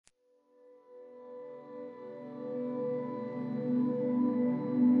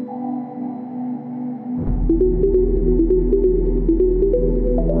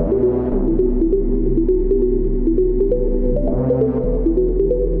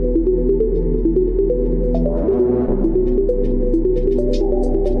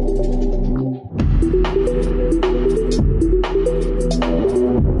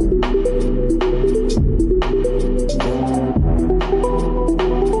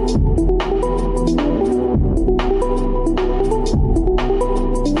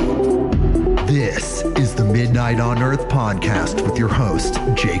Podcast with your host,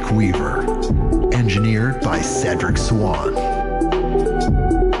 Jake Weaver. Engineered by Cedric Swan.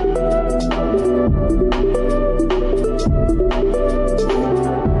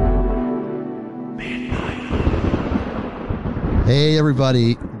 Hey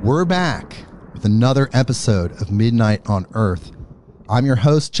everybody, we're back with another episode of Midnight on Earth. I'm your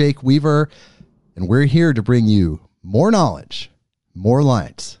host, Jake Weaver, and we're here to bring you more knowledge, more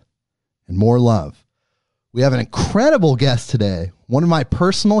light, and more love. We have an incredible guest today, one of my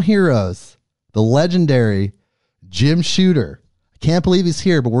personal heroes, the legendary Jim Shooter. I can't believe he's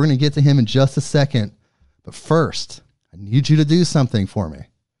here, but we're going to get to him in just a second. But first, I need you to do something for me.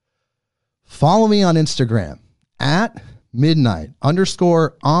 Follow me on Instagram at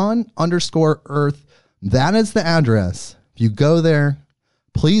midnight_on_earth. That is the address. If you go there,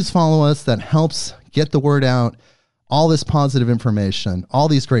 please follow us. That helps get the word out. All this positive information, all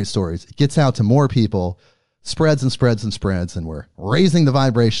these great stories, it gets out to more people, spreads and spreads and spreads, and we're raising the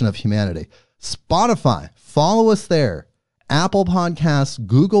vibration of humanity. Spotify, follow us there. Apple Podcasts,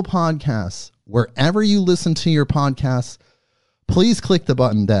 Google Podcasts, wherever you listen to your podcasts, please click the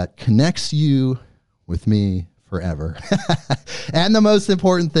button that connects you with me forever. And the most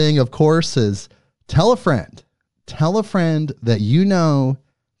important thing, of course, is tell a friend. Tell a friend that you know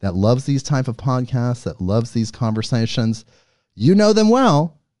that loves these type of podcasts, that loves these conversations. You know them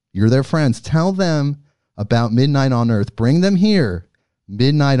well. You're their friends. Tell them about Midnight on Earth. Bring them here,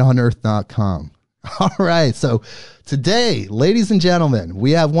 midnightonearth.com. All right. So today, ladies and gentlemen, we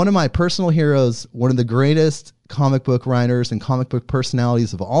have one of my personal heroes, one of the greatest comic book writers and comic book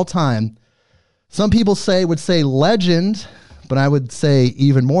personalities of all time. Some people would say legend, but I would say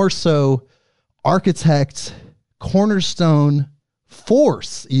even more so architect, cornerstone,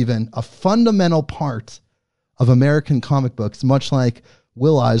 force, even a fundamental part of American comic books, much like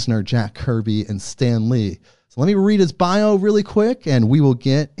Will Eisner, Jack Kirby, and Stan Lee. So let me read his bio really quick, and we will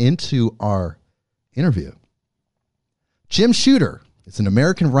get into our interview. Jim Shooter is an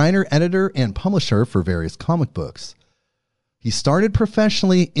American writer, editor, and publisher for various comic books. He started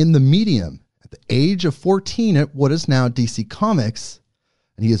professionally in the medium at the age of 14 at what is now DC Comics,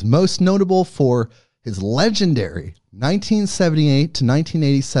 and he is most notable for his legendary 1978 to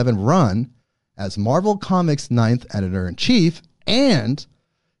 1987 run as Marvel Comics' 9th editor-in-chief and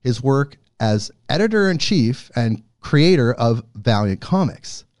his work as editor-in-chief and creator of Valiant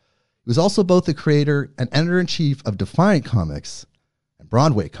Comics. He was also both the creator and editor-in-chief of Defiant Comics and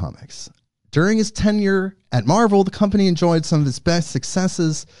Broadway Comics. During his tenure at Marvel, the company enjoyed some of its best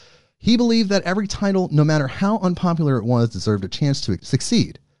successes. He believed that every title, no matter how unpopular it was, deserved a chance to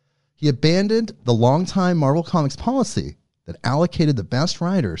succeed. He abandoned the longtime Marvel Comics policy that allocated the best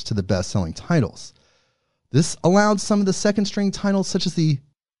writers to the best-selling titles. This allowed some of the second-string titles, such as the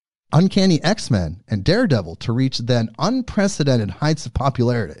Uncanny X-Men and Daredevil, to reach then unprecedented heights of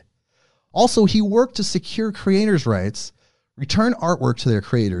popularity. Also, he worked to secure creators' rights, return artwork to their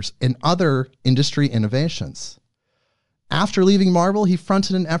creators, and other industry innovations. After leaving Marvel, he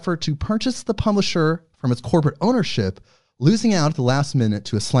fronted an effort to purchase the publisher from its corporate ownership, losing out at the last minute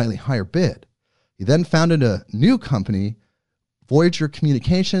to a slightly higher bid. He then founded a new company, Voyager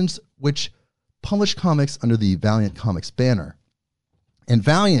Communications, which published comics under the Valiant Comics banner. And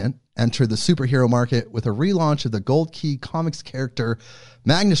Valiant entered the superhero market with a relaunch of the Gold Key Comics character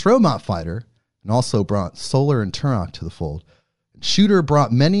Magnus Robot Fighter, and also brought Solar and Turok to the fold. Shooter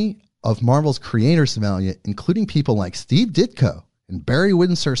brought many of Marvel's creators to Valiant, including people like Steve Ditko and Barry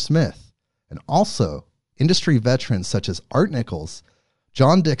Windsor Smith, and also industry veterans such as Art Nichols,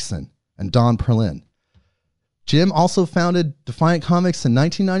 John Dixon, and Don Perlin. Jim also founded Defiant Comics in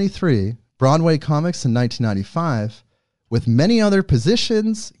 1993, Broadway Comics in 1995, with many other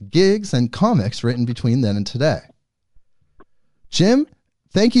positions, gigs, and comics written between then and today. Jim,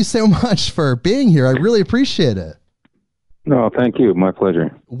 thank you so much for being here. I really appreciate it. No, thank you. My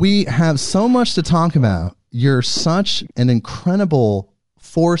pleasure. We have so much to talk about. You're such an incredible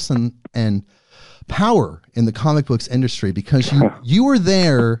force and power in the comic books industry because you were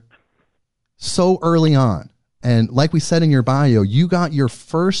there so early on. And like we said in your bio, you got your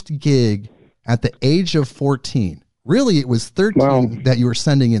first gig at the age of 14. Really, it was 13 that you were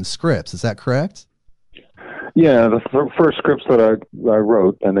sending in scripts. Is that correct? Yeah, the first scripts that I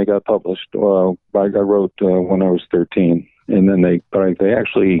wrote, and they got published, I wrote when I was 13. And then they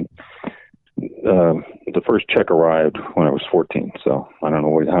actually, the first check arrived when I was 14. So I don't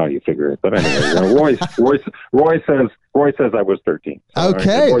know how you figure it. But anyway, Roy says I was 13. So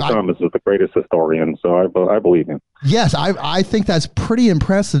okay. Roy Thomas is the greatest historian, so I believe him. Yes, I think that's pretty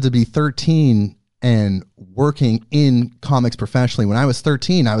impressive to be 13 and working in comics professionally. When I was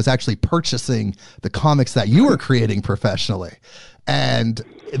 13, I was actually purchasing the comics that you were creating professionally, and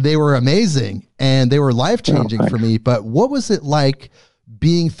they were amazing and they were life-changing for me. But what was it like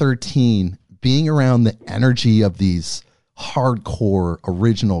being 13, being around the energy of these hardcore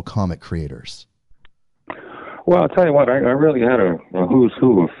original comic creators? Well, I'll tell you what, I really had a who's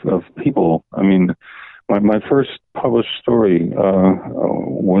who of people. I mean, my first published story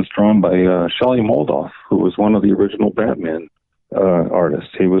was drawn by Shelley Moldoff, who was one of the original Batman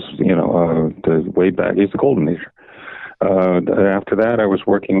artists. He was, the way back, he's the Golden Age. After that, I was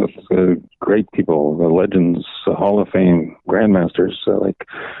working with great people, the Legends Hall of Fame grandmasters like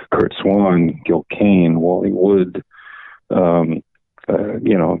Curt Swan, Gil Kane, Wally Wood,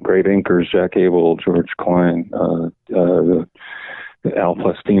 great inkers, Jack Abel, George Klein, Al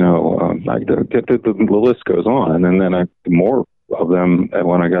Plastino. The list goes on. And then more of them,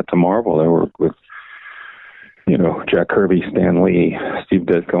 when I got to Marvel, I worked with, Jack Kirby, Stan Lee, Steve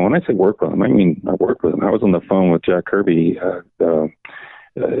Ditko. When I say work with them, I mean I worked with them. I was on the phone with Jack Kirby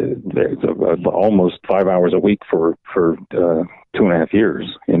almost 5 hours a week for 2.5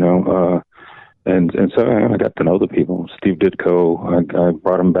 years, and so I got to know the people. Steve Ditko, I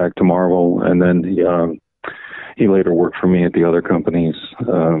brought him back to Marvel, and then he later worked for me at the other companies.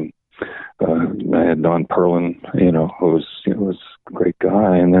 I had Don Perlin, who was a great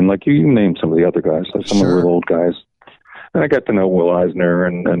guy, and then like you named some of the other guys, like some of the real old guys. And I got to know Will Eisner,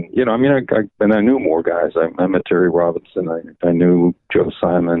 and I knew more guys. I met Terry Robinson. I knew Joe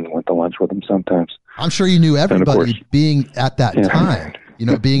Simon. Went to lunch with him sometimes. I'm sure you knew everybody being at that time.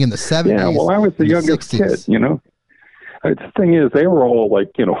 Being in the 70s. Yeah, well, I was the youngest 60s. Kid. The thing is, they were all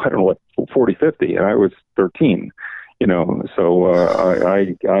like, I don't know, like 40, 50, and I was 13. So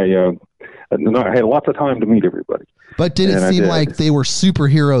I had lots of time to meet everybody. But did it seem like they were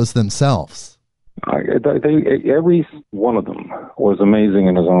superheroes themselves? Every one of them was amazing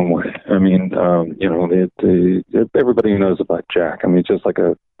in his own way. I mean, everybody knows about Jack. I mean, just like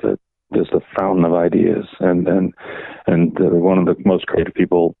just a fountain of ideas, and one of the most creative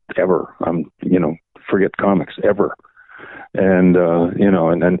people ever. Forget comics ever. And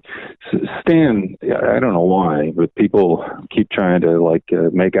and then Stan, I don't know why, but people keep trying to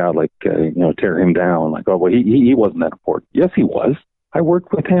make out tear him down, like, oh well, he wasn't that important. Yes, he was. I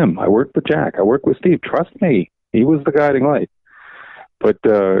worked with him. I worked with Jack. I worked with Steve. Trust me, he was the guiding light. But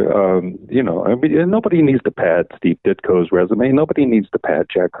nobody needs to pad Steve Ditko's resume. Nobody needs to pad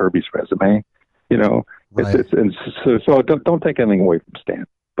Jack Kirby's resume. Right. So don't take anything away from Stan.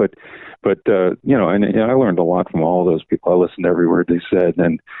 But I learned a lot from all those people. I listened to every word they said,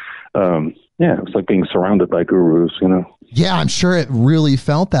 and it was like being surrounded by gurus. Yeah, I'm sure it really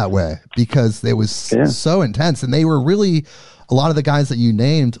felt that way because it was so intense, and they were really. A lot of the guys that you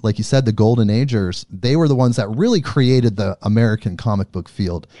named, like you said, the Golden Agers, they were the ones that really created the American comic book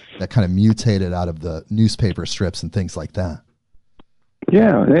field that kind of mutated out of the newspaper strips and things like that.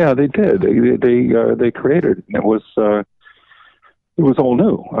 Yeah, they did. They created it. It was all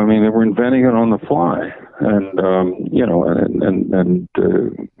new. I mean, they were inventing it on the fly, and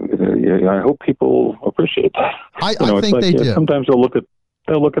I hope people appreciate that. I think they do. Sometimes they'll look at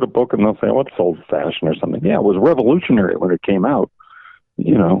a book and they'll say, "Oh, it's old-fashioned" or something. Yeah, it was revolutionary when it came out,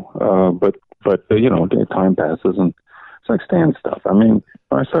 but time passes, and it's like Stan stuff. I mean,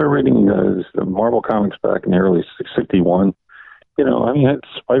 when I started reading the Marvel comics back in the early '61, I had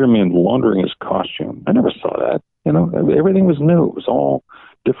Spider-Man laundering his costume. I never saw that. Everything was new. It was all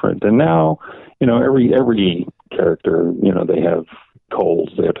different. And now, every character, they have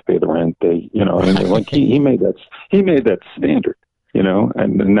colds. They have to pay the rent. He made that standard.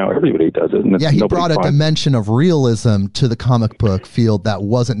 And now everybody does it. And he brought a dimension of realism to the comic book field that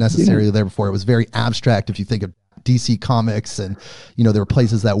wasn't necessarily there before. It was very abstract. If you think of DC Comics, and there were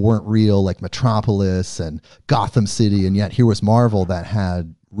places that weren't real, like Metropolis and Gotham City, and yet here was Marvel that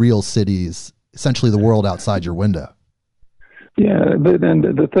had real cities, essentially the world outside your window. Yeah, but then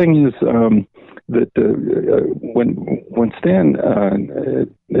the thing is that when Stan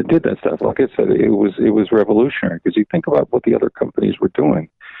did that stuff, like I said, it was revolutionary because you think about what the other companies were doing.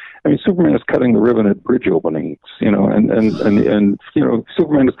 I mean, Superman is cutting the ribbon at bridge openings, and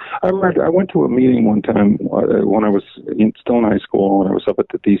Superman is. I went to a meeting one time when I was still in high school, when I was up at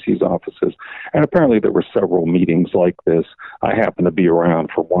the DC's offices, and apparently there were several meetings like this. I happened to be around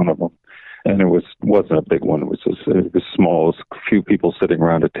for one of them, and it wasn't a big one. It was small. It was a few people sitting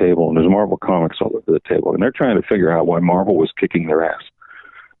around a table, and there's Marvel comics all over the table, and they're trying to figure out why Marvel was kicking their ass,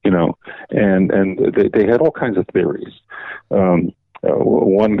 and they had all kinds of theories.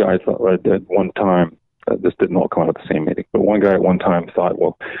 One guy thought at one time this didn't all come out of the same meeting, but one guy at one time thought,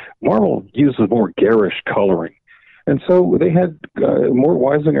 well, Marvel uses more garish coloring. And so they had Mort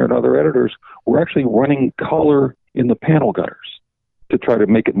Weisinger and other editors were actually running color in the panel gutters to try to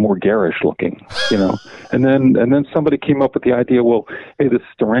make it more garish looking, and then somebody came up with the idea, well, hey, this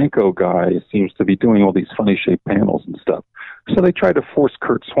Steranko guy seems to be doing all these funny shaped panels and stuff. So they tried to force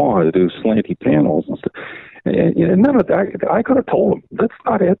Curt Swan to do slanty panels and stuff. And none of that, I could have told him, that's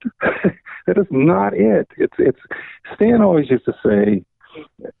not it. That is not it. It's Stan always used to say,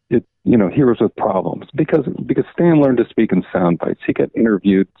 heroes with problems, because Stan learned to speak in sound bites. He got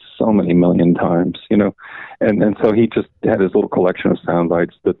interviewed so many million times, and so he just had his little collection of sound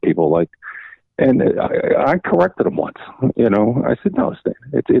bites that people liked. And I corrected him once, I said, no, Stan,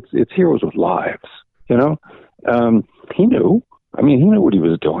 it's heroes with lives, he knew. I mean, he knew what he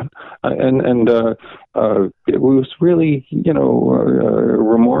was doing, and it was really,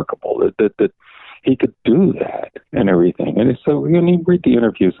 remarkable that he could do that and everything. And so when you read the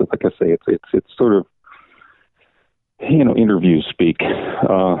interviews, like I say, it's sort of, interviews speak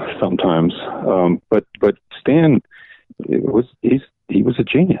sometimes. But Stan he was a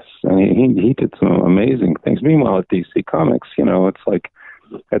genius. I mean, he did some amazing things. Meanwhile, at DC Comics, it's like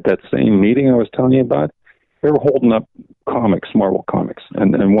at that same meeting I was telling you about, they were holding up comics, Marvel comics,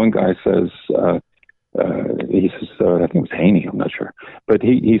 and one guy says, he says, I think it was Haney, I'm not sure, but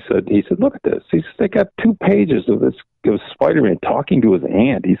he said, look at this. He says, they got 2 pages of this of Spider-Man talking to his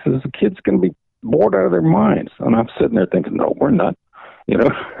aunt. He says, the kid's going to be bored out of their minds. And I'm sitting there thinking, no, we're not,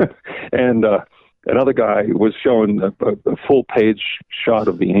 and another guy was showing a full page shot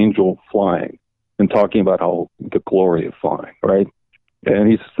of the Angel flying and talking about how the glory of flying, right?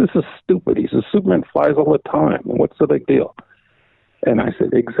 And he says, this is stupid. He says, Superman flies all the time. And what's the big deal? And I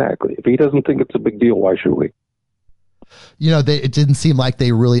said, exactly. If he doesn't think it's a big deal, why should we? It didn't seem like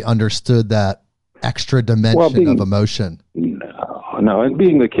they really understood that extra dimension of emotion. No. And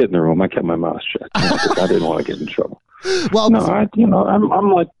being the kid in the room, I kept my mouth shut. I didn't want to get in trouble. Well, no, I'm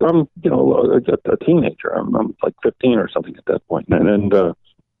a teenager. I'm like 15 or something at that point. And I'm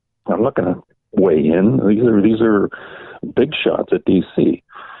not going to weigh in. These are big shots at DC.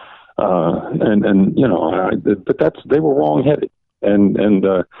 But they were wrong-headed. And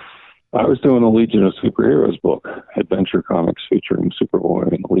I was doing a Legion of Superheroes book, Adventure Comics featuring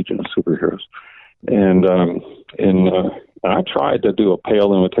Superboy and the Legion of Superheroes. And I tried to do a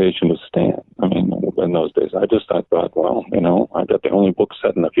pale imitation of Stan. I mean, in those days, I thought, well, I got the only book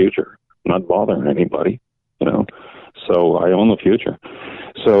set in the future, not bothering anybody, so I own the future.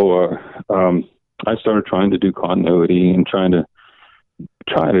 So I started trying to do continuity and trying to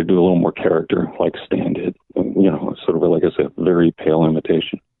do a little more character like Stan did, sort of like I said, very pale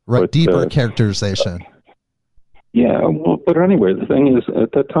imitation. Right, but, deeper characterization. Yeah, well, but anyway, the thing is,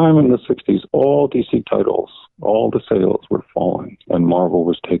 at that time in the 60s, all DC titles, all the sales were falling, and Marvel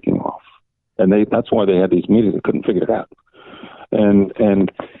was taking off. And that's why they had these meetings. They couldn't figure it out.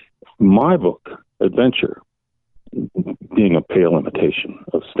 And my book, Adventure, being a pale imitation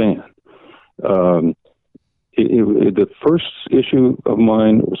of Stan, the first issue of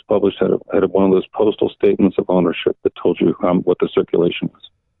mine was published at one of those postal statements of ownership that told you what the circulation was.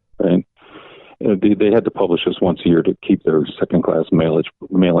 Right? They had to publish this once a year to keep their second-class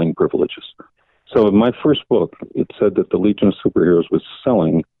mailing privileges. So in my first book, it said that the Legion of Superheroes was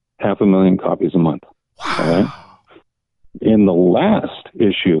selling 500,000 copies a month. Wow. Right? In the last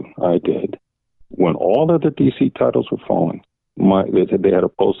issue I did, when all of the DC titles were falling, they had a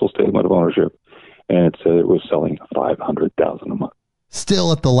postal statement of ownership, and it said it was selling 500,000 a month.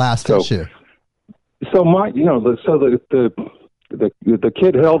 Still at the last issue. So the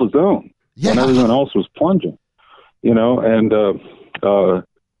kid held his own. Yeah. When everyone else was plunging, and the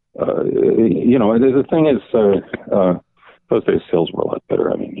thing is, those days sales were a lot better.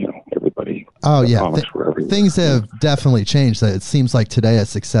 I mean, everybody. Oh yeah, comics were everywhere. Things have definitely changed. It seems like today a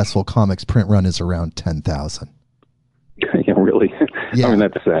successful comics print run is around 10,000. Yeah, really. Yeah. I mean,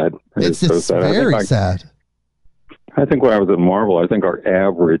 that's sad. It's so sad. Very sad. I think when I was at Marvel, I think our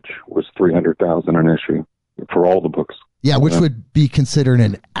average was 300,000 an issue for all the books. Yeah, which would be considered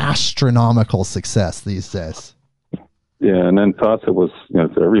an astronomical success these days. Yeah, and then to us it was, to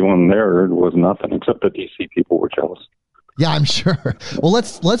everyone there, it was nothing, except the DC people were jealous. Yeah, I'm sure. Well,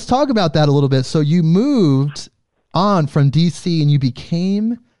 let's talk about that a little bit. So you moved on from DC and you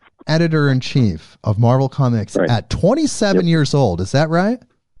became editor-in-chief of Marvel Comics at 27 years old. Is that right?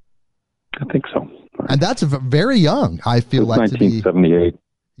 I think so. And that's very young, I feel like. 1978.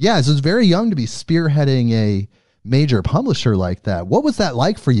 Yeah, so it's very young to be spearheading a major publisher like that. What was that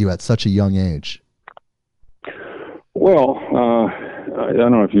like for you at such a young age? Well, I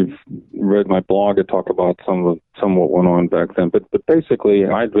don't know if you've read my blog. I talk about some what went on back then. But basically,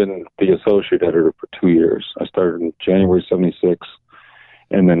 I'd been the associate editor for 2 years. I started in January '76,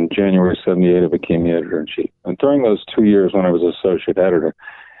 and then January '78, I became the editor-in-chief. And during those 2 years when I was associate editor,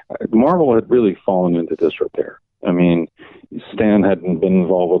 Marvel had really fallen into disrepair. I mean, Stan hadn't been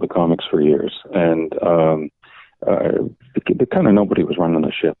involved with the comics for years, and the kind of nobody was running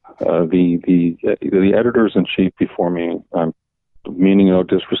the ship. The editors-in-chief before me, I'm meaning no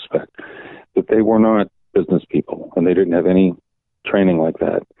disrespect, but they were not business people, and they didn't have any training like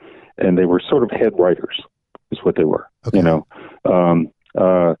that, and they were sort of head writers, is what they were. Okay. You know,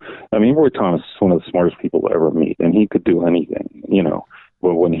 I mean, Roy Thomas is one of the smartest people to ever meet, and he could do anything. You know.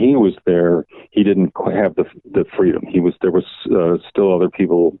 But when he was there, he didn't have the freedom. There was still other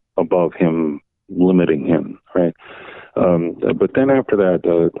people above him limiting him, right? But then after that,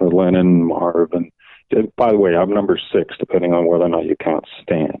 Lennon, Marv, and by the way, I'm number 6, depending on whether or not you count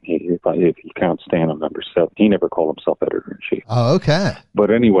Stan. If you count Stan, I'm number 7. He never called himself editor-in-chief. Oh, okay. But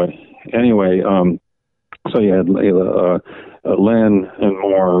anyway, so you had Len and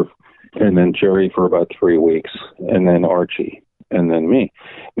Marv, and then Jerry for about 3 weeks, and then Archie. And then me.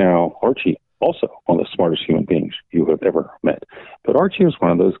 Now, Archie, also one of the smartest human beings you have ever met. But Archie was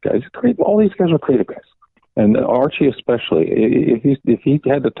one of those guys. All these guys were creative guys. And Archie especially, if he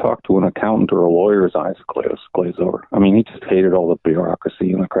had to talk to an accountant or a lawyer, his eyes glaze over. I mean, he just hated all the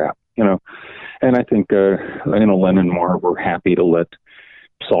bureaucracy and the crap, you know. And I think, Len and Marv were happy to let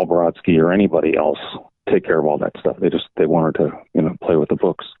Saul Brodsky or anybody else take care of all that stuff. They wanted to, play with the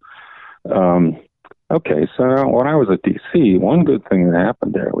books. Okay, so when I was at DC, one good thing that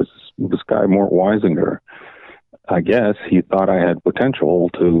happened there was this guy, Mort Weisinger. I guess he thought I had potential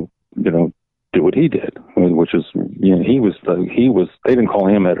to, do what he did, which is, they didn't call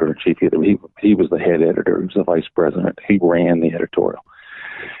him editor-in-chief either. He was the head editor. He was the vice president. He ran the editorial.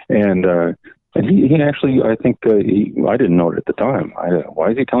 And he actually, I think, I didn't know it at the time.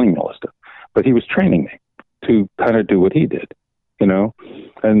 Why is he telling me all this stuff? But he was training me to kind of do what he did.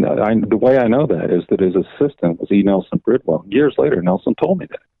 And the way I know that is that his assistant was E. Nelson Bridwell. Years later, Nelson told me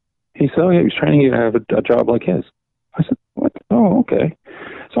that. He said, he was training you to have a job like his. I said, what? Oh, okay.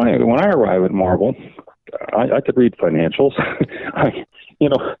 So anyway, when I arrived at Marvel, I could read financials. I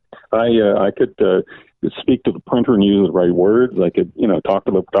could speak to the printer and use the right words. I could, talk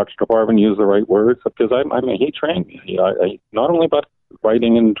to the production department and use the right words, because he trained me. I not only about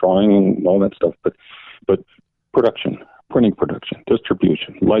writing and drawing and all that stuff, but production. Printing production,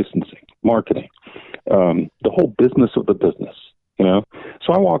 distribution, licensing, marketing, the whole business of the business,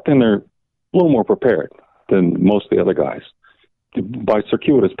 So I walked in there a little more prepared than most of the other guys by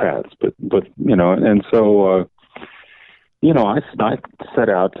circuitous paths, but and so, I set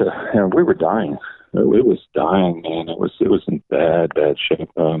out to, we were dying. It was dying, man. It was in bad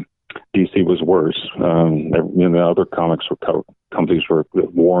shape. DC was worse. The other comics companies were,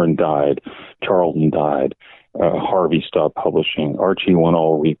 Warren died, Charlton died. Harvey stopped publishing. Archie went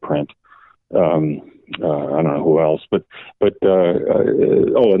all reprint. I don't know who else, but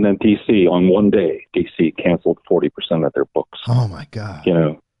and then DC on one day, DC canceled 40% of their books. Oh my God!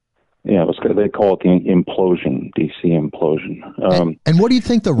 They call it the implosion, DC implosion. And what do you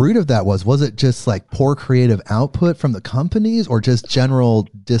think the root of that was? Was it just like poor creative output from the companies, or just general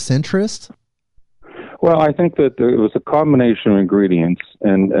disinterest? Well, I think that it was a combination of ingredients,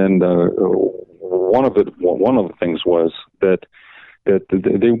 and one of the things was that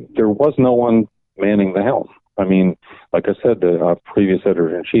there was no one manning the helm. I mean, like I said, the previous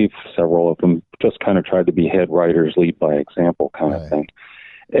editor-in-chief, several of them just kind of tried to be head writers, lead by example kind of thing,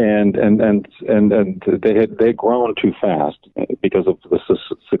 and they'd grown too fast because of the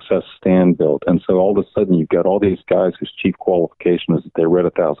success Stan built, and so all of a sudden you've got all these guys whose chief qualification is that they read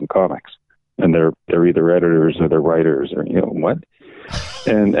 1,000 comics, and they're either editors or they're writers or what.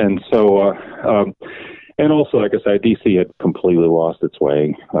 And so, and also, like I said, DC had completely lost its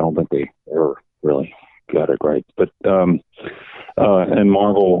way. I don't think they ever really got it right. But, and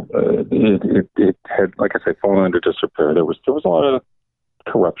Marvel, it had, like I say, fallen into disrepair. There was a lot of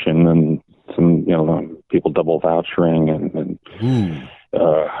corruption and some, people double vouchering and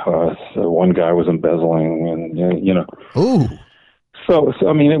so one guy was embezzling and, Ooh. So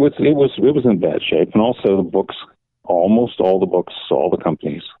I mean, it was in bad shape. And also the books, almost all the books, all the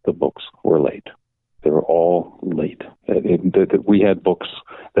companies, the books were late. They were all late. We had books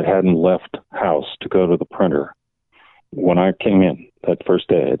that hadn't left house to go to the printer when I came in that first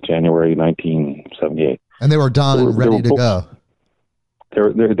day, January 1978. And they were done and ready to go.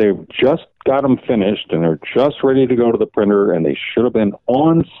 They just got them finished, and they're just ready to go to the printer, and they should have been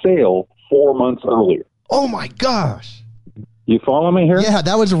on sale 4 months earlier. Oh, my gosh. You follow me here? Yeah,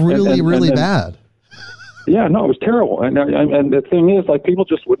 that was really bad. Yeah, no, it was terrible. And the thing is, like, people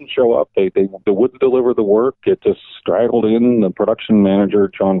just wouldn't show up. They wouldn't deliver the work. It just straggled in. The production manager,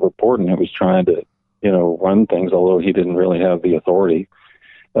 John Verporten, who was trying to, run things, although he didn't really have the authority.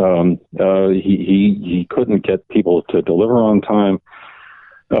 He couldn't get people to deliver on time.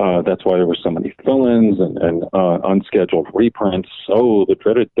 That's why there were so many fill-ins and unscheduled reprints. Oh, the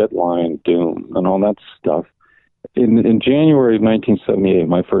dreaded deadline doom and all that stuff. In January of 1978,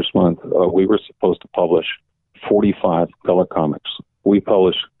 my first month, we were supposed to publish 45 color comics. We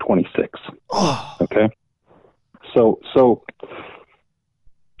published 26. Oh. Okay, so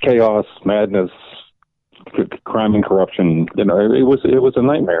chaos, madness, crime and corruption. It was a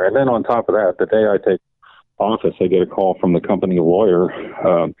nightmare. And then on top of that, the day I take office, I get a call from the company lawyer,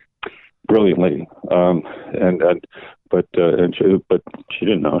 brilliant lady, but she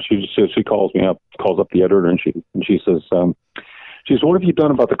didn't know. She calls me up, calls up the editor, and she says, "What have you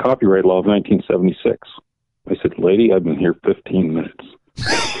done about the copyright law of 1976?" I said, "Lady, I've been here 15 minutes."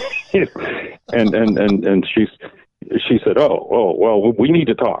 and she said, "Oh, well, we need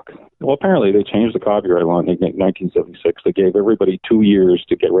to talk." Well, apparently they changed the copyright law in 1976. They gave everybody 2 years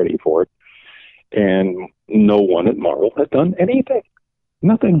to get ready for it. And no one at Marvel had done anything.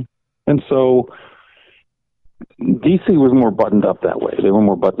 Nothing. And so DC was more buttoned up that way. They were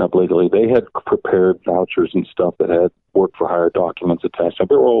more buttoned up legally. They had prepared vouchers and stuff that had work for hire documents attached.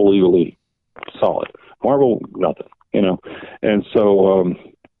 They were all legally solid. Marvel, nothing, And so,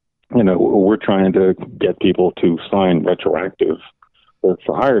 we're trying to get people to sign retroactive work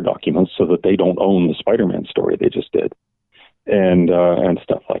for hire documents so that they don't own the Spider-Man story they just did. And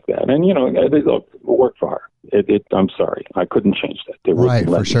stuff like that. And, look, work for hire. I'm sorry. I couldn't change that. They right,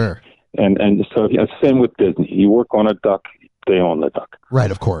 for sure. And so, same with Disney. You work on a duck, they own the duck. Right,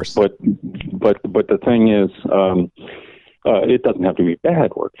 of course. But the thing is, it doesn't have to be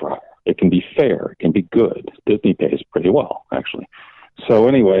bad work for hire. It can be fair. It can be good. Disney pays pretty well, actually. So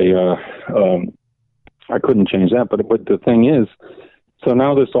anyway, I couldn't change that. But the thing is, so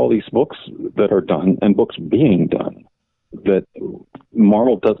now there's all these books that are done and books being done that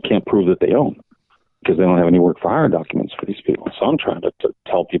Marvel can't prove that they own because they don't have any work for hire documents for these people. So I'm trying to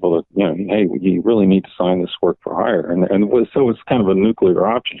tell people that, hey, you really need to sign this work for hire. So it's kind of a nuclear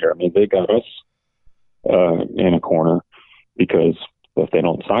option here. I mean, they got us in a corner because if they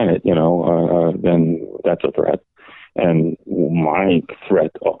don't sign it, then that's a threat. And my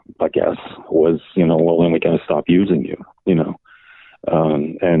threat, I guess, was, well, then we got to stop using you,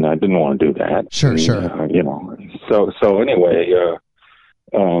 and I didn't want to do that. Sure. So anyway,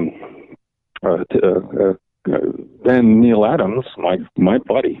 then Neil Adams, my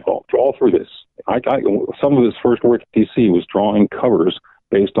buddy, all through this, some of his first work at DC was drawing covers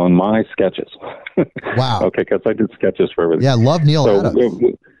based on my sketches. Wow. Okay, because I did sketches for everything. Yeah, love Neil Adams.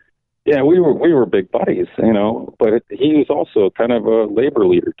 We were big buddies, but he was also kind of a labor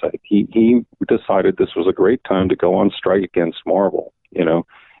leader type. He decided this was a great time to go on strike against Marvel,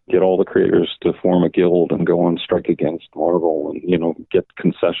 get all the creators to form a guild and go on strike against Marvel and, get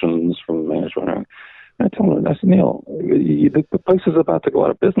concessions from management. I told him, I said, Neil, the place is about to go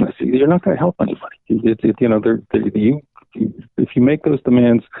out of business. You're not going to help anybody. If you make those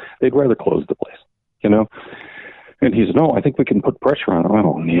demands, they'd rather close the place, And he said, no, I think we can put pressure on him.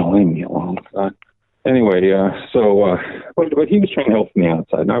 Oh, Neil, leave me alone. Anyway, but he was trying to help from the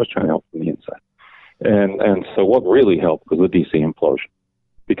outside, and I was trying to help from the inside. And so what really helped was the DC implosion.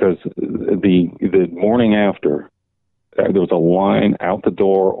 Because the morning after, there was a line out the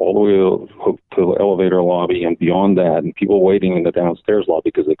door all the way to the elevator lobby and beyond that, and people waiting in the downstairs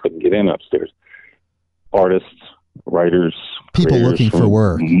lobby because they couldn't get in upstairs. Artists, writers, people looking for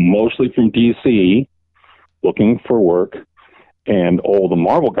work. Mostly from DC, looking for work, and all the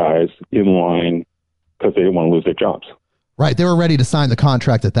Marvel guys in line because they didn't want to lose their jobs. Right. They were ready to sign the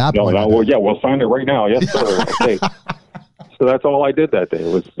contract at that point. We'll sign it right now. Yes, sir. Okay. So that's all I did that day.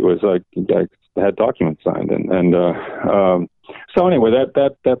 I had documents signed, and so anyway,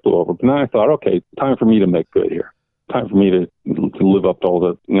 that blew over. But then I thought, okay, time for me to make good here. Time for me to live up to all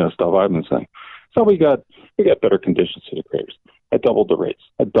the stuff I've been saying. So we got better conditions for the creators. I doubled the rates.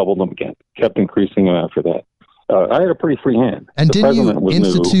 I doubled them again. Kept increasing them after that. I had a pretty free hand. And didn't you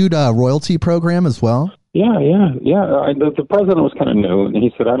institute a royalty program as well? Yeah. The president was kind of new, and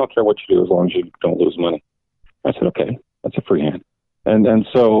he said, I don't care what you do as long as you don't lose money. I said, okay, that's a free hand. And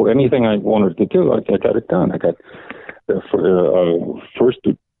so anything I wanted to do, I got it done. I got first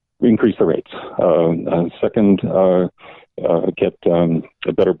to increase the rates. Second, get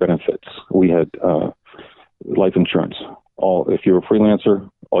better benefits. We had life insurance. If you're a freelancer,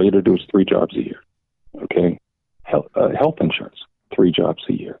 all you had to do was 3 jobs a year. Okay, health insurance, 3 jobs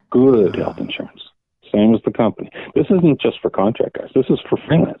a year, good health insurance. Same as the company. This isn't just for contract guys. This is for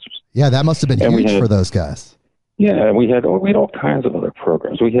freelancers. Yeah, that must have been huge for those guys. Yeah, we had all kinds of other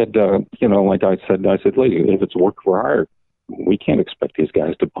programs. We had, like I said, lady, if it's work for hire, we can't expect these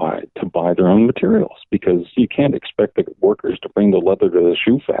guys to buy their own materials, because you can't expect the workers to bring the leather to the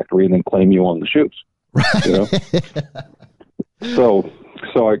shoe factory and then claim you on the shoes. Right. You know? So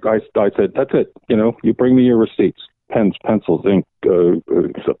I said, that's it. You know, you bring me your receipts, pens, pencils, ink,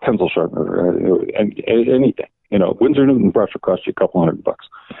 pencil sharpener, and anything. You know, Winsor Newton brush will cost you a couple $100.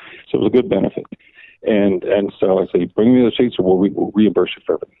 So it was a good benefit. And so I say, bring me the receipts, or we'll reimburse you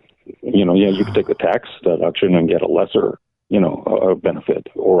for everything. You know, yeah, you can take the tax deduction and get a lesser, benefit,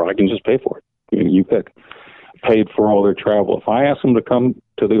 or I can just pay for it. You pick. Paid for all their travel. If I asked them to come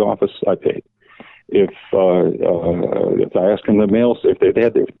to the office, I paid. If I asked them to mail,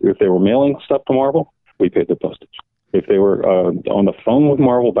 if they were mailing stuff to Marvel, we paid the postage. If they were on the phone with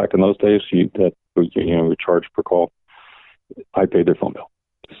Marvel back in those days, we charged per call. I paid their phone bill.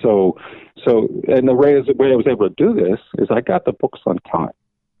 So, and the way I was able to do this is I got the books on time,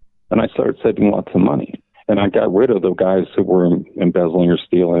 and I started saving lots of money. And I got rid of the guys who were embezzling or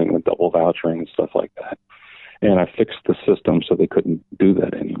stealing and double vouchering and stuff like that. And I fixed the system so they couldn't do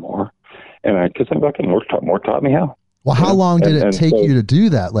that anymore. And because more taught me how. Well, how long did it take you to do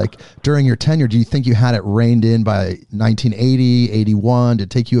that? Like during your tenure, do you think you had it reined in by 1980, 81? Did it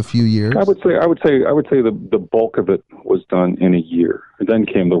take you a few years? I would say the bulk of it was done in a year. And then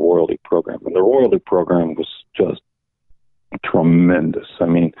came the royalty program, and the royalty program was just tremendous. I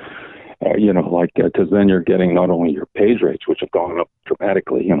mean, because then you're getting not only your page rates, which have gone up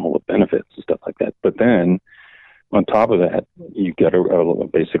dramatically, and all the benefits and stuff like that, but then on top of that, you get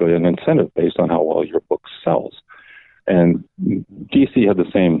basically an incentive based on how well your book sells. And DC had the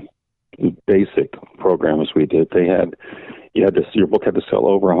same basic program as we did. Your book had to sell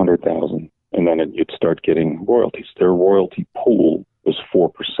over 100,000, and then you'd start getting royalties. Their royalty pool was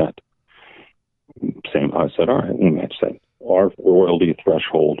 4%. Same. I said, all right, we match that. Our royalty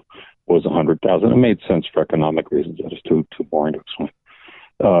threshold was 100,000. It made sense for economic reasons. That is too boring to explain.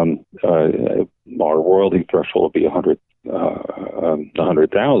 Our royalty threshold will be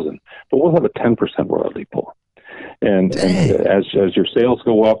 100,000, but we'll have a 10% royalty pool. And as your sales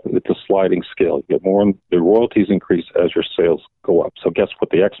go up, it's a sliding scale. You get more, the royalties increase as your sales go up. So guess what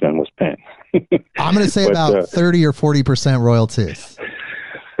the X-Men was paying? I'm going to say about 30 or 40% royalties.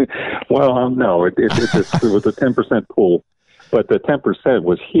 Well, no, it was a 10% pool. But the 10%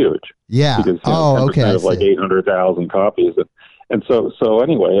 was huge. Yeah. Because 10% of like 800,000 copies. And so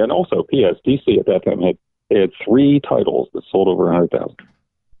anyway, and also P.S. DC at that time had 3 titles that sold over 100,000.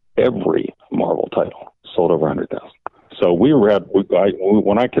 Every Marvel title sold over 100,000. So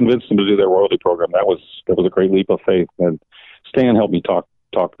when I convinced them to do their royalty program, that was a great leap of faith. And Stan helped me talk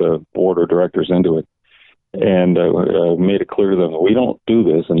the board of directors into it, and made it clear to them that we don't do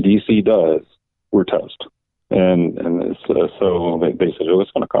this, and DC does. We're toast. And so they said,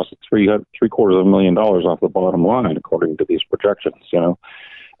 it's going to cost us $750,000 off the bottom line, according to these projections. How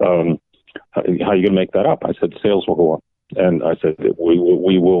are you going to make that up? I said, sales will go up. And I said,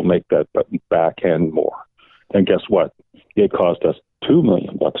 we will make that back and more. And guess what? It cost us $2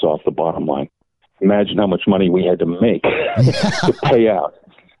 million off the bottom line. Imagine how much money we had to make to pay out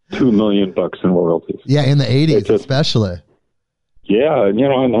 $2 million in royalties. Yeah, in the 80s especially. Yeah,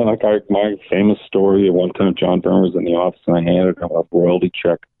 and like my famous story, at one time John Byrne was in the office and I handed him a royalty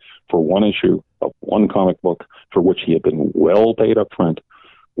check for one issue of one comic book for which he had been well paid up front.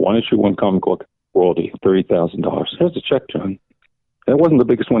 One issue, one comic book, royalty, $30,000. Here's the check, John. That wasn't the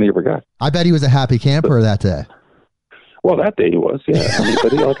biggest one he ever got. I bet he was a happy camper that day. Well, that day he was, yeah.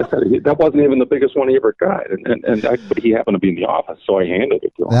 But like I said, that wasn't even the biggest one he ever got. But he happened to be in the office, so I handed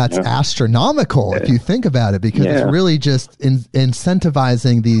it to him. That's astronomical if you think about it, because it's really just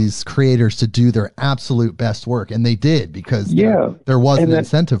incentivizing these creators to do their absolute best work. And they did, because there was an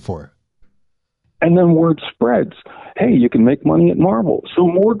incentive for it. And then word spreads. Hey, you can make money at Marvel. So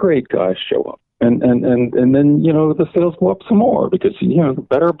more great guys show up. And then, the sales go up some more because,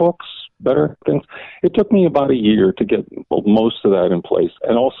 better books, better things. It took me about a year to get most of that in place,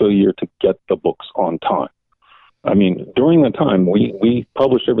 and also a year to get the books on time. I mean, during the time, we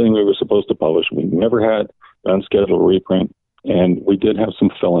published everything we were supposed to publish. We never had an unscheduled reprint, and we did have some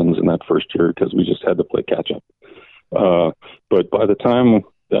fill-ins in that first year because we just had to play catch-up. But by the time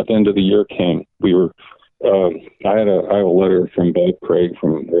that end of the year came, we were... I have a letter from Bob Craig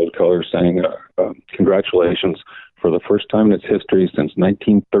from World Color saying, congratulations, for the first time in its history since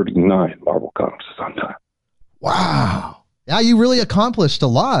 1939, Marvel Comics is on time. Wow. Yeah, you really accomplished a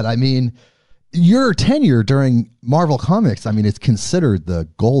lot. I mean, your tenure during Marvel Comics, I mean, it's considered the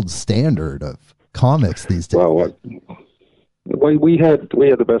gold standard of comics these days. Well, we had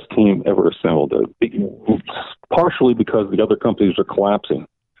the best team ever assembled, partially because the other companies are collapsing.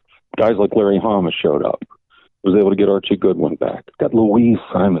 Guys like Larry Hama showed up, was able to get Archie Goodwin back, got Louise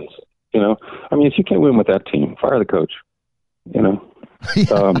Simons. You know, I mean, if you can't win with that team, fire the coach. You know,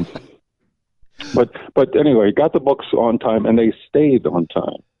 Yeah. But anyway, got the books on time, and they stayed on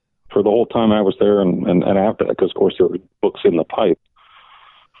time for the whole time I was there, and after that, because of course there were books in the pipe.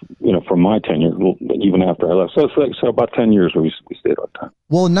 You know, from my tenure, even after I left. So about 10 years we stayed on time.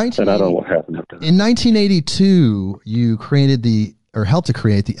 Well, And I don't know what happened after that. in 1982, you created helped to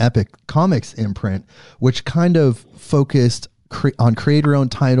create the Epic Comics imprint, which kind of focused on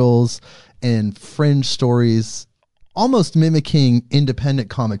creator-owned titles and fringe stories, almost mimicking independent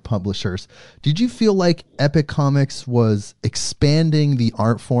comic publishers. Did you feel like Epic Comics was expanding the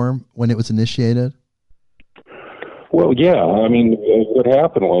art form when it was initiated? Well, yeah. I mean, what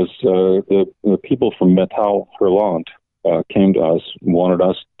happened was the people from Metal Hurlant came to us, wanted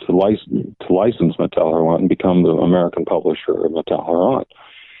us to license Metal Hurlant and become the American publisher of Metal Hurlant.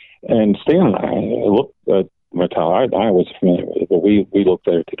 And Stan and I looked at Metal. I was familiar with it, but we looked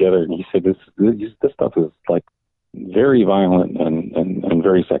at it together, and he said, "This stuff is like very violent and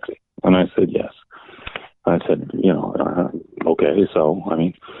very sexy." And I said, "Yes." I said, okay. So I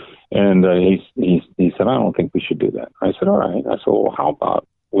mean. And he said, "I don't think we should do that." I said, "All right." I said, "Well, how about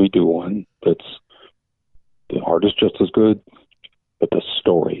we do one that's the art is just as good, but the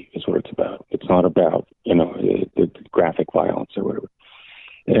story is what it's about. It's not about, the graphic violence or whatever."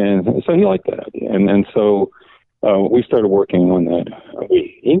 And so he liked that idea. And so we started working on that.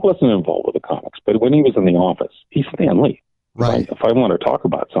 He wasn't involved with the comics, but when he was in the office, he's Stan Lee. Right. If I want to talk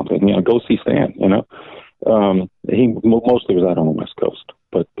about something, go see Stan, He mostly was out on the West Coast.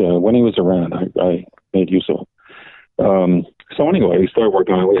 But when he was around, I made use of him. So anyway, we started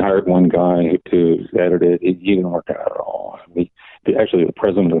working on it. We hired one guy to edit it. He didn't work out at all. Actually, the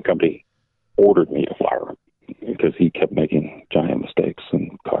president of the company ordered me to fire him because he kept making giant mistakes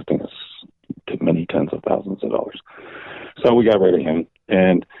and costing us many tens of thousands of dollars. So we got rid of him.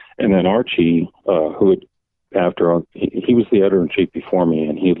 And then Archie, who he was the editor-in-chief before me,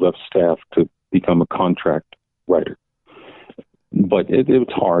 and he had left staff to become a contract writer. But it was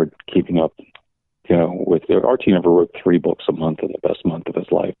hard keeping up, with Archie never wrote 3 books a month in the best month of his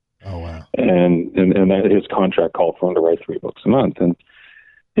life. Oh, wow. And that his contract called for him to write 3 books a month. And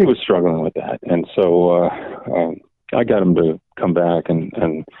he was struggling with that. And so I got him to come back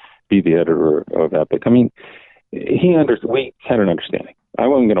and be the editor of Epic. I mean, we had an understanding. I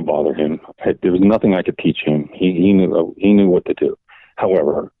wasn't going to bother him. There was nothing I could teach him. He knew what to do.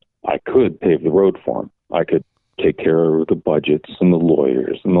 However, I could pave the road for him. I could take care of the budgets and the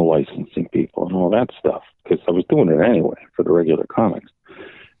lawyers and the licensing people and all that stuff, because I was doing it anyway for the regular comics.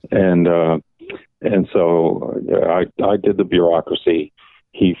 And so I did the bureaucracy.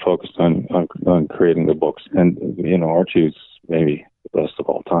 He focused on creating the books. And, Archie's maybe the best of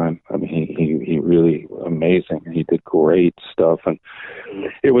all time. I mean, he really amazing. He did great stuff. And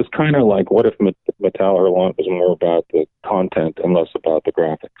it was kind of like, what if Metal Hurlant was more about the content and less about the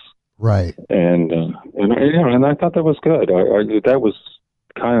graphics? Right. And I thought that was good. That was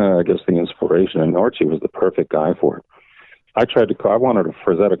kind of, I guess, the inspiration. And Archie was the perfect guy for it. I wanted a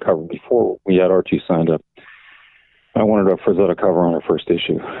Frazetta cover before we had Archie signed up. I wanted a Frazetta cover on our first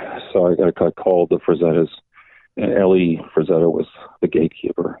issue. So I called the Frazettas, and Ellie Frazetta was the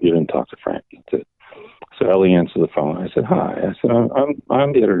gatekeeper. You didn't talk to Frank. So Ellie answered the phone. I said, "Hi." I said,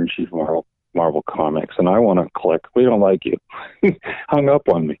 I'm the editor-in-chief of Marvel Comics, and I want to collect. We don't like you. Hung up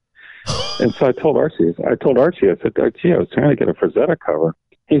on me. And so I told Archie, I said, "Gee, I was trying to get a Frazetta cover."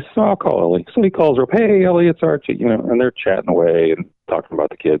 He said, "I'll call Ellie." So he calls her up. "Hey, Ellie, it's Archie," and they're chatting away and talking about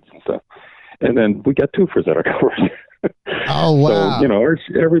the kids and stuff. And then we got 2 Frazetta covers. Oh, wow.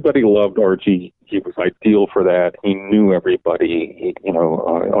 So, everybody loved Archie. He was ideal for that. He knew everybody.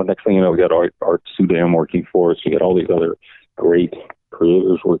 Next thing you know, we got Art Sudan working for us. We got all these other great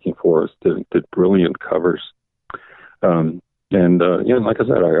creators working for us, did brilliant covers. Like I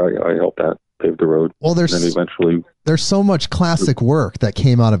said, I helped that pave the road. Well, there's so much classic work that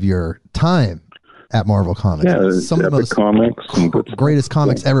came out of your time at Marvel Comics. Yeah, some of the most comics and greatest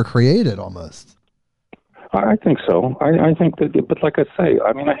comics ever created, almost. I think so. I think that, but like I say,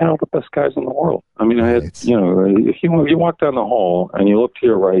 I had all the best guys in the world. I had, if you walk down the hall and you look to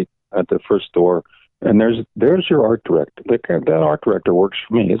your right at the first door, and there's your art director. That art director works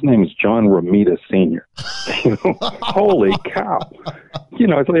for me. His name is John Romita Sr. Holy cow!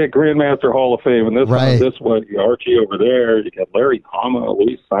 it's like a Grandmaster Hall of Fame, and this Right. this way, Archie over there. You got Larry Hama,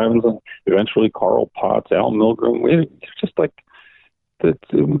 Louise Simonson, eventually Carl Potts, Al Milgrom. It's just like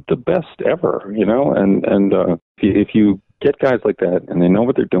the best ever, And if you get guys like that and they know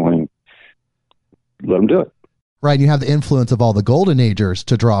what they're doing, let them do it. Right. You have the influence of all the golden agers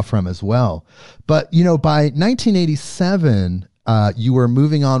to draw from as well. But, by 1987, you were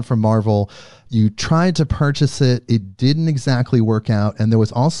moving on from Marvel. You tried to purchase it. It didn't exactly work out. And there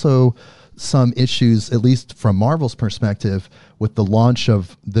was also some issues, at least from Marvel's perspective, with the launch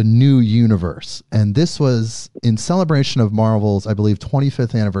of the new universe. And this was in celebration of Marvel's, I believe,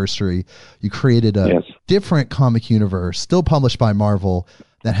 25th anniversary. You created a different comic universe, still published by Marvel,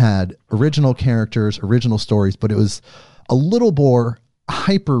 that had original characters, original stories, but it was a little more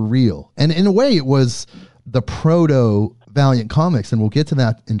hyper real. And in a way, it was the proto Valiant Comics. And we'll get to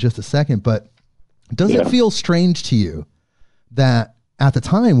that in just a second. But does it feel strange to you that at the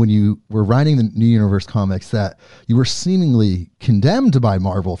time when you were writing the New Universe comics that you were seemingly condemned by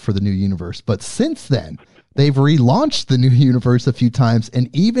Marvel for the New Universe, but since then they've relaunched the New Universe a few times and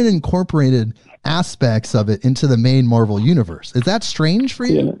even incorporated aspects of it into the main Marvel Universe? Is that strange for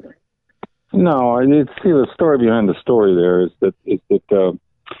you? Yeah. No, see, the story behind the story there is that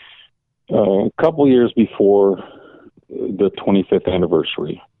a couple years before the 25th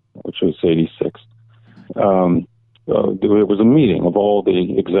anniversary, which was 86, there was a meeting of all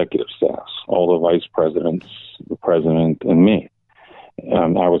the executive staffs, all the vice presidents, the president, and me. I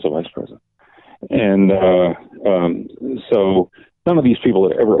was a vice president. And so none of these people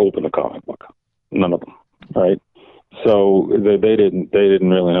had ever opened a comic book. None of them, right? So they didn't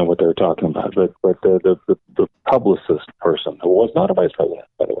really know what they were talking about. But the publicist person, who was not a vice president,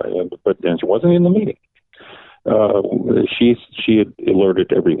 by the way, and she wasn't in the meeting, she had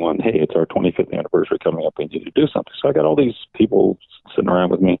alerted everyone, hey, it's our 25th anniversary coming up. We need to do something. So I got all these people sitting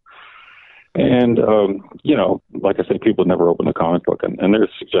around with me. And, like I say, people never opened a comic book. And they're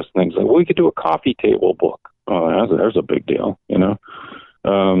suggesting things like, well, we could do a coffee table book. Oh, there's a big deal, And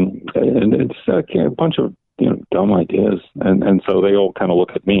it's a bunch of, dumb ideas. And so they all kind of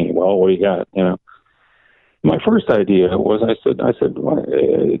look at me. Well, what do you got? My first idea was I said, well,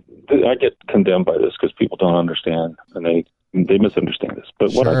 I get condemned by this because people don't understand and they misunderstand this.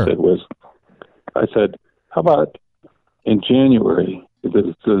 But what I said, how about in January?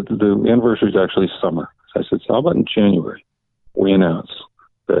 The anniversary is actually summer. So I said, so how about in January we announce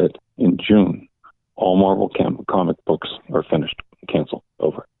that in June all Marvel comic books are finished, canceled,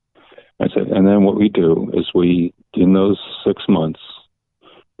 over. I said, and then what we do is in those 6 months,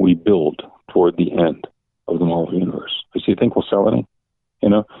 we build toward the end of the Marvel Universe. I said, you think we'll sell any?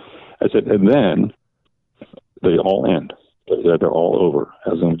 I said, and then they all end. They're all over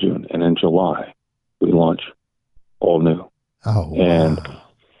as of June. And in July, we launch all new. Oh, wow.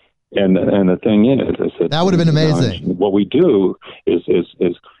 And the thing is, I said, that would have been amazing. What we do is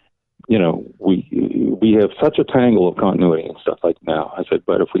we have such a tangle of continuity and stuff like now. I said,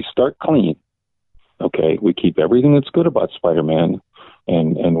 but if we start clean, okay, we keep everything that's good about Spider-Man,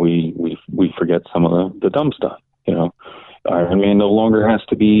 and we forget some of the dumb stuff. Iron Man no longer has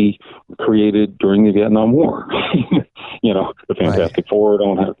to be created during the Vietnam War. The Fantastic Four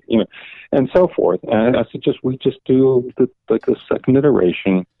don't have, and so forth. And I said, we just do the second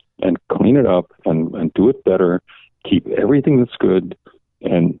iteration and clean it up and do it better. Keep everything that's good,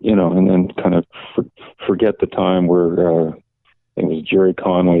 and and then kind of forget the time where it was Jerry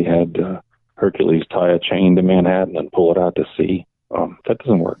Conway had Hercules tie a chain to Manhattan and pull it out to sea. That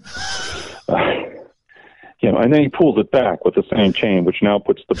doesn't work. And then he pulls it back with the same chain, which now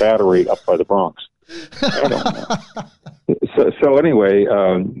puts the battery up by the Bronx. I don't know. So anyway,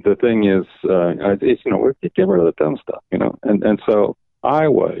 the thing is, get rid of the dumb stuff, And so I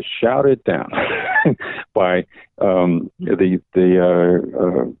was shouted down by the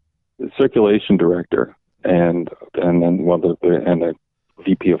circulation director and the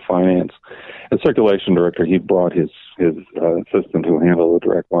VP of Finance. The circulation director, he brought his assistant who handled the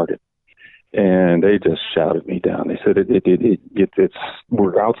direct market. And they just shouted me down. They said it's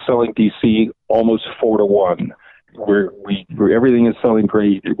we're outselling DC almost 4-1. Everything is selling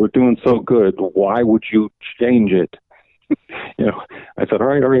great. We're doing so good. Why would you change it? I said, all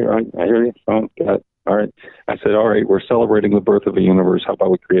right. I hear you. All right. I said, all right. We're celebrating the birth of a universe. How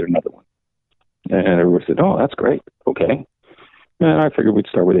about we create another one? And everyone said, oh, that's great. Okay. And I figured we'd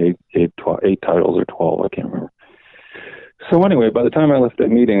start with eight titles or 12. I can't remember. So anyway, by the time I left that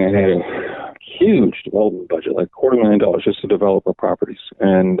meeting, I had a huge development budget, like $250,000 just to develop our properties.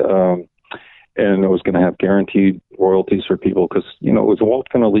 And I was going to have guaranteed royalties for people because, was Walt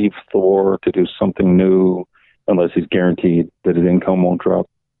going to leave Thor to do something new unless he's guaranteed that his income won't drop,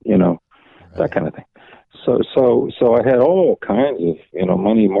 that kind of thing. So I had all kinds of,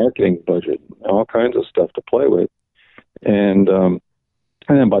 money marketing budget, all kinds of stuff to play with. And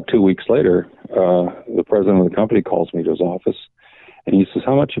then about 2 weeks later, the president of the company calls me to his office, and he says,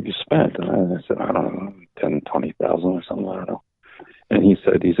 "How much have you spent?" And I said, "I don't know, 10, 20,000 or something. I don't know." And he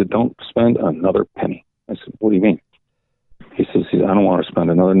said, "Don't spend another penny." I said, "What do you mean?" He says, "I don't want to spend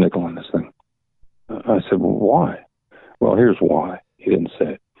another nickel on this thing." I said, "Well, why?" "Well, here's why." He didn't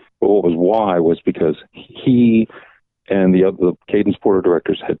say it. But what was why was because he and the Cadence board of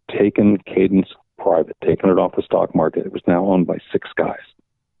directors had taken Cadence private, taken it off the stock market. It was now owned by 6 guys.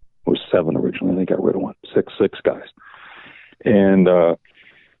 It was 7 originally. They got rid of one. Six guys. And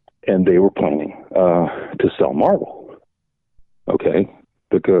they were planning to sell Marvel. Okay.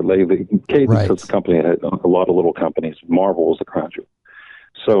 Because Cadence was a company that had a lot of little companies. Marvel was the crown jewel.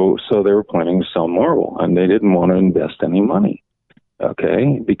 So they were planning to sell Marvel, and they didn't want to invest any money.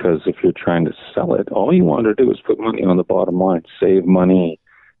 Okay, because if you're trying to sell it, all you want to do is put money on the bottom line, save money,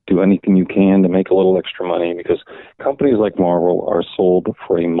 do anything you can to make a little extra money, because companies like Marvel are sold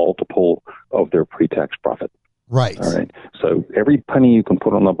for a multiple of their pre-tax profit. Right. All right. So every penny you can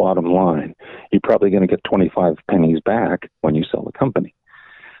put on the bottom line, you're probably going to get 25 pennies back when you sell the company.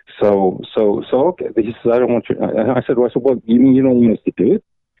 So okay. He says, "I don't want you." I said, "Well, you don't want us to do it?"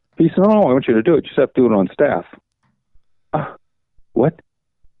 He said, "No, I want you to do it. You just have to do it on staff." What?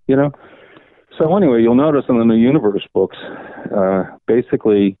 So anyway, you'll notice in the New Universe books,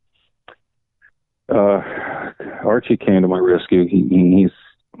 basically, Archie came to my rescue. He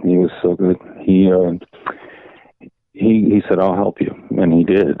was so good. He said, "I'll help you," and he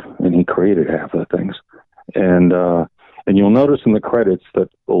did, and he created half of the things. And you'll notice in the credits that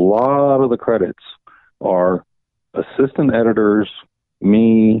a lot of the credits are assistant editors,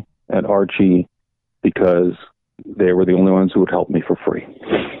 me, and Archie, because they were the only ones who would help me for free.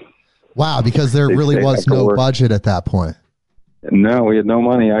 Wow, because there really was no budget at that point. No, we had no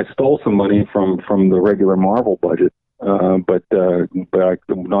money. I stole some money from the regular Marvel budget, but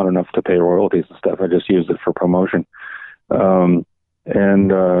not enough to pay royalties and stuff. I just used it for promotion.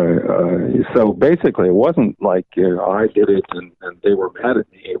 So basically, it wasn't like I did it and they were mad at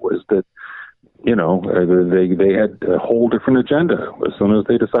me. It was that they had a whole different agenda. As soon as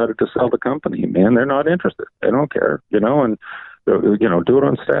they decided to sell the company, man, they're not interested. They don't care, and do it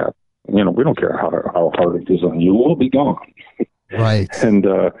on staff. We don't care how hard it is on you. We'll be gone. Right. and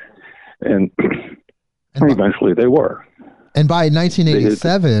eventually they were. And by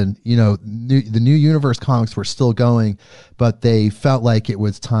 1987, the New Universe comics were still going, but they felt like it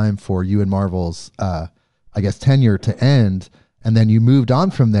was time for you and Marvel's, tenure to end. And then you moved on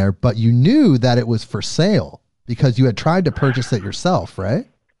from there, but you knew that it was for sale because you had tried to purchase it yourself, right?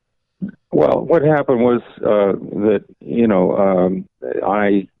 Well, what happened was that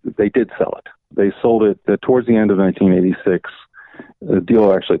they did sell it. They sold it towards the end of 1986. The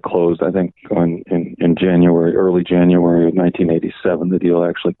deal actually closed, I think, in January, early January of 1987. The deal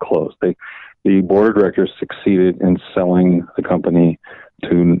actually closed. The board of directors succeeded in selling the company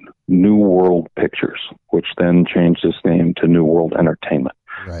to New World Pictures, which then changed its name to New World Entertainment.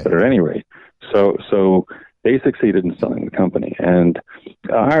 Right. But at any rate, so they succeeded in selling the company, and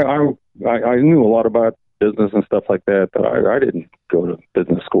I knew a lot about business and stuff like that, but I didn't go to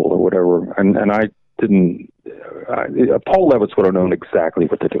business school or whatever, and I didn't. Paul Levitz would have known exactly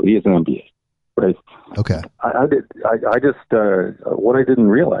what to do. He is an MBA, right? Okay. I did. I just what I didn't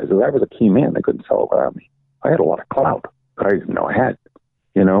realize is I was a key man. They couldn't sell it without me. I had a lot of clout that I didn't know I had,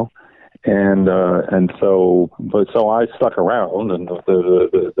 and so I stuck around, and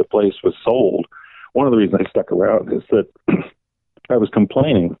the place was sold. One of the reasons I stuck around is that I was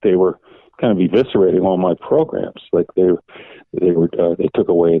complaining that they were kind of eviscerating all my programs. Like they took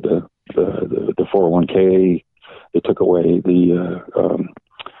away the 401k, they took away the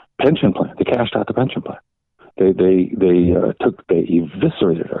pension plan. They cashed out the pension plan. They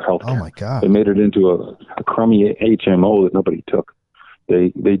eviscerated our health care. Oh my God! They made it into a crummy HMO that nobody took.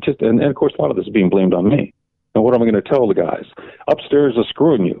 They just and of course a lot of this is being blamed on me. And what am I going to tell the guys? Upstairs is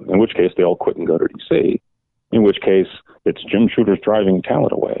screwing you. In which case they all quit and go to DC. In which case it's Jim Shooter's driving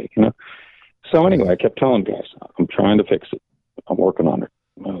talent away. So anyway, I kept telling guys, I'm trying to fix it. I'm working on it.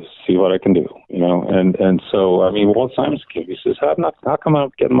 I'll see what I can do. And so Walt Simonson came. He says, how come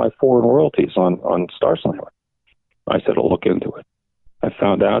I'm getting my foreign royalties on Star Slammer? I said, I'll look into it. I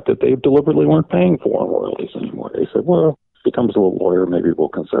found out that they deliberately weren't paying foreign royalties anymore. They said, well, if he becomes a lawyer, maybe we'll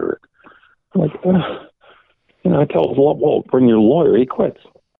consider it. I'm like, I tell Walt, bring your lawyer. He quits.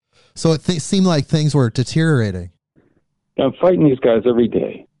 So it seemed like things were deteriorating. I'm fighting these guys every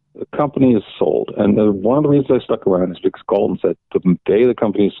day. the company is sold. And one of the reasons I stuck around is because Galton said, the day the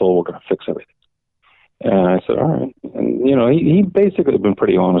company is sold, we're going to fix everything. And I said, all right. And, he basically had been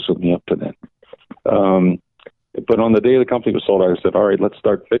pretty honest with me up to then. But on the day the company was sold, I said, all right, let's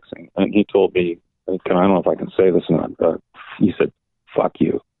start fixing. And he told me, I don't know if I can say this or not. He said, fuck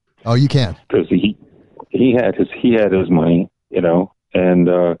you. Oh, you can. Because he had his money, and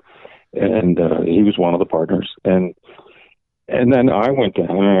he was one of the partners. And then I went down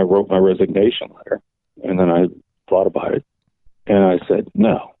and I wrote my resignation letter, and then I thought about it, and I said,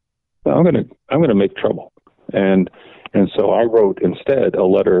 no, I'm gonna make trouble. And so I wrote instead a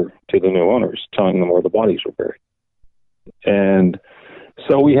letter to the new owners telling them where the bodies were buried. And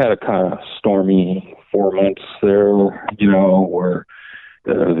so we had a kind of stormy 4 months there, where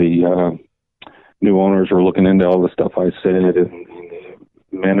the new owners were looking into all the stuff I said, and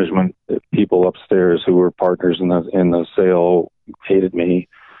the management people upstairs who were partners in the sale hated me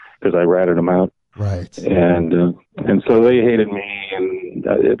because I ratted them out. Right. And so they hated me, and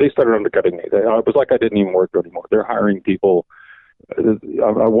they started undercutting me. It was like I didn't even work there anymore. They're hiring people.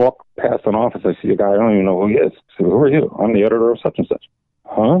 I walk past an office, I see a guy, I don't even know who he is. I say, who are you? I'm the editor of such and such.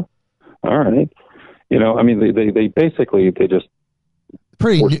 Huh? All right. They basically, they just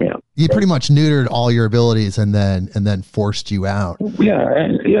forced me out. You pretty much neutered all your abilities and then forced you out. Yeah.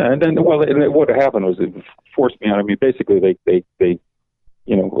 And then, what happened was it forced me out. Basically they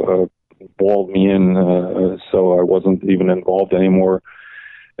walled me in, so I wasn't even involved anymore,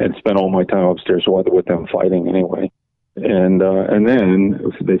 and spent all my time upstairs with them fighting anyway. And then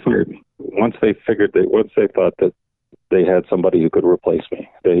they fired me. Once they thought that they had somebody who could replace me,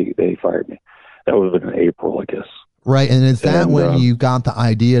 they fired me. That would have been in April, I guess. Right. And is that when you got the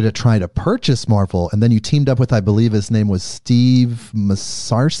idea to try to purchase Marvel, and then you teamed up with, I believe his name was Steve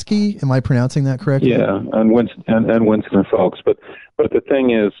Masarski? Am I pronouncing that correctly? Yeah, and Winston Folks. But the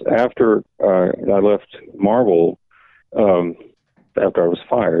thing is, after I left Marvel, after I was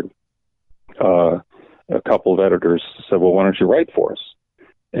fired, a couple of editors said, well, why don't you write for us?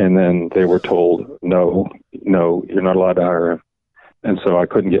 And then they were told, no, you're not allowed to hire him. And so I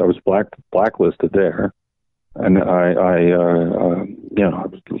couldn't I was blacklisted there. And I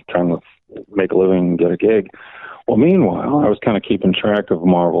was trying to make a living and get a gig. Well, meanwhile, I was kind of keeping track of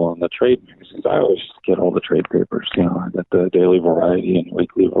Marvel and the trade magazines. I always get all the trade papers, I got the Daily Variety and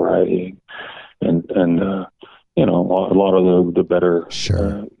Weekly Variety and a lot of the better,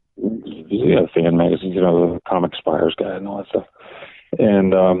 sure. Fan magazines, the Comic Spires guy and all that stuff.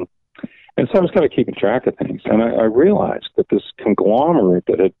 And so I was kind of keeping track of things. And I realized that this conglomerate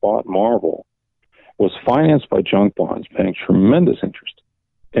that had bought Marvel was financed by junk bonds, paying tremendous interest.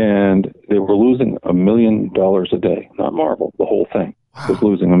 And they were losing $1 million a day. Not Marvel, the whole thing was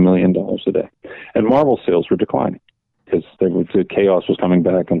losing $1 million a day. And Marvel sales were declining because the chaos was coming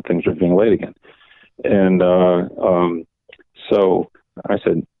back and things were being late again. And so I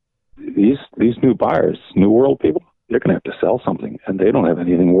said, these new buyers, New World people, they're going to have to sell something, and they don't have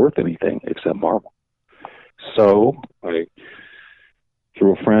anything worth anything except Marvel. So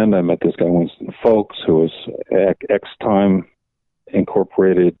through a friend, I met this guy, Winston Folks, who was X-Time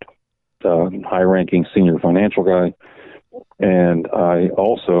Incorporated, high-ranking senior financial guy. And I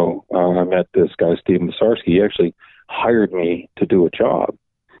also I met this guy, Steve Masarski. He actually hired me to do a job.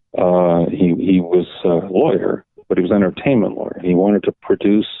 He was a lawyer, but he was an entertainment lawyer. He wanted to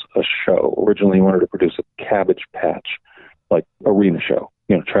produce a show. Originally, he wanted to produce a Cabbage Patch, like arena show,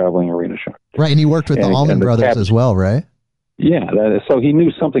 traveling arena show. Right, and he worked with the Allman Brothers as well, right? Yeah, so he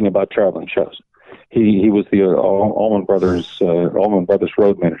knew something about traveling shows. He was the Allman Brothers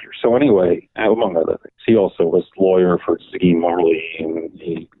road manager. So anyway, among other things, he also was lawyer for Ziggy Marley and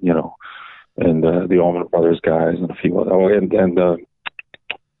the Allman Brothers guys and a few other. Oh,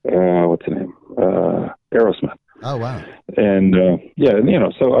 and what's the name? Aerosmith. Oh wow. And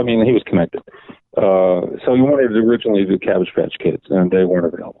so I mean, he was connected. So he wanted to originally do Cabbage Patch Kids, and they weren't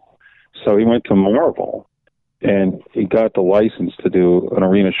available. So he went to Marvel, and he got the license to do an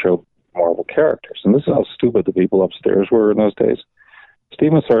arena show, Marvel characters. And this is how stupid the people upstairs were in those days.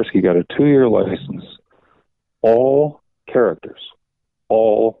 Steve Masarski got a 2-year license, all characters,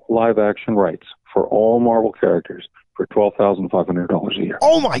 all live-action rights for all Marvel characters for $12,500 a year.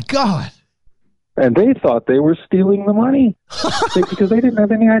 Oh, my God. And they thought they were stealing the money because they didn't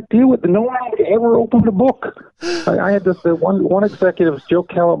have any idea what. No one had ever opened a book. I had this one executive, Joe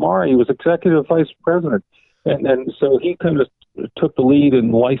Calamari. He was executive vice president, and so he kind of took the lead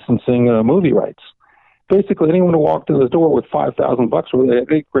in licensing movie rights. Basically, anyone who walked in the door with $5,000, whether they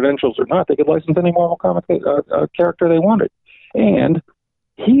had any credentials or not, they could license any Marvel comic character they wanted. And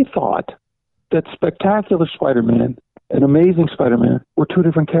he thought that Spectacular Spider-Man and Amazing Spider-Man were two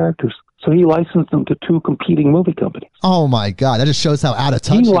different characters. So he licensed them to two competing movie companies. Oh my God, that just shows how out of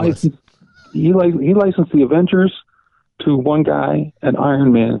touch he was. He licensed the Avengers to one guy and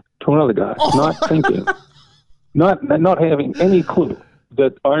Iron Man to another guy, not thinking, not having any clue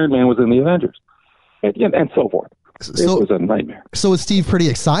that Iron Man was in the Avengers, and so forth. It was a nightmare. So was Steve pretty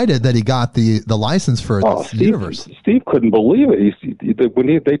excited that he got the license for this universe? Steve couldn't believe it. When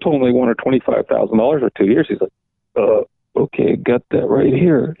they told him they wanted $25,000 for 2 years, he's like, okay, got that right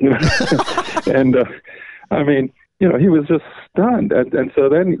here. And I mean, he was just stunned. And so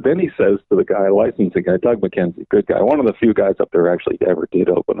then he says to the guy, licensing guy, Doug McKenzie, good guy, one of the few guys up there actually ever did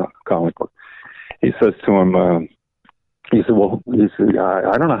open a comic book. He says to him, I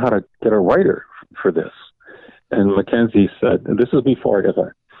don't know how to get a writer for this. And McKenzie said, and this is before I got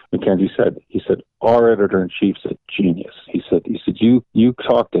there. McKenzie said, our editor-in-chief's a genius. He said, you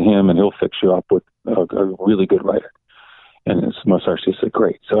talk to him and he'll fix you up with a really good writer. And Masarsky said,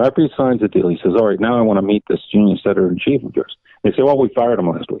 great. So after he signs the deal, he says, all right, now I want to meet this genius editor-in-chief of yours. They say, well, we fired him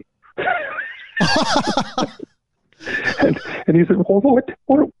last week. and he said, well, what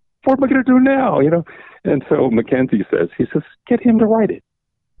am I going to do now? And so McKenzie says, get him to write it.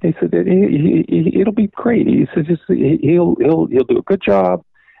 He said that it'll be great. He says he'll do a good job,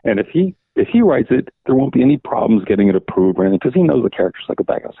 and if he writes it, there won't be any problems getting it approved or anything because he knows the characters like a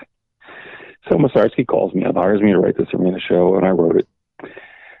bag of sand. So Masarsky calls me up, hires me to write this arena show, and I wrote it.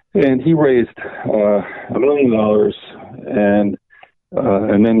 And he raised $1 million,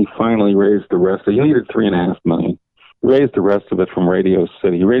 and then he finally raised the rest. He needed $3.5 million. He raised the rest of it from Radio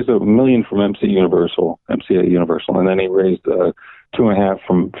City. He raised $1 million from MCA Universal, and then he raised 2.5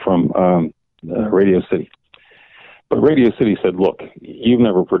 from Radio City. But Radio City said, look, you've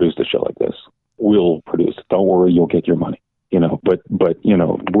never produced a show like this. We'll produce it. Don't worry, you'll get your money. But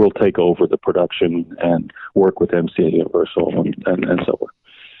we'll take over the production and work with MCA Universal and so forth.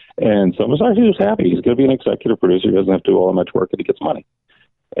 And so Masarsky was happy. He's going to be an executive producer. He doesn't have to do all that much work and he gets money.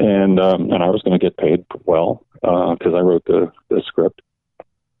 And I was going to get paid well because I wrote the script.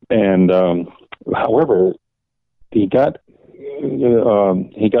 And however, he got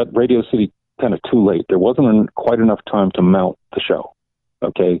Radio City kind of too late. There wasn't quite enough time to mount the show.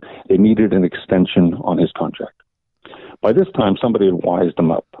 Okay, they needed an extension on his contract. By this time, somebody had wised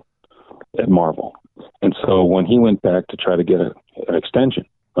him up at Marvel, and so when he went back to try to get an extension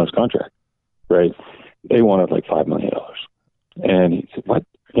on his contract, right, they wanted like $5 million, and he said, "What?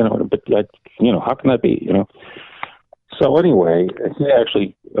 How can that be? So anyway, he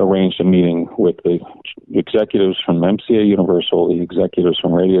actually arranged a meeting with the executives from MCA Universal, the executives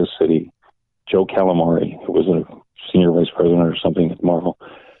from Radio City, Joe Calamari, who was a senior vice president or something at Marvel,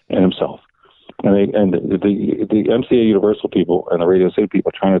 and himself. And the MCA Universal people and the Radio City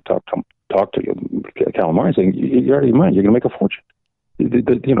people trying to talk to Calamari, saying, "You're out of your mind. You're going to make a fortune.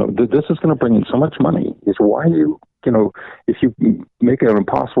 This is going to bring in so much money. Is why if you make it an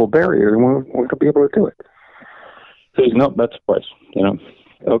impossible barrier, we're going to be able to do it." So he's, nope, that's the price,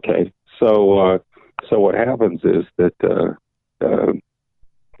 Okay. So what happens is that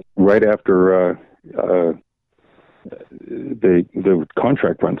right after the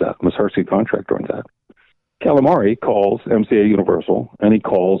contract runs out, Masarsky contract runs out, Calamari calls MCA Universal and he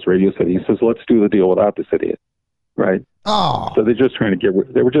calls Radio City. He says, "Let's do the deal without this idiot." Right? Oh. So they were just trying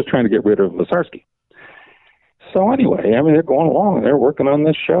to get rid of Masarsky. So anyway, I mean, they're going along and they're working on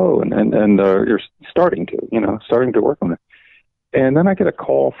this show and you're starting to work on it. And then I get a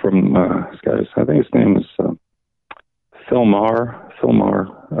call from this guy. I think his name is Phil Maher,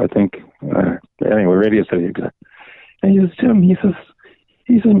 I think. Anyway, Radio City exec. And he says, "Jim," he says,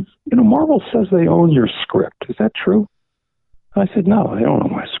 Marvel says they own your script. Is that true? I said, "No, they don't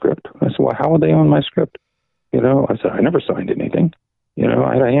own my script." I said, "Well, how would they own my script?" I said, "I never signed anything.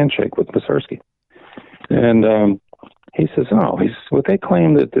 I had a handshake with Masarsky." And he says, "Well, they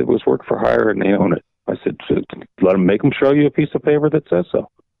claim that it was work for hire and they own it." I said, "Let them make them show you a piece of paper that says so."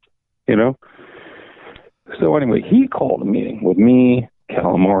 So anyway, he called a meeting with me,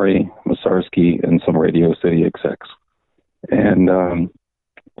 Calamari, Masarsky, and some Radio City execs. And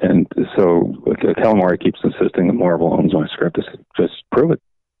so Calamari keeps insisting that Marvel owns my script. I said, "Just prove it.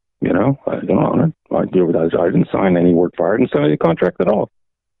 I don't own it. I didn't sign any work for hire. I didn't sign any contract at all.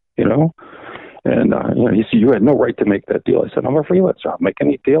 And he said, "You had no right to make that deal." I said, "I'm a freelancer. I'll make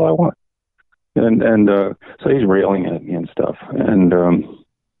any deal I want." And so he's railing at me and stuff. And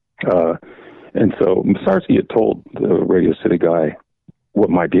so Masarsky had told the Radio City guy what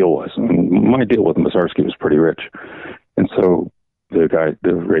my deal was. And my deal with Masarsky was pretty rich. And so the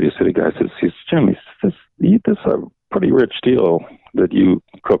Radio City guy says, "Jim, this is a pretty rich deal that you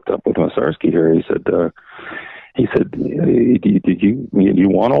cooked up with Masarsky here." He said, He said, "Did you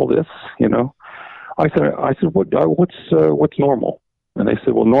want all this?" You know, I said, what's normal? And they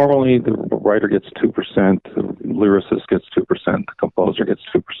said, well, normally the writer gets 2%, the lyricist gets 2%, the composer gets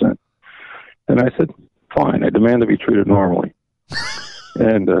 2%. And I said, fine, I demand to be treated normally.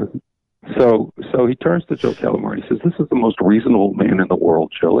 And so he turns to Joe Calamari and he says, this is the most reasonable man in the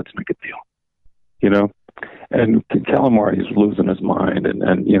world, Joe. Let's make a deal. You know? And Calamari is losing his mind. And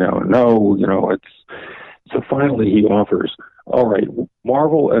so finally he offers, all right,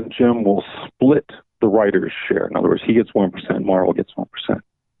 Marvel and Jim will split the writer's share. In other words, he gets 1%, Marvel gets 1%.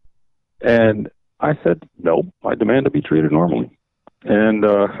 And I said, no, I demand to be treated normally. And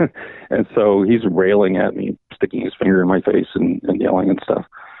so he's railing at me, sticking his finger in my face and yelling and stuff.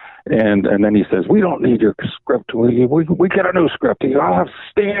 And then he says, we don't need your script. We get a new script. I'll have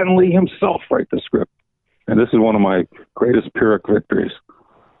Stan Lee himself write the script. And this is one of my greatest Pyrrhic victories,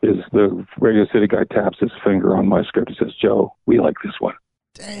 is the Radio City guy taps his finger on my script and says, Joe, we like this one.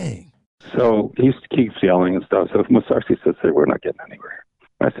 Dang. So he keeps yelling and stuff. So Masarsky says, hey, we're not getting anywhere.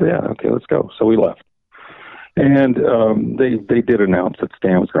 I said, yeah, okay, let's go. So we left. And they did announce that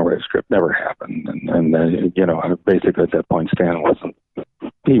Stan was going to write a script. Never happened. And basically at that point, Stan wasn't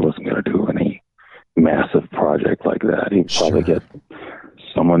going to do any massive project like that. He'd probably get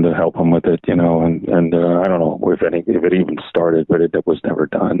someone to help him with it, and I don't know if it even started, but it was never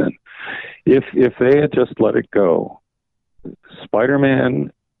done. And if they had just let it go,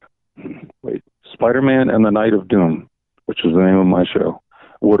 Spider-Man and the Night of Doom, which was the name of my show,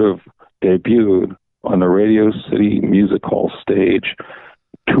 would have debuted on the Radio City Music Hall stage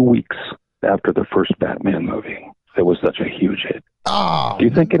 2 weeks after the first Batman movie. It was such a huge hit. Oh, do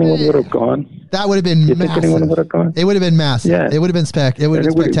you think anyone would have gone? That would have been massive. Think anyone would have gone? It would have been massive. Yeah. It would have been spectacular. It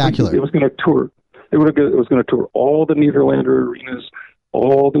was going to tour. It was going to tour all the Nederlander arenas,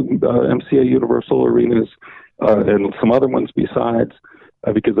 all the MCA Universal arenas, and some other ones besides,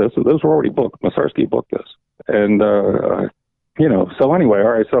 because those were already booked. Masarsky booked this. And, so anyway, all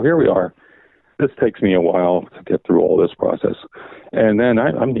right, so here we are. This takes me a while to get through all this process. And then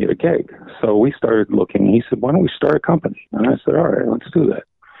I need a gig. So we started looking. He said, why don't we start a company? And I said, all right, let's do that.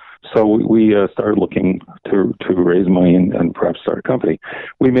 So we started looking to raise money and perhaps start a company.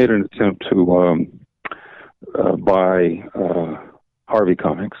 We made an attempt to buy Harvey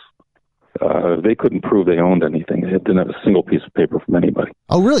Comics. They couldn't prove they owned anything. They didn't have a single piece of paper from anybody.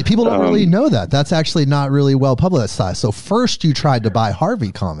 Oh, really? People don't really know that. That's actually not really well publicized. So first you tried to buy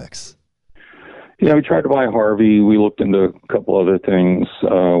Harvey Comics. Yeah, we tried to buy Harvey. We looked into a couple other things.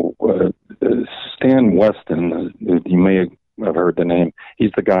 Stan Weston, you may have heard the name.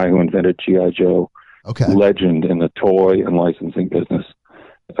 He's the guy who invented G.I. Joe. Okay. Legend in the toy and licensing business.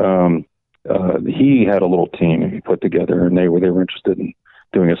 He had a little team he put together, and they were interested in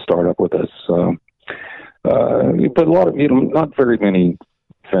doing a startup with us. But a lot of, not very many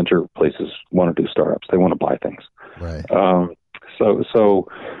venture places want to do startups. They want to buy things. Right.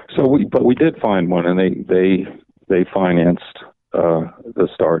 But we did find one, and they financed the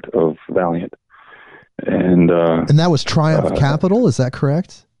start of Valiant, and that was Triumph Capital. Is that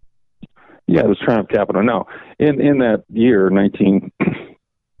correct? Yeah, it was Triumph Capital. Now, in that year,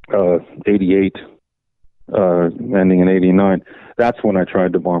 1988, ending in 89, that's when I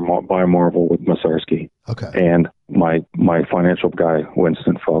tried to buy Marvel with Masarsky. Okay. And my financial guy,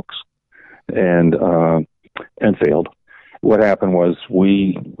 Winston Folks, and failed. What happened was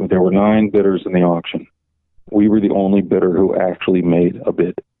there were 9 bidders in the auction. We were the only bidder who actually made a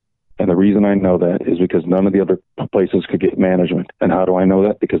bid. And the reason I know that is because none of the other places could get management. And how do I know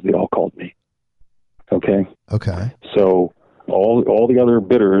that? Because they all called me. Okay? Okay. So all the other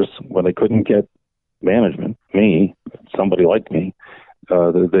bidders, when they couldn't get management, me, somebody like me,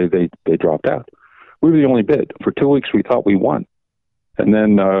 they dropped out. We were the only bid. For 2 weeks, we thought we won. And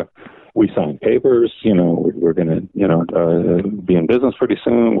then we signed papers, we're going to, be in business pretty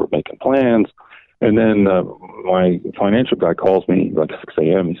soon. We're making plans. And then my financial guy calls me like 6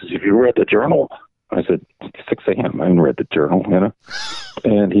 a.m. He says, have you read the Journal? I said, 6 a.m. I haven't read the Journal,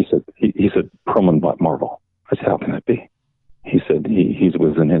 And he said, Perlman bought Marvel. I said, how can that be? He said, he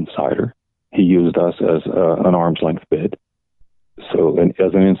was an insider. He used us as an arm's length bid. So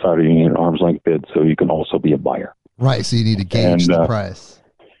as an insider, you need an arm's length bid so you can also be a buyer. Right, so you need to gauge the price.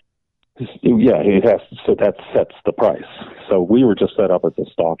 Yeah, it has. So that sets the price. So we were just set up as a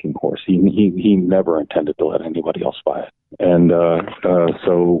stalking horse. He never intended to let anybody else buy it, and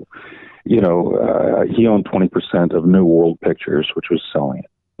so he owned 20% of New World Pictures, which was selling it,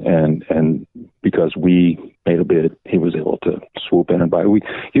 and because we made a bid, he was able to swoop in and buy.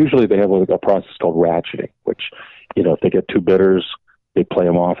 Usually they have a process called ratcheting, which if they get 2 bidders, they play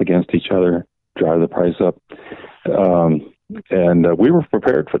them off against each other. drive the price up. And we were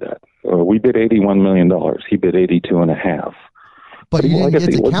prepared for that. We bid $81 million. He bid 82.5. But you didn't get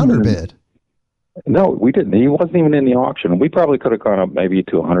to counterbid. No, we didn't. He wasn't even in the auction. We probably could have gone up maybe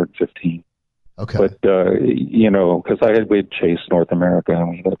to 115. Okay. But because we had Chase North America, and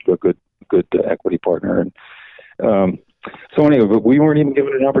we had a good equity partner, and so anyway, but we weren't even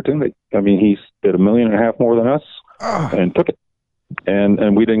given an opportunity. I mean, he bid $1.5 million more than us, and took it,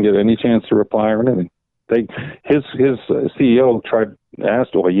 and we didn't get any chance to reply or anything. His CEO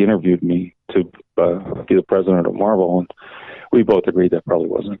he interviewed me to be the president of Marvel, and we both agreed that probably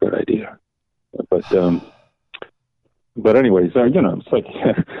wasn't a good idea. But anyways, it's like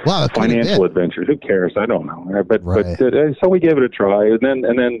financial adventures. Who cares? I don't know. But so we gave it a try, and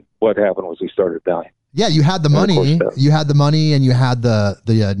then what happened was we started Valiant. Yeah, you had the money. You had the money, and you had the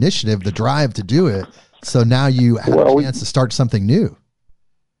initiative, the drive to do it. So now you have a chance to start something new.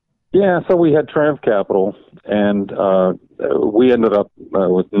 Yeah, so we had Triumph Capital, and we ended up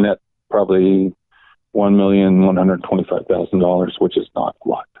with net probably $1,125,000, which is not a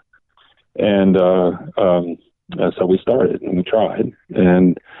lot. And so we started and we tried.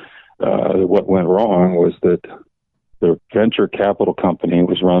 And what went wrong was that the venture capital company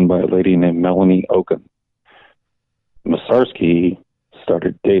was run by a lady named Melanie Oken. Masarsky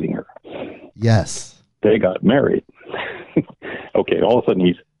started dating her. Yes. They got married. Okay, all of a sudden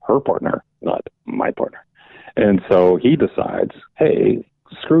he's her partner, not my partner. And so he decides, hey,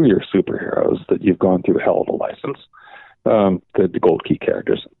 screw your superheroes that you've gone through hell to license, the Gold Key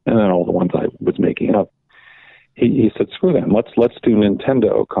characters, and then all the ones I was making up. He said, screw them. Let's do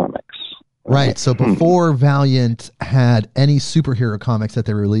Nintendo comics. Right. So before Valiant had any superhero comics that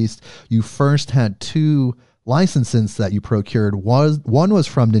they released, you first had two licenses that you procured. One was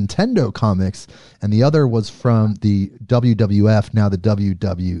from Nintendo Comics, and the other was from the WWF, now the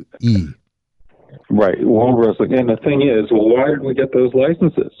WWE. Right, World Wrestling. And the thing is, why did we get those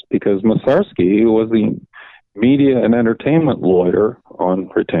licenses? Because Masarsky was the media and entertainment lawyer on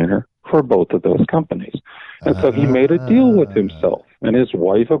retainer for both of those companies. And so he made a deal with himself, and his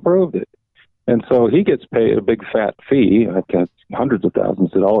wife approved it. And so he gets paid a big fat fee. I've got hundreds of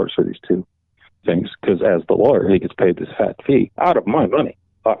thousands of dollars for these two things, because as the lawyer, he gets paid this fat fee out of my money.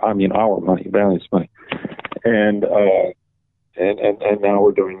 I mean, our money, Valiant's money. And now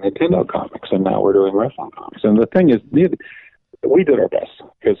we're doing Nintendo comics, and now we're doing wrestling comics. And the thing is, we did our best,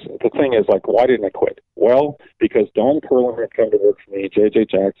 because the thing is, like, why didn't I quit? Well, because Don Perlin had come to work for me, J.J.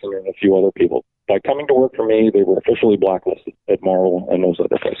 Jackson, and a few other people. By coming to work for me, they were officially blacklisted at Marvel and those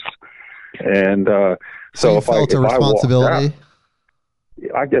other places. And so if I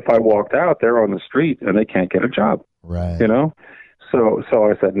walked out, they're on the street and they can't get a job. Right. So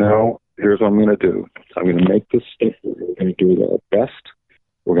I said, no, here's what I'm going to do. I'm going to make this stuff. We're going to do it our best.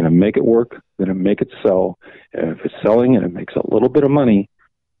 We're going to make it work. We're going to make it sell. And if it's selling and it makes a little bit of money,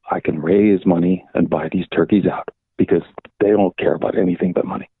 I can raise money and buy these turkeys out, because they don't care about anything but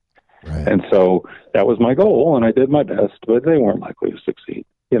money. Right. And so that was my goal, and I did my best, but they weren't likely to succeed.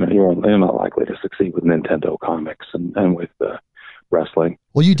 You're not likely to succeed with Nintendo comics and with wrestling.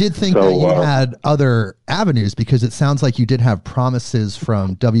 Well, you did think that you had other avenues, because it sounds like you did have promises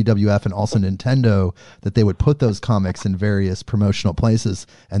from WWF and also Nintendo that they would put those comics in various promotional places,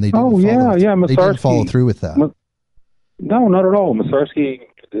 and they didn't they didn't follow through with that. No, not at all. Masarsky,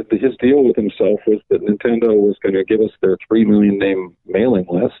 his deal with himself was that Nintendo was going to give us their 3 million name mailing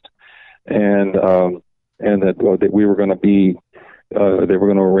list, and that we were going to be they were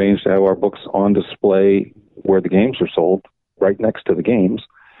going to arrange to have our books on display where the games are sold, right next to the games.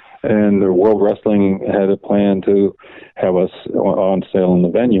 And the World Wrestling had a plan to have us on sale in the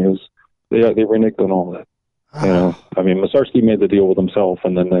venues. They reneged on all that. I mean, Masarsky made the deal with himself,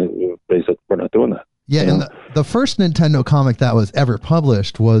 and then they said, we're not doing that. Yeah, and the first Nintendo comic that was ever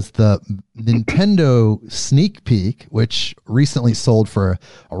published was the Nintendo Sneak Peek, which recently sold for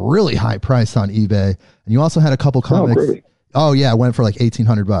a really high price on eBay. And you also had a couple comics. Oh, really? Oh yeah, it went for like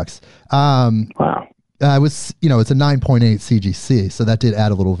 $1,800. Wow. It was, it's a 9.8 CGC, so that did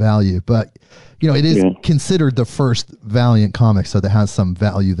add a little value. But, it is considered the first Valiant comic, so that has some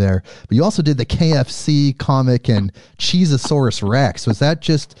value there. But you also did the KFC comic and Cheezosaurus Rex. Was that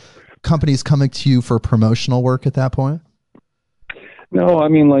just companies coming to you for promotional work at that point? No, I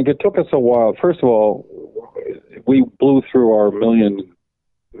mean, like, it took us a while. First of all, we blew through our million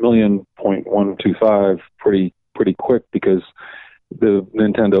point 125 pretty quick, because the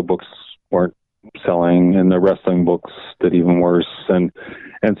Nintendo books weren't selling, and the wrestling books did even worse, and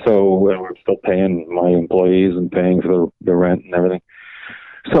so we're still paying my employees and paying for the rent and everything.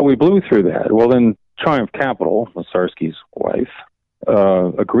 So we blew through that. Well, then Triumph Capital, Masarsky's wife,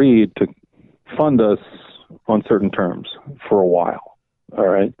 agreed to fund us on certain terms for a while. All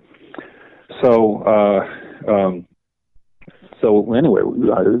right. So, so anyway,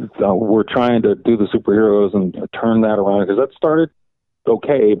 we're trying to do the superheroes and turn that around, because that started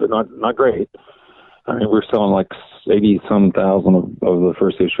okay, but not great. I mean, we're selling like 80-some thousand of the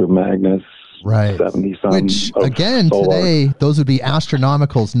first issue of Magnus. Right. 70-some. Which, again, Solar. today, those would be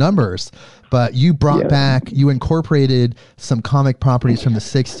astronomical numbers. But you brought back, you incorporated some comic properties from the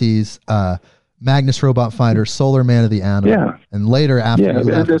 60s, Magnus Robot Fighter, Solar Man of the Atom, and later after you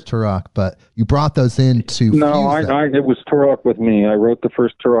left with Turok. But you brought those in to it was Turok with me. I wrote the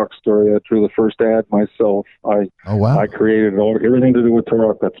first Turok story. I drew the first ad myself. I created everything to do with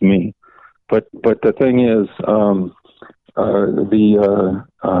Turok. That's me. But the thing is,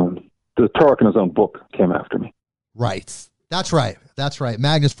 the Turok in his own book came after me. Right. That's right.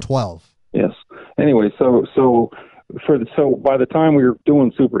 Magnus 12. Yes. Anyway, so by the time we were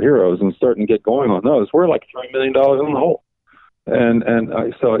doing superheroes and starting to get going on those, we're like $3 million in the hole. And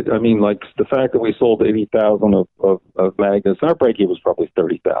so I mean, like, the fact that we sold 80,000 of Magnus, our break-even was probably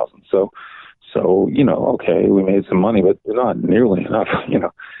 30,000. So okay, we made some money, but not nearly enough,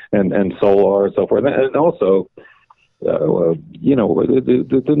 and Solar and so forth. And also, those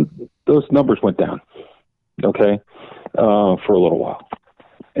numbers went down, okay, for a little while.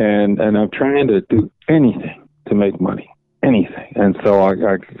 And I'm trying to do anything to make money, anything. And so I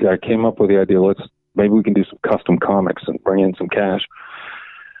came up with the idea, maybe we can do some custom comics and bring in some cash.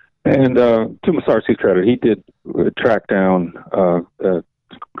 And to Masarski's credit, he did track down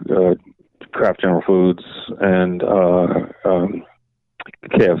Kraft General Foods and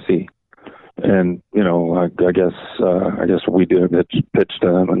KFC. And, I guess we did pitch to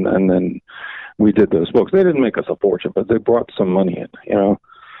them, and then we did those books. They didn't make us a fortune, but they brought some money in,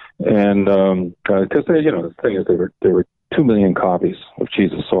 and because the thing is, there were 2 million copies of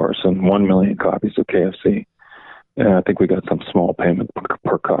Cheezosaurus and 1 million copies of KFC. And I think we got some small payment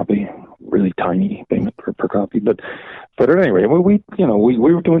per copy, really tiny payment per copy. But at any rate, we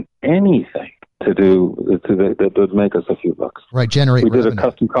were doing anything to make us a few bucks. Right, generate. We did revenue.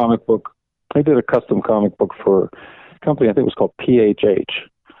 a custom comic book. I did a custom comic book for a company, I think it was called PHH,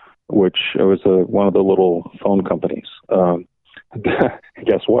 which was one of the little phone companies.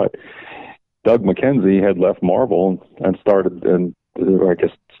 Guess what? Doug McKenzie had left Marvel and started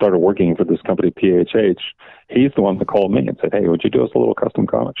working for this company, PHH. He's the one that called me and said, "Hey, would you do us a little custom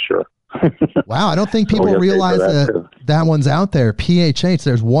comic?" Sure. Wow, I don't think people realize that one's out there. PHH,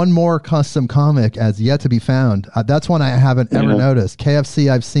 there's one more custom comic as yet to be found. That's one I haven't ever noticed. KFC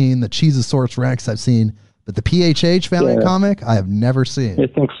I've seen, the Cheezosaurus Rex I've seen, but the PHH Valiant comic I have never seen. I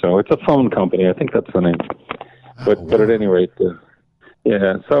think so. It's a phone company. I think that's the name. But at any rate, so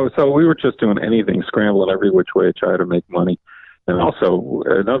we were just doing anything, scrambling every which way to try to make money. And also,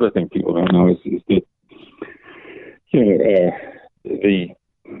 another thing people don't know is that,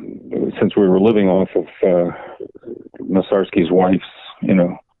 since we were living off of Masarski's wife's,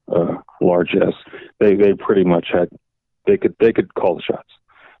 largesse, they pretty much they could call the shots.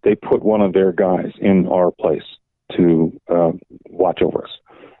 They put one of their guys in our place to watch over us.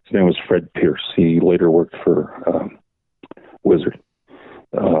 His name was Fred Pierce. He later worked for Wizard.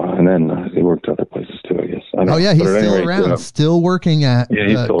 And then he worked other places too, I guess. Oh yeah, he's still around, still working at. Yeah,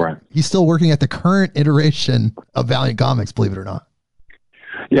 he's still around. He's still working at the current iteration of Valiant Comics, believe it or not.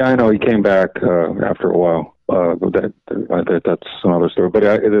 Yeah, I know. He came back after a while. That's another story. But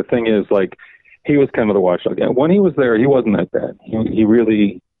the thing is, like, he was kind of the watchdog. When he was there, he wasn't that bad. He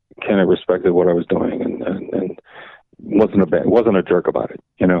really kind of respected what I was doing and wasn't a jerk about it,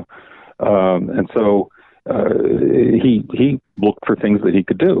 and so. He looked for things that he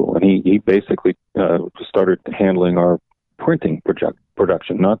could do, and he basically started handling our printing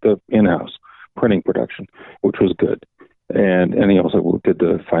production, not the in-house printing production, which was good. And he also did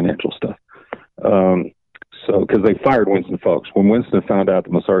the financial stuff. So because they fired Winston Folks. When Winston found out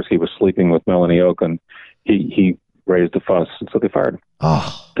that Masarski was sleeping with Melanie Okun, he raised a fuss, and so they fired him.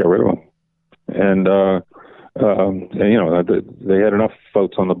 Got rid of him. And they had enough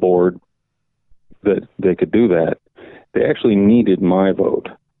votes on the board that they could do that. They actually needed my vote,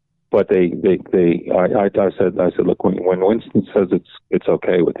 but I said, look, when Winston says it's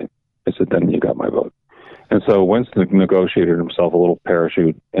okay with him, I said, then you got my vote. And so Winston negotiated himself a little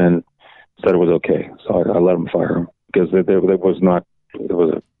parachute and said it was okay. So I let him fire him, because it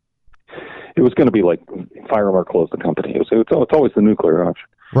was going to be like fire him or close the company. It's always the nuclear option.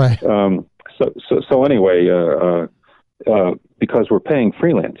 Right. So anyway, because we're paying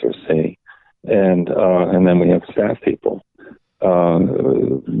freelancers, say, and then we have staff people.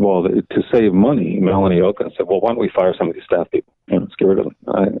 To save money, Melanie Okun said, "Well, why don't we fire some of these staff people? Let's get rid of them."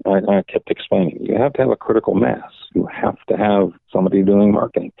 I kept explaining, you have to have a critical mass. You have to have somebody doing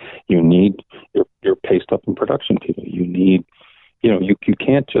marketing. You need your paste up and production people. You need, you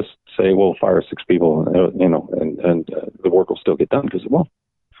can't just say, well, fire 6 people, and the work will still get done, because it won't.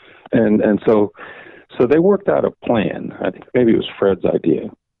 And so they worked out a plan. I think maybe it was Fred's idea,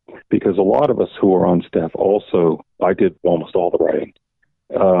 because a lot of us who were on staff also, I did almost all the writing.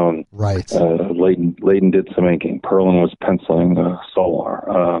 Right. Layden did some inking. Perlin was penciling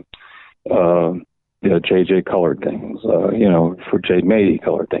Solar. JJ colored things. For Jade Mady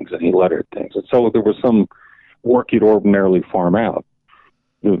colored things, and he lettered things. And so there was some work you'd ordinarily farm out.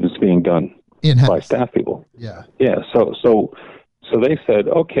 It was being done In-house. by staff people. Yeah. Yeah. So they said,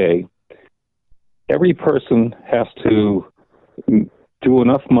 okay, every person has to do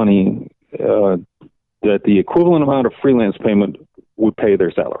enough money that the equivalent amount of freelance payment would pay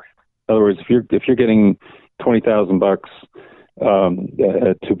their salary. In other words, if you're getting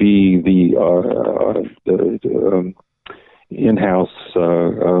 $20,000 to be the in-house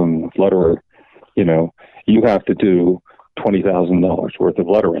letterer, you have to do $20,000 worth of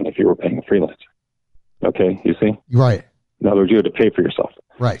lettering if you were paying a freelancer. Okay, you see? Right. In other words, you had to pay for yourself.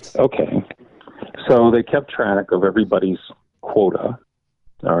 Right. Okay. So they kept track of everybody's quota,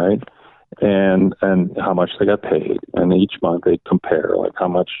 all right, and how much they got paid, and each month they'd compare, like how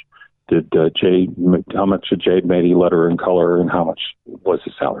much did Jade Mady letter and color, and how much was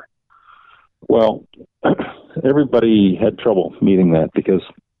his salary. Well, everybody had trouble meeting that because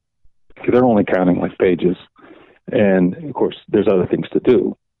they're only counting like pages, and of course there's other things to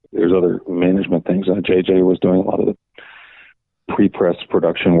do. There's other management things. JJ was doing a lot of the pre-press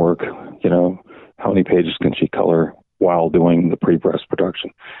production work. How many pages can she color while doing the pre-press production?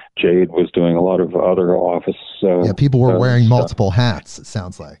 Jade was doing a lot of other office. People were wearing multiple hats, it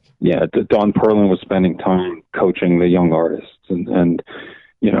sounds like. Yeah, Don Perlin was spending time coaching the young artists, and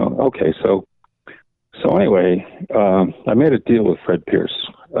okay, so anyway, I made a deal with Fred Pierce.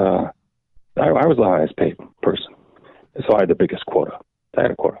 I was the highest paid person, so I had the biggest quota. I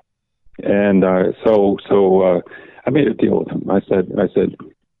had a quota, and so I made a deal with him. I said,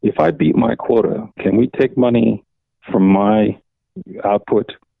 if I beat my quota, can we take money from my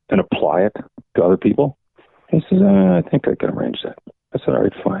output and apply it to other people? He says, I think I can arrange that. I said, all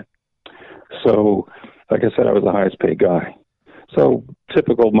right, fine. So, like I said, I was the highest paid guy. So,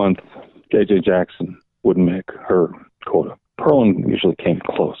 typical month, JJ Jackson wouldn't make her quota. Perlin usually came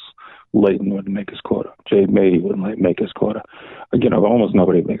close. Layden wouldn't make his quota. Jade Mady wouldn't make his quota. Almost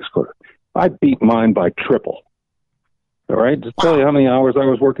nobody would make his quota. I beat mine by triple. All right, just tell you how many hours I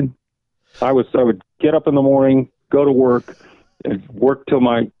was working. I would get up in the morning, go to work, and work till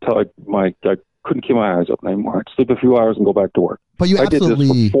I couldn't keep my eyes open anymore. I'd sleep a few hours and go back to work. But you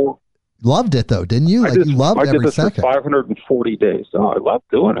absolutely loved it, though, didn't you? You loved every second. I did this for 540 days. Oh, I loved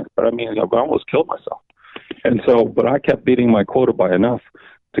doing it, but I almost killed myself. And so, but I kept beating my quota by enough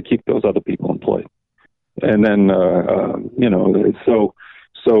to keep those other people employed. And then,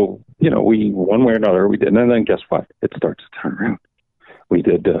 we, one way or another, we did. And then guess what? It starts to turn around. We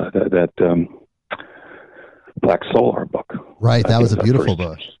did that Black Solar book. Right. That was a beautiful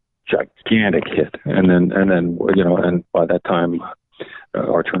book. Gigantic hit. And then, and by that time,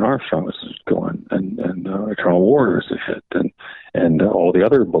 Archer and Armstrong was going, and Eternal War was a hit, and all the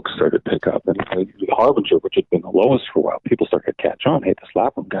other books started to pick up. And Harbinger, which had been the lowest for a while, people started to catch on. Hey, this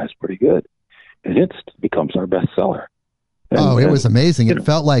Lapham guy's pretty good. And it becomes our bestseller. It was amazing. It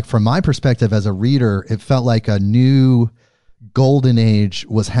felt like, from my perspective as a reader, it felt like a new golden age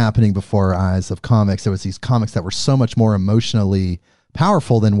was happening before our eyes of comics. There was these comics that were so much more emotionally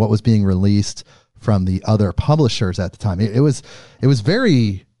powerful than what was being released from the other publishers at the time. It was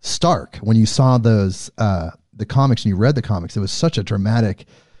very stark when you saw those the comics and you read the comics. It was such a dramatic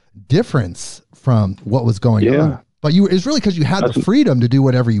difference from what was going on. But it's really because you had the freedom to do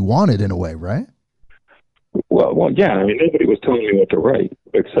whatever you wanted in a way, right? Well, yeah. I mean, nobody was telling me what to write,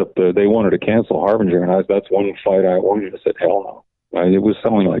 except they wanted to cancel Harbinger, and that's one fight I won. I said, hell no. It was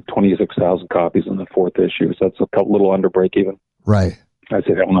selling like 26,000 copies in the 4th issue, so that's a little under break even. Right. I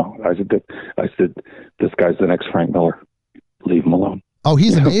said, hell no. I said, this guy's the next Frank Miller. Leave him alone. Oh,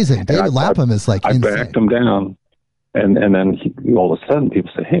 he's amazing. David Lapham is like insane. I backed him down, and then all of a sudden people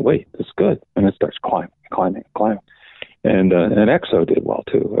say, hey, wait, this is good. And it starts climbing. And Exo did well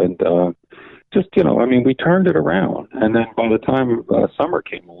too. And we turned it around. And then by the time summer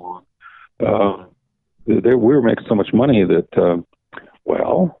came along, we were making so much money that,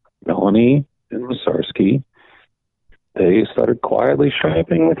 Melanie and Mussorgsky, they started quietly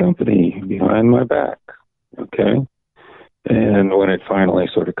shopping the company behind my back. Okay. And when it finally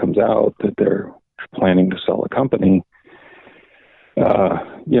sort of comes out that they're planning to sell the company,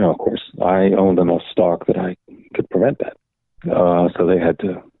 Of course, I owned enough stock that I could prevent that. So they had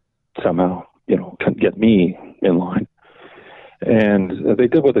to somehow, get me in line. And they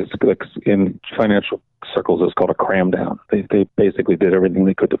did what it's like in financial circles is called a cram down. They basically did everything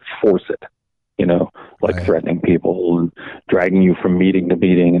they could to force it, like Right. threatening people and dragging you from meeting to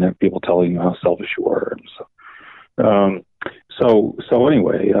meeting and have people telling you how selfish you were. And so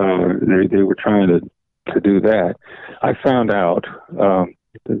anyway, they were trying to do that. I found out,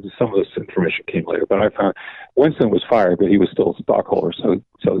 some of this information came later, but I found Winston was fired, but he was still a stockholder. So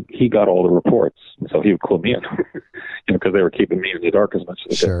he got all the reports. So he would clue me in, because they were keeping me in the dark as much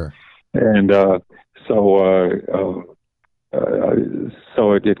as they Sure. did. And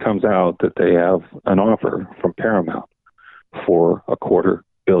so it comes out that they have an offer from Paramount for $250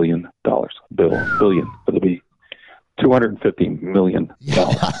 million. Billion with a B. $250 million. Yeah,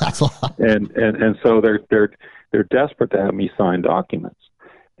 that's a lot. And so they're desperate to have me sign documents.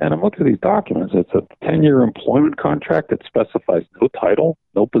 And I'm looking at these documents. It's a 10-year employment contract that specifies no title,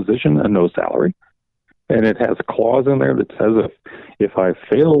 no position, and no salary. And it has a clause in there that says if I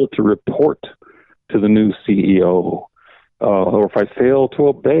fail to report to the new CEO, or if I fail to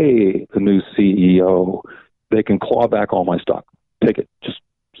obey the new CEO, they can claw back all my stock. Take it. Just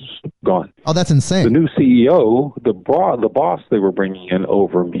gone. Oh, that's insane. The new CEO, the boss they were bringing in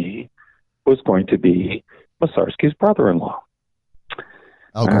over me, was going to be Masarsky's brother-in-law.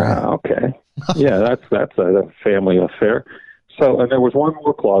 Oh, great. Okay. Yeah, that's a family affair. So, and there was one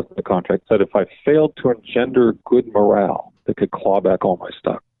more clause in the contract that said if I failed to engender good morale, they could claw back all my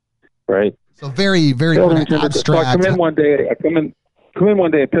stock. Right? So very, very Failed to kind of engender- So I abstract. come in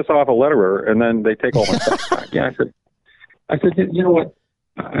one day and piss off a letterer, and then they take all my stock back. Yeah, I said, you know what?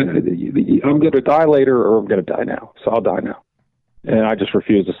 I'm going to die later, or I'm going to die now. So I'll die now. And I just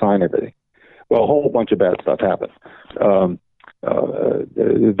refused to sign everything. Well, a whole bunch of bad stuff happened.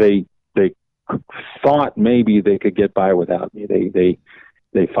 They thought maybe they could get by without me.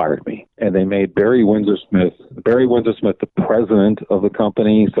 They fired me, and they made Barry Windsor Smith the president of the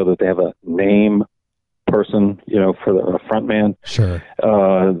company, so that they have a name person, for the front man. Sure.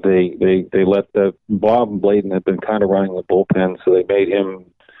 They let Bob Bladen had been kind of running the bullpen, so they made him,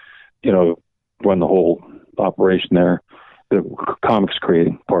 run the whole operation there, the comics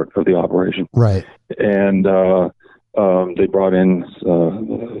creating part of the operation. Right. And they brought in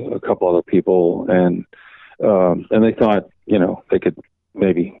a couple other people, and they thought, they could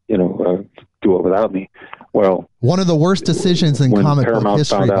maybe, do it without me. Well, One of the worst decisions in when comic book Paramount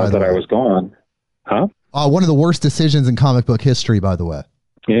history, found by out the that I way. was gone, huh? One of the worst decisions in comic book history, by the way.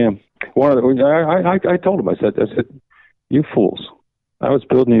 Yeah. I told him, I said, you fools. I was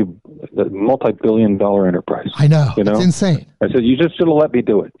building a multi-billion-dollar enterprise. I know. You know? It's insane. I said, you just should have let me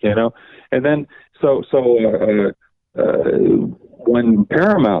do it, And then, when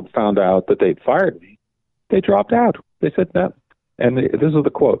Paramount found out that they'd fired me, they dropped out. They said, no. And this is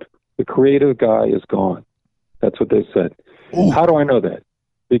the quote: "The creative guy is gone." That's what they said. Ooh. How do I know that?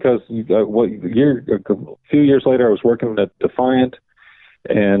 Because a few years later, I was working at Defiant,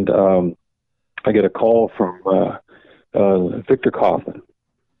 and I get a call from Victor Kaufman,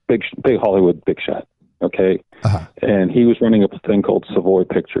 big Hollywood big shot. Okay, and he was running a thing called Savoy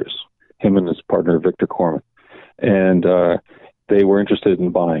Pictures. Him and his partner Victor Corman, and they were interested in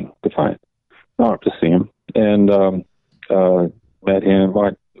buying Defiant. I went to see him and met him.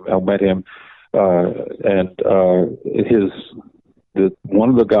 I met him, and one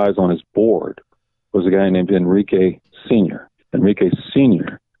of the guys on his board was a guy named Enrique Senior. Enrique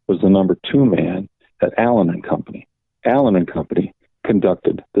Senior was the number 2 man at Allen and Company. Allen and Company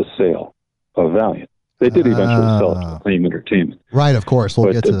conducted the sale of Valiant. They did eventually sell it to Acclaim Entertainment. Right, of course. We'll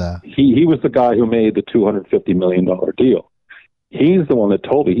But get to that. He was the guy who made the $250 million deal. He's the one that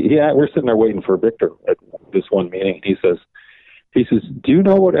told me. We're sitting there waiting for Victor at this one meeting. He says, "Do you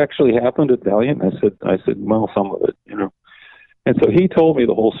know what actually happened at Valiant?" I said, "Well, some of it, And so he told me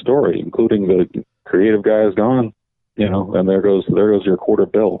the whole story, including the creative guy is gone, and there goes your quarter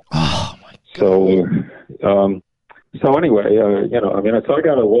bill. Oh my God. So anyway, so I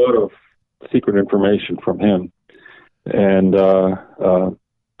got a lot of secret information from him, and I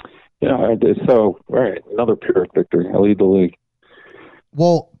did. So all right, another Pyrrhic victory. I lead the league.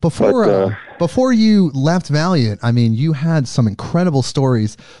 Well, before you left Valiant, I mean, you had some incredible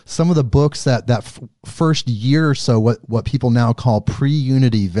stories. Some of the books that first year or so, what people now call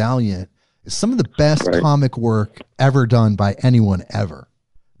pre-Unity Valiant, is some of the best comic work ever done by anyone ever.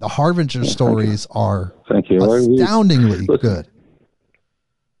 The Harbinger stories are astoundingly good.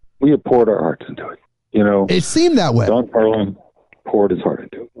 We had poured our hearts into it. It seemed that way. Don Perlin poured his heart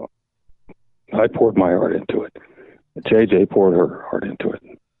into it. I poured my heart into it. JJ poured her heart into it.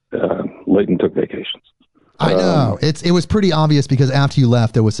 Layton took vacations. I know. It was pretty obvious because after you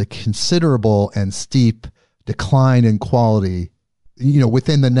left, there was a considerable and steep decline in quality,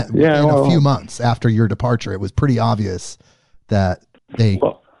 within a few months after your departure. It was pretty obvious that they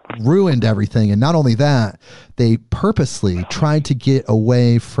ruined everything. And not only that, they purposely tried to get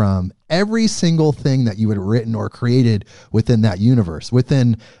away from every single thing that you had written or created within that universe.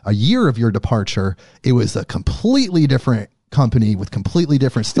 Within a year of your departure, it was a completely different company with completely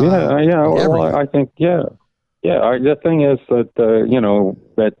different style. Yeah. Well, I think, the thing is that,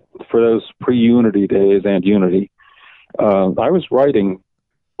 that for those pre-Unity days and Unity, I was writing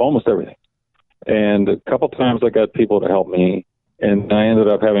almost everything. And a couple times I got people to help me, and I ended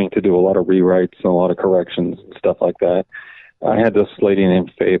up having to do a lot of rewrites and a lot of corrections and stuff like that. I had this lady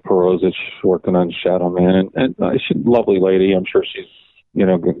named Faye Perozich working on Shadow Man, and she's a lovely lady. I'm sure she's,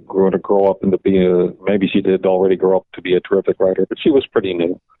 going to grow up into maybe she did already grow up to be a terrific writer, but she was pretty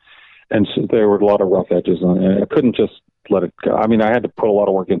new. And so there were a lot of rough edges on it. I couldn't just let it go. I mean, I had to put a lot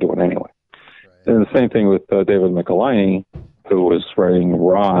of work into it anyway. Right. And the same thing with David Michelinie, who was writing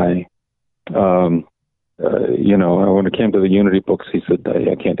Rye. When it came to the Unity books, he said,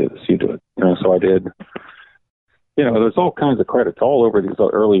 I can't do this, you do it. So I did. There's all kinds of credits all over these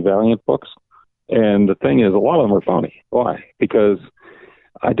early Valiant books. And the thing is, a lot of them are phony. Why? Because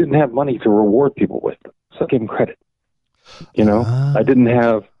I didn't have money to reward people with, so I gave them credit. I didn't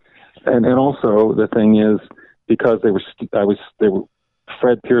have, and also the thing is, because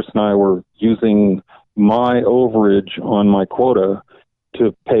Fred Pierce and I were using my overage on my quota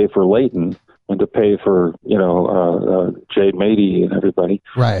to pay for Layton and to pay for, Jade Mady and everybody.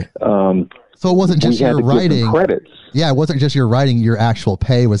 Right. So it wasn't just your writing credits. Yeah, it wasn't just your writing. Your actual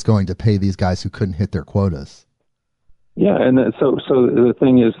pay was going to pay these guys who couldn't hit their quotas. Yeah, and so the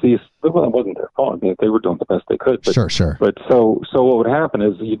thing is, it wasn't their fault. They were doing the best they could. But, Sure. But so what would happen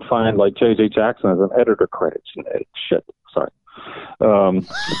is you'd find like J.J. Jackson as an editor credits. Shit, sorry.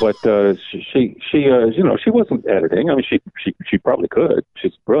 But she wasn't editing. I mean, she probably could.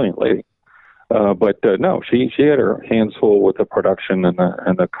 She's a brilliant lady. But no, she had her hands full with the production and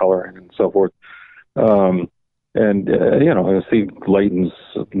the coloring and so forth. I see Layton's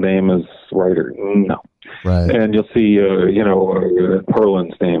name as writer. No. Right. And you'll see,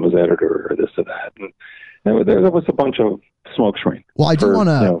 Perlin's name as editor or this or that. And there was a bunch of smoke screen. Well, I do want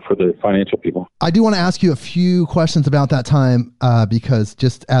to, for the financial people. I do want to ask you a few questions about that time because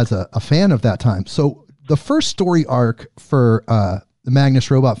just as a fan of that time. So the first story arc for the Magnus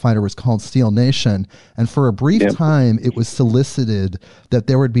Robot Fighter was called Steel Nation, and for a brief time it was solicited that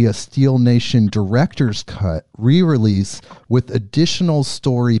there would be a Steel Nation director's cut re-release with additional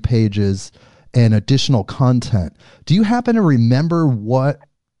story pages and additional content. Do you happen to remember what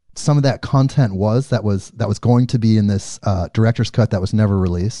some of that content was that was going to be in this director's cut that was never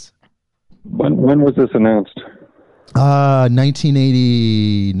released? When was this announced?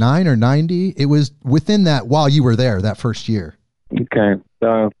 1989 or 90. It was within that while you were there that first year. Okay.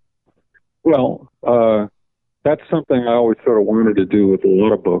 That's something I always sort of wanted to do with a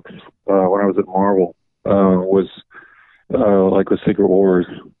lot of books when I was at Marvel, was like with Secret Wars,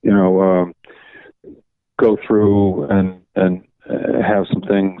 go through and have some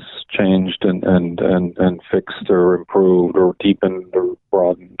things changed and fixed or improved or deepened or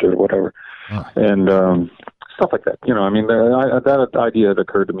broadened or whatever. And stuff like that. That idea had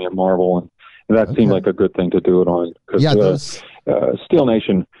occurred to me at Marvel, and that seemed like a good thing to do it on. Because Steel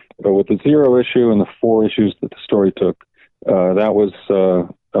Nation, with the 0 issue and the 4 issues that the story took, that was a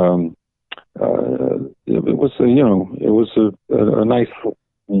nice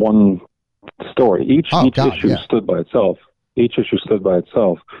one story. Each issue stood by itself. Each issue stood by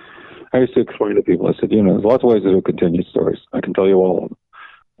itself. I used to explain to people, I said, there's lots of ways to do continued stories. I can tell you all of them.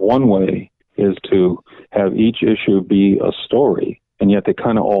 One way is to have each issue be a story, and yet they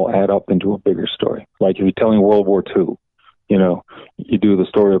kind of all add up into a bigger story. Like if you're telling World War II, you do the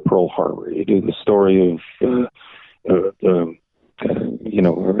story of Pearl Harbor, you do the story of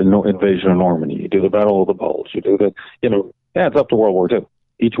invasion of Normandy, you do the Battle of the Bulge, you do the, adds up to World War II.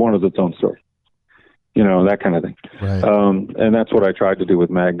 Each one is its own story. That kind of thing. Right. And that's what I tried to do with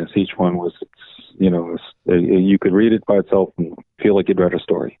Magnus. Each one was, you could read it by itself and feel like you'd read a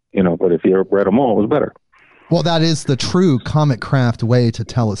story, but if you read them all, it was better. Well, that is the true comic craft way to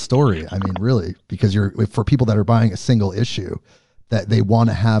tell a story. I mean, really, because for people that are buying a single issue, that they want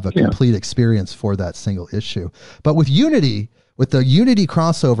to have a complete experience for that single issue. But with Unity, with the Unity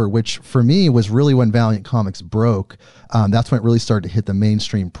crossover, which for me was really when Valiant Comics broke, that's when it really started to hit the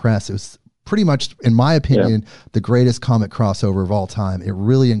mainstream press. It was pretty much, in my opinion, the greatest comic crossover of all time. It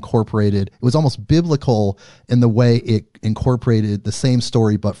really incorporated, it was almost biblical in the way it incorporated the same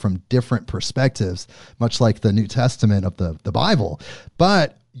story, but from different perspectives, much like the New Testament of the Bible.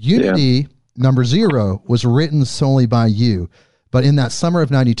 But Unity number 0 was written solely by you. But in that summer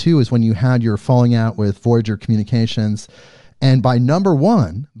of 92 is when you had your falling out with Voyager Communications. And by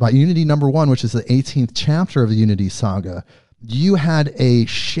Unity number 1, which is the 18th chapter of the Unity saga, you had a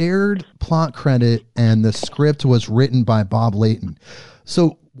shared plot credit and the script was written by Bob Layton.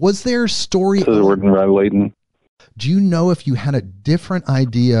 So was there story? So written by Layton. Do you know if you had a different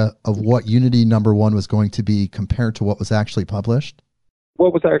idea of what Unity number 1 was going to be compared to what was actually published?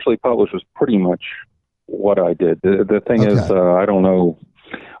 What was actually published was pretty much what I did. The thing is, I don't know.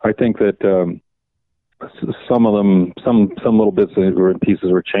 I think that some of them, some little bits and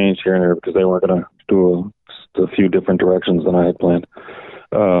pieces were changed here and there because they weren't going to do a few different directions than I had planned.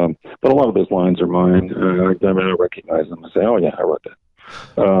 But a lot of those lines are mine. I recognize them. I say, oh yeah, I wrote that.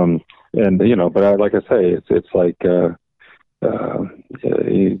 And but like I say, it's like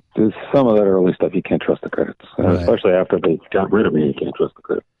some of that early stuff you can't trust the credits, especially after they got rid of me. You can't trust the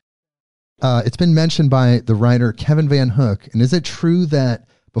credits. It's been mentioned by the writer Kevin Van Hook, and is it true that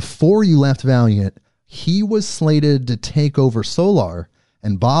before you left Valiant, he was slated to take over Solar,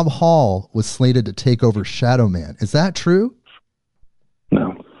 and Bob Hall was slated to take over Shadow Man? Is that true?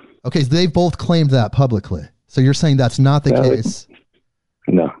 No. Okay, so they've both claimed that publicly. So you're saying that's not the case?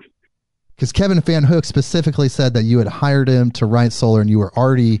 No. Because Kevin Van Hook specifically said that you had hired him to write Solar, and he was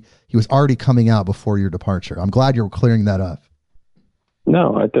already coming out before your departure. I'm glad you're clearing that up.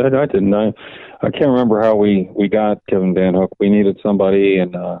 No, I didn't. I can't remember how we got Kevin Van Hook. We needed somebody,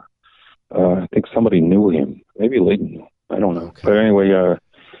 and I think somebody knew him. Maybe Layton. I don't know. Okay. But anyway,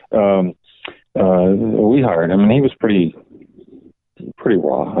 we hired him, and he was pretty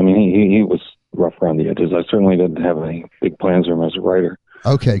raw. I mean, he was rough around the edges. I certainly didn't have any big plans for him as a writer.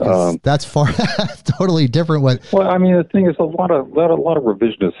 Okay, that's totally different. Well, I mean, the thing is, a lot of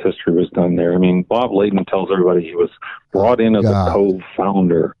revisionist history was done there. I mean, Bob Layton tells everybody he was brought in as a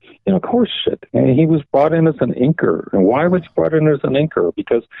co-founder. Of course, shit. And he was brought in as an inker. And why was he brought in as an inker?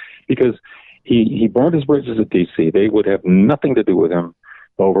 Because he burned his bridges at DC. They would have nothing to do with him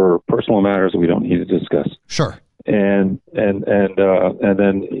over personal matters we don't need to discuss. Sure. And then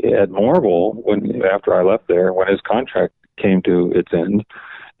at Marvel, after I left there, when his contract came to its end,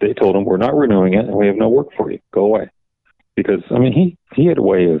 they told him, we're not renewing it and we have no work for you. Go away. Because, I mean, he had a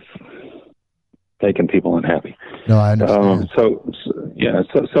way of making people unhappy. No, I understand. So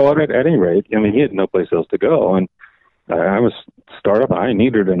at any rate, I mean, he had no place else to go. And I was startup. I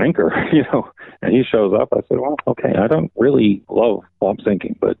needed an anchor, and he shows up. I said, well, okay, I don't really love Bob's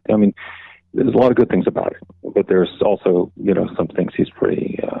thinking, but I mean, there's a lot of good things about it. But there's also, some things he's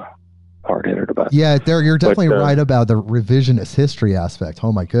pretty hard-headed about. Yeah, you're definitely right about the revisionist history aspect.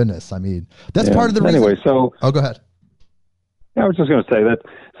 Oh my goodness. I mean, that's part of the reason. Anyway, so go ahead. I was just going to say that.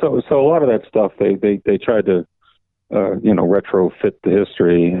 So a lot of that stuff they tried to retrofit the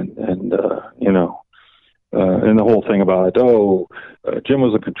history and the whole thing about Jim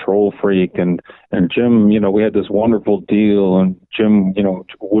was a control freak and Jim, we had this wonderful deal and Jim,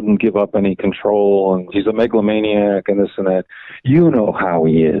 wouldn't give up any control and he's a megalomaniac and this and that. You know how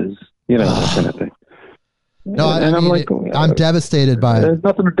he is. That kind of thing. No, I'm devastated by it. There's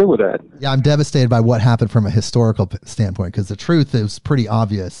nothing to do with that. Yeah, I'm devastated by what happened from a historical standpoint because the truth is pretty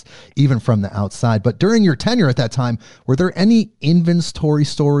obvious, even from the outside. But during your tenure at that time, were there any inventory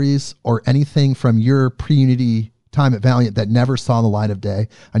stories or anything from your pre-Unity time at Valiant that never saw the light of day?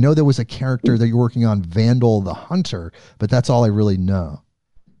 I know there was a character that you're working on, Vandal the Hunter, but that's all I really know.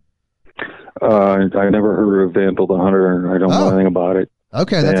 I never heard of Vandal the Hunter. I don't know anything about it.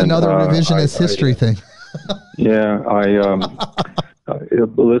 Okay, that's another revisionist history thing. Yeah,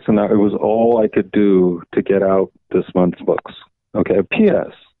 listen, it was all I could do to get out this month's books. Okay,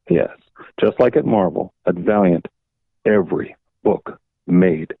 P.S. Just like at Marvel, at Valiant, every book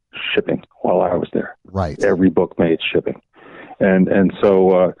made shipping while I was there. Right. Every book made shipping. And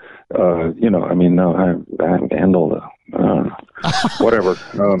so, I handled whatever.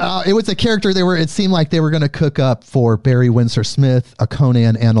 It was a character it seemed like they were going to cook up for Barry Windsor Smith, a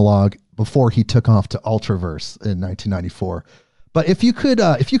Conan analog, before he took off to Ultraverse in 1994. But if you could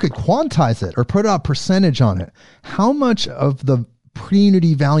quantize it or put a percentage on it, how much of the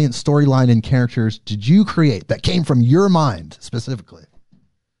pre-Unity Valiant storyline and characters did you create that came from your mind specifically?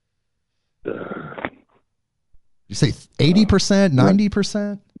 You say 80%,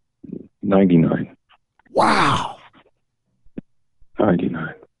 90%? 99. Wow.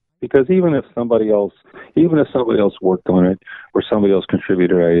 99. because even if somebody else worked on it or somebody else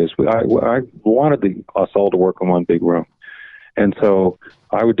contributed ideas, I wanted us all to work in one big room. And so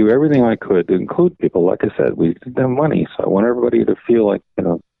I would do everything I could to include people. Like I said, we didn't have money, so I want everybody to feel like,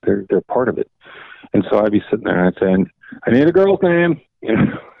 they're part of it. And so I'd be sitting there and I'd say, I need a girl's name,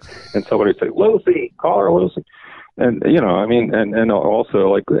 and somebody would say, Lucy, call her Lucy. And, and also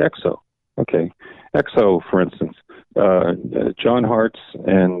like EXO. Okay. EXO, for instance, John Hartz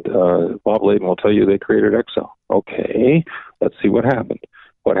and Bob Layton will tell you they created EXO. Okay. Let's see what happened.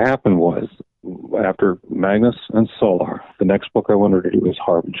 What happened was, after Magnus and Solar, the next book I wanted to do was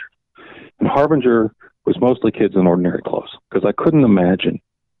Harbinger. And Harbinger was mostly kids in ordinary clothes, because I couldn't imagine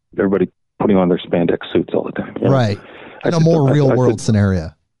everybody putting on their spandex suits all the time. Right. In a more real-world scenario.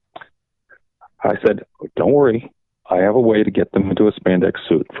 I said, don't worry. I have a way to get them into a spandex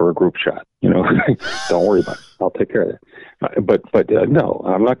suit for a group shot. Don't worry about it. I'll take care of it. But no,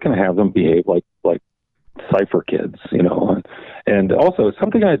 I'm not going to have them behave like Cypher kids, And also,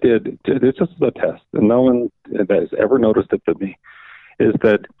 something I did, it's just a test, and no one that has ever noticed it but me, is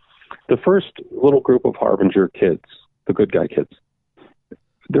that the first little group of Harbinger kids, the good guy kids,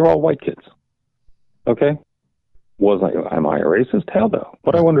 they're all white kids. Okay? Am I a racist? Hell no.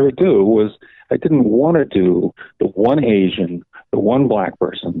 What I wanted to do was, I didn't want to do the one Asian, the one black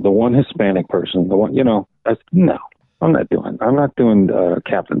person, the one Hispanic person, the one, no, I'm not doing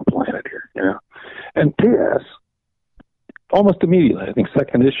Captain Planet here, And P.S., almost immediately, I think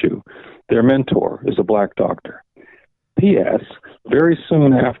second issue, their mentor is a black doctor. P.S., very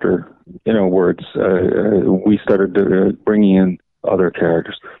soon afterwards, we started bringing in other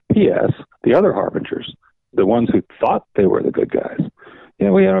characters. P.S., the other Harbingers, the ones who thought they were the good guys,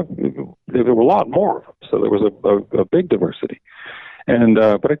 there were a lot more of them, so there was a big diversity. And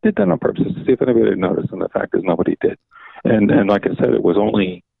but I did that on purpose to see if anybody would notice, and the fact is nobody did. And like I said, it was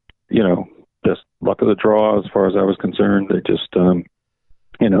only, just luck of the draw as far as I was concerned. They just,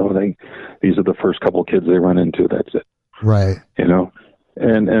 these are the first couple of kids they run into. That's it. Right.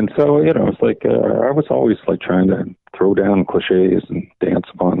 And so, it's like, I was always like trying to throw down cliches and dance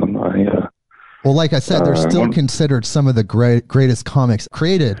upon them. Well, like I said, they're still considered some of the greatest comics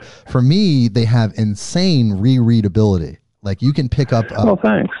created. For me, they have insane rereadability. Like, you can pick up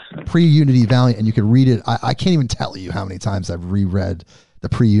thanks. Pre-Unity Valiant and you can read it. I can't even tell you how many times I've reread the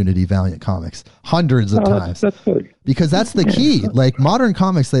Pre-Unity Valiant comics. Hundreds of times. That's good. Because that's the key. Like, modern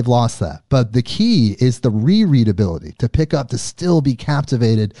comics, they've lost that. But the key is the rereadability, to pick up, to still be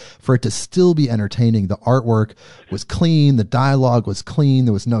captivated, for it to still be entertaining. The artwork was clean. The dialogue was clean.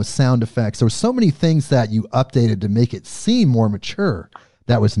 There was no sound effects. There were so many things that you updated to make it seem more mature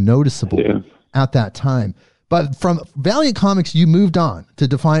that was noticeable at that time. But from Valiant Comics, you moved on to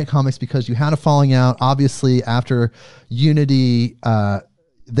Defiant Comics because you had a falling out. Obviously, after Unity,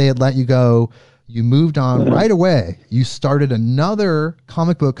 they had let you go. You moved on right away. You started another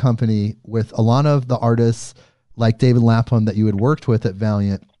comic book company with a lot of the artists like David Lapham that you had worked with at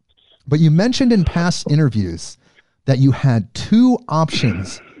Valiant. But you mentioned in past interviews that you had two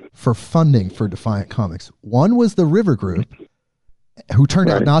options for funding for Defiant Comics. One was the River Group, who turned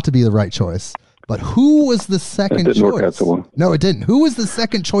out not to be the right choice. But who was the second choice? No, it didn't. Who was the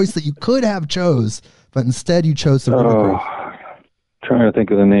second choice that you could have chose, but instead you chose the River Group? Trying to think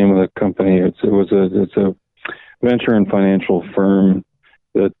of the name of the company. It's a venture and financial firm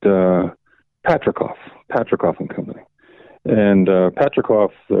that Patrikoff and Company. And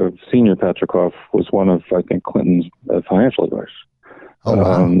Patrikoff, senior Patrikoff, was one of, I think, Clinton's financial advisors. Oh,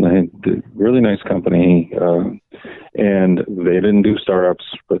 wow. Really nice company, and they didn't do startups,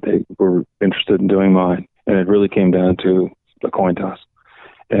 but they were interested in doing mine. And it really came down to the coin toss.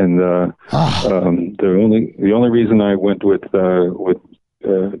 And the only reason I went with the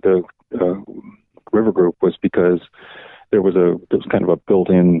River Group was because there was kind of a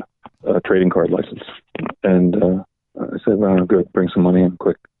built-in trading card license, and I said, "Well, good, bring some money in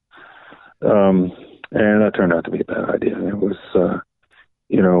quick." And that turned out to be a bad idea. It was,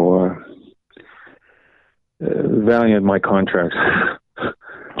 Valiant, my contracts.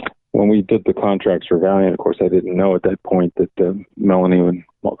 When we did the contracts for Valiant, of course, I didn't know at that point that Melanie and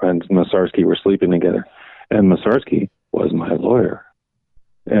Masarsky were sleeping together. And Masarsky was my lawyer.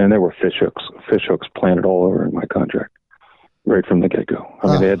 And there were fish hooks planted all over in my contract, right from the get-go. I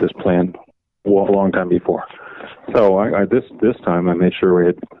mean, they had this plan a long time before. So this time I made sure we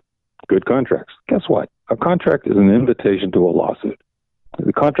had good contracts. Guess what? A contract is an invitation to a lawsuit.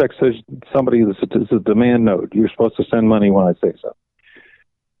 The contract says it's a demand note. You're supposed to send money when I say so.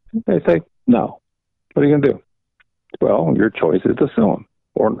 They say, no. What are you going to do? Well, your choice is to sue them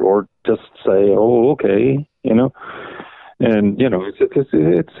or just say, oh, okay, And the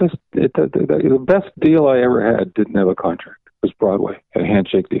best deal I ever had didn't have a contract. It was Broadway, a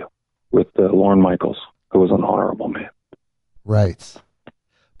handshake deal with Lorne Michaels, who was an honorable man. Right.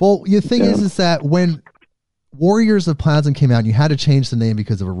 Well, the thing is that when Warriors of Plasm came out, and you had to change the name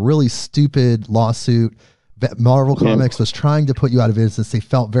because of a really stupid lawsuit that Marvel Comics was trying to put you out of business. They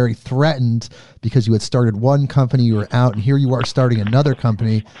felt very threatened because you had started one company, you were out, and here you are starting another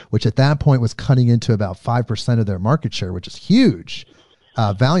company, which at that point was cutting into about 5% of their market share, which is huge.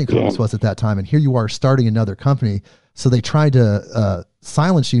 Valiant Comics was at that time, and here you are starting another company. So they tried to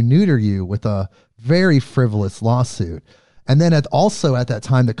silence you, neuter you with a very frivolous lawsuit. And then also at that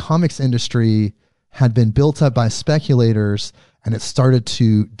time, the comics industry had been built up by speculators, and it started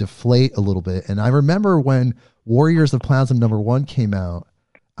to deflate a little bit. And I remember when Warriors of Plasm #1 came out,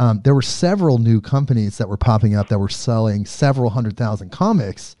 there were several new companies that were popping up that were selling several 100,000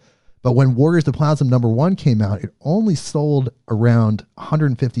 comics. But when Warriors of Plasm #1 came out, it only sold around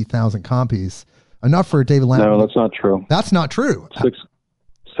 150,000 copies, enough for David Lamb. No, that's not true. That's not true.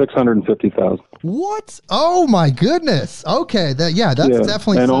 650,000. What? Oh my goodness. Okay, that's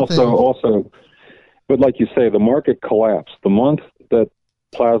definitely and something. also, but like you say, the market collapsed the month that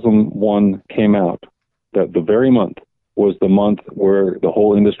Plasm 1 came out. That the very month was the month where the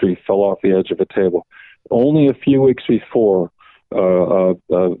whole industry fell off the edge of a table. Only a few weeks before, Bill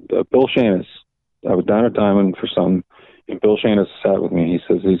Shanis, I was down at Diamond for some, and Bill Shanis sat with me. He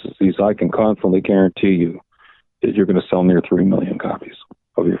says, I can confidently guarantee you that you're going to sell near 3 million copies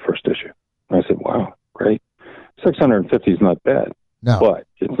of your first issue. And I said, wow, great. 650 is not bad, but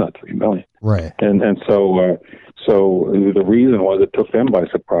it's not 3 million. Right. And so the reason was it took them by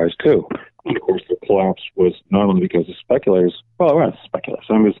surprise too. Of course, the collapse was not only because of speculators. Well, not speculators.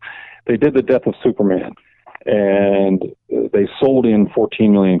 I mean, they did the death of Superman, and they sold in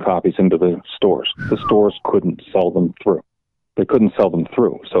 14 million copies into the stores. The stores couldn't sell them through. They couldn't sell them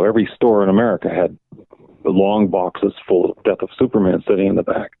through. So every store in America had the long boxes full of Death of Superman sitting in the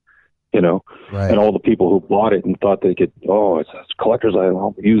back, right. And all the people who bought it and thought they could, it's a collector's item,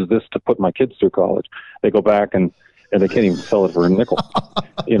 I'll use this to put my kids through college. They go back and they can't even sell it for a nickel,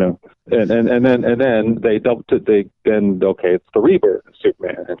 and then they dumped it. It's the rebirth of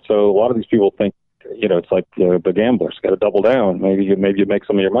Superman. And so a lot of these people think, it's like the gamblers got to double down. Maybe you make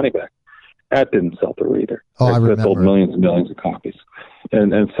some of your money back. That didn't sell through either. Oh, I remember. That sold millions and millions of copies.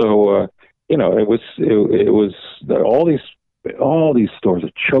 And so, it was all these stores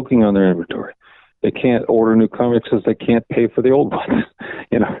are choking on their inventory. They can't order new comics because they can't pay for the old ones,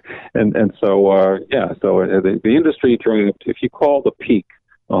 and so the industry if you call the peak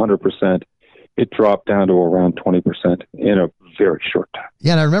 100%, it dropped down to around 20% in a very short time.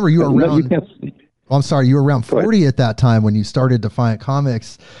 Yeah, and I remember you were around. You were around 40 at that time when you started Defiant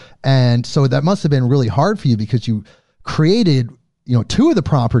Comics, and so that must have been really hard for you because you created, two of the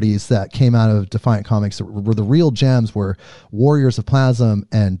properties that came out of Defiant Comics that were the real gems were Warriors of Plasm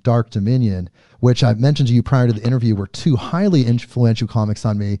and Dark Dominion, which I mentioned to you prior to the interview were two highly influential comics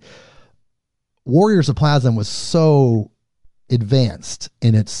on me. Warriors of Plasm was so advanced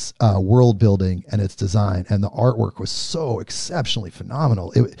in its world building and its design, and the artwork was so exceptionally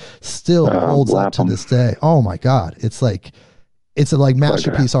phenomenal. It still holds up to this day. Oh my God. It's a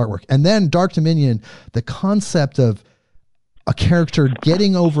masterpiece artwork. And then Dark Dominion, the concept of a character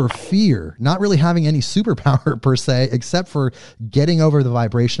getting over fear, not really having any superpower per se, except for getting over the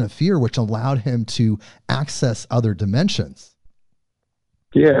vibration of fear, which allowed him to access other dimensions.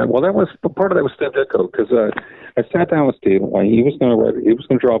 Yeah, well, part of that was Steve Ditko, because I sat down with Steve. He was going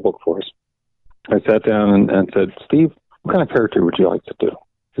to draw a book for us. I sat down and said, Steve, what kind of character would you like to do?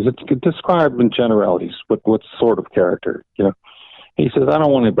 Because it's describe in generalities what sort of character, He says, I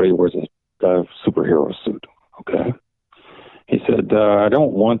don't want anybody who wears a superhero suit. Okay. He said, I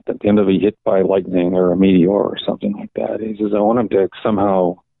don't want at the end of it hit by lightning or a meteor or something like that. He says, I want him to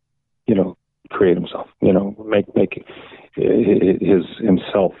somehow, create himself, make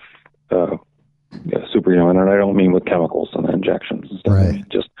himself superhuman. And I don't mean with chemicals and injections and stuff. Right. I mean,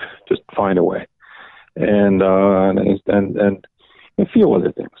 just find a way. And feel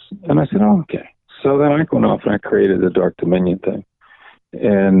other things. And I said, oh, okay. So then I went off and I created the Dark Dominion thing.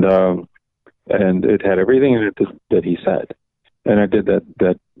 And it had everything in it that he said. And I did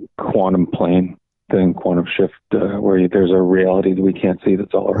that quantum plane thing, quantum shift, where there's a reality that we can't see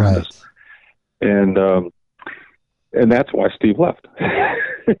that's all around us. And that's why Steve left.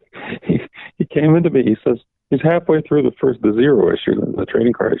 He came into me. He says he's halfway through the zero issue, the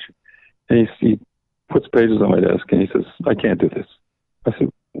trading card issue, and he puts pages on my desk and he says, "I can't do this." I said,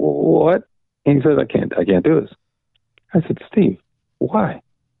 "What?" And he says, "I can't do this." I said, "Steve, why?"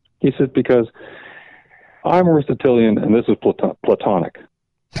 He said, "Because I'm Aristotelian, and this is Platonic.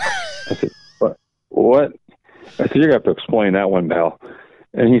 I said, what? I said, you're going to have to explain that one, pal.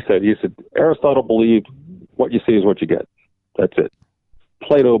 And he said, Aristotle believed what you see is what you get. That's it.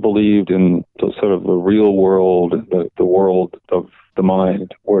 Plato believed in the sort of the real world, the world of the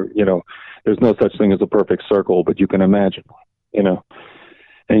mind, where, there's no such thing as a perfect circle, but you can imagine, And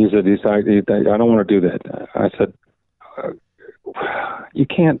he said, I don't want to do that. I said, you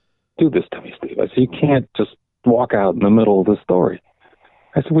can't do this to me, Steve. I said, you can't just walk out in the middle of the story.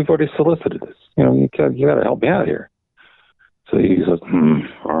 I said, we've already solicited this. You got to help me out here. So he says,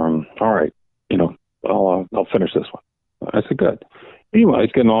 all right, I'll finish this one. I said, good. Meanwhile,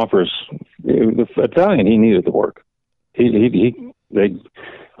 he's getting offers. At Valiant, he needed the work.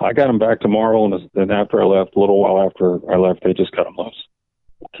 I got him back tomorrow, and then after I left, a little while after I left, they just cut him loose.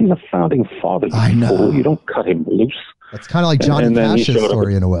 He's a founding father. I know. Fool. You don't cut him loose. It's kind of like Johnny Cash's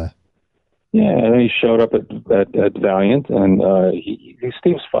story in a way. Yeah, and then he showed up at Valiant, and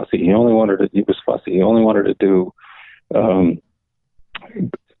Steve's fussy. He was fussy. He only wanted to do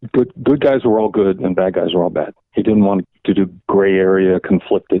good guys were all good and bad guys were all bad. He didn't want to do gray area,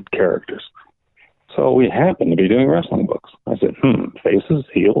 conflicted characters. So we happened to be doing wrestling books. I said, faces,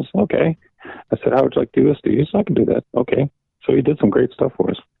 heels, okay. I said, how would you like to do this? He said, I can do that. Okay. So he did some great stuff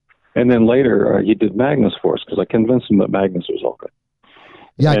for us. And then later he did Magnus for us because I convinced him that Magnus was all good.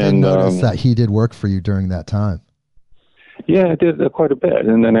 Yeah, I did notice that he did work for you during that time. Yeah, I did quite a bit.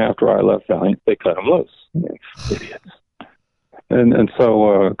 And then after I left Valiant, they cut him loose. Idiots. And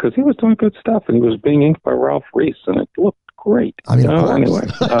so, because he was doing good stuff, and he was being inked by Ralph Reese, and it looked great. I mean, anyway.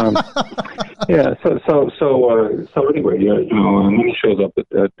 Yeah. So anyway, and then he shows up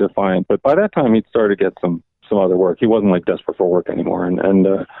at Defiant. But by that time, he'd started to get some other work. He wasn't like desperate for work anymore. And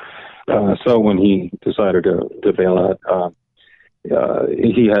so when he decided to bail out,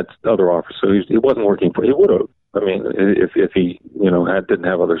 he had other offers. So he wasn't working for. He would have. I mean, if he didn't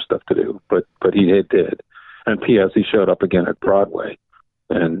have other stuff to do, but he did. And P.S. he showed up again at Broadway,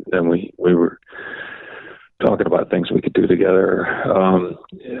 and then we were talking about things we could do together. I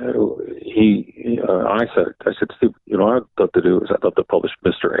said, Steve, I'd love to publish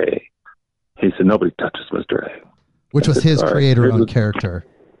Mr. A. He said, nobody touches Mr. A. Which was his creator-owned character.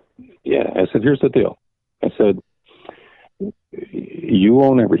 Yeah, I said, here's the deal. I said, you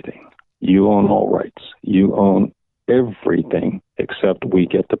own everything. You own all rights. You own everything except we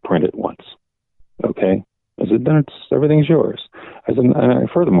get to print it once. Okay? I said, then everything's yours. I said,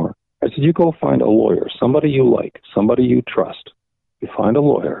 furthermore, you go find a lawyer, somebody you like, somebody you trust. You find a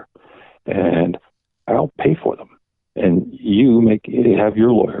lawyer, and I'll pay for them. And you have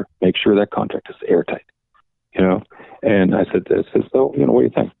your lawyer make sure that contract is airtight. And I said, so, what do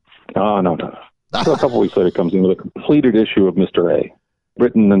you think? No. So a couple weeks later, comes in with a completed issue of Mr. A,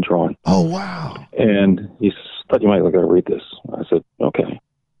 written and drawn. Oh, wow. And he thought you might like to read this. I said, okay,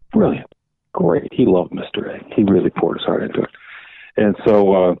 brilliant. Great. He loved Mr. A. He really poured his heart into it. And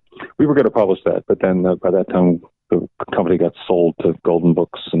so we were going to publish that, but then by that time, the company got sold to Golden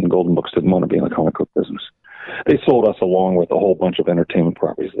Books, and Golden Books didn't want to be in the comic book business. They sold us along with a whole bunch of entertainment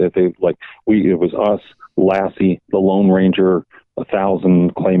properties. It was us, Lassie, The Lone Ranger,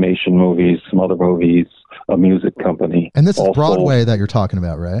 1,000 claymation movies, some other movies, a music company. And this is Broadway that you're talking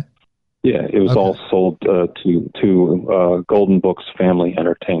about, right? Yeah, it was all sold to Golden Books Family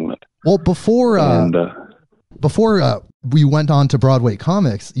Entertainment. Well, before we went on to Broadway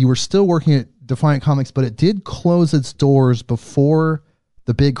Comics, you were still working at Defiant Comics, but it did close its doors before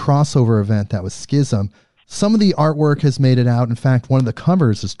the big crossover event that was Schism. Some of the artwork has made it out. In fact, one of the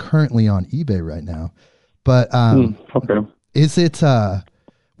covers is currently on eBay right now. But okay.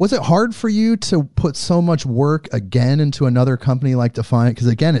 Was it hard for you to put so much work again into another company like Defiant? Because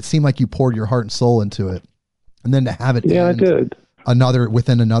again, it seemed like you poured your heart and soul into it, and then to have it I did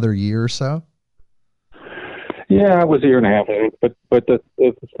within another year or so. Yeah, it was a year and a half, but the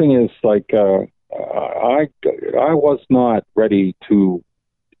thing is, I was not ready to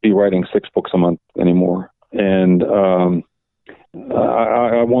be writing 6 books a month anymore, and I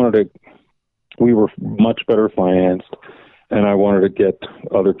wanted to. We were much better financed, and I wanted to get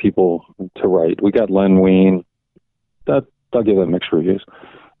other people to write. We got Len Wein. I'll give that mixed reviews.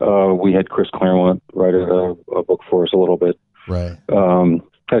 We had Chris Claremont write a book for us a little bit. Right.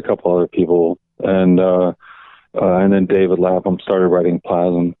 Had a couple other people, and then David Lapham started writing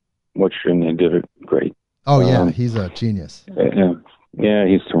Plasm, and he did it great. Oh yeah, he's a genius. Yeah,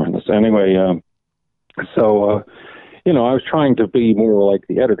 he's tremendous. Anyway, so I was trying to be more like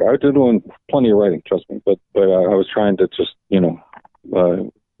the editor. I was doing plenty of writing, trust me, but I was trying to just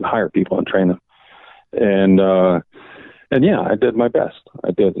hire people and train them. And And yeah, I did my best.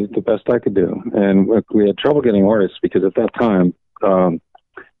 I did the best I could do. And we had trouble getting artists because at that time,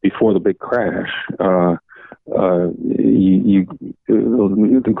 before the big crash, you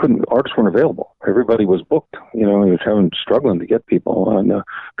couldn't, artists weren't available. Everybody was booked. You know, you were struggling to get people, and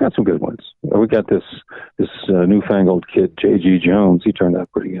got some good ones. We got this newfangled kid, J.G. Jones. He turned out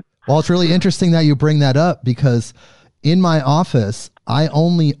pretty good. Well, it's really interesting that you bring that up, because in my office, I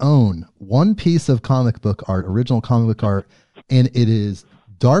only own one piece of comic book art, original comic book art, and it is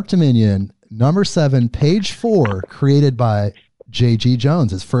Dark Dominion, number 7, page 4, created by J.G.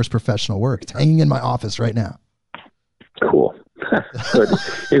 Jones, his first professional work. It's hanging in my office right now. Cool. Good.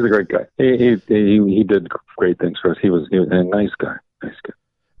 He's a great guy. He did great things for us. He was a nice guy. Nice guy.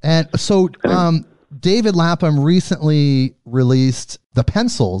 And so David Lapham recently released the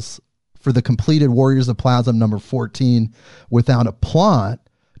pencils for the completed Warriors of Plasm number 14 without a plot.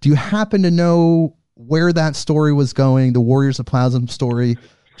 Do you happen to know where that story was going, the Warriors of Plasm story?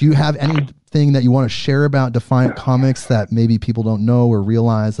 Do you have anything that you want to share about Defiant Comics that maybe people don't know or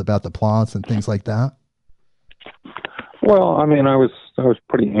realize about the plots and things like that? Well, I mean, I was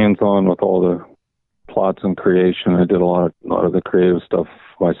pretty hands-on with all the plots and creation. I did a lot of the creative stuff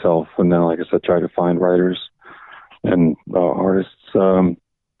myself, and then, like I said, tried to find writers and artists.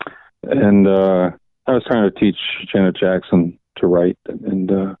 And I was trying to teach Janet Jackson to write,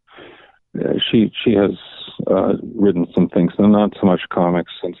 and she has written some things, not so much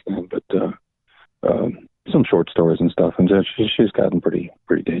comics since then, but some short stories and stuff. And she's gotten pretty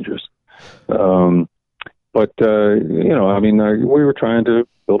dangerous. But you know, I mean, we were trying to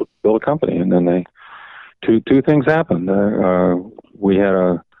build a company, and then two things happened. We had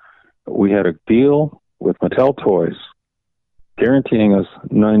a deal with Mattel Toys guaranteeing us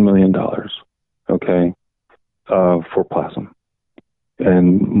 $9 million, okay, for Plasm.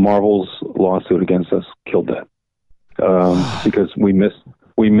 And Marvel's lawsuit against us killed that, because we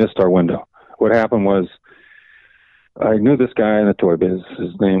missed our window. What happened was, I knew this guy in the toy biz.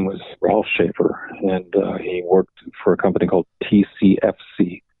 His name was Ralph Schaefer, and he worked for a company called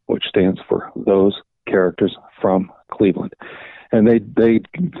TCFC, which stands for Those Characters from Cleveland. And they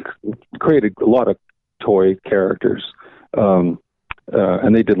created a lot of toy characters, and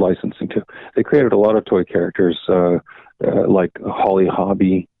they did licensing too. They created a lot of toy characters, like Holly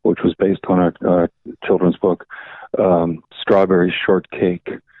Hobby, which was based on a children's book, Strawberry Shortcake.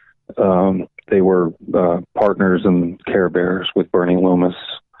 They were partners in Care Bears with Bernie Loomis.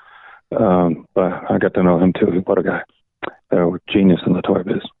 I got to know him too. What a guy! Genius in the toy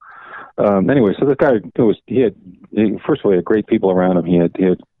biz. Anyway, so this guy first of all, he had great people around him. He had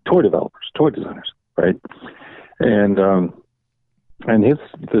toy developers, toy designers, right? And the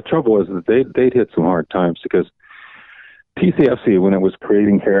trouble was that they'd hit some hard times, because TCFC, when it was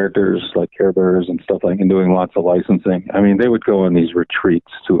creating characters like Care Bears and stuff like, and doing lots of licensing, I mean, they would go on these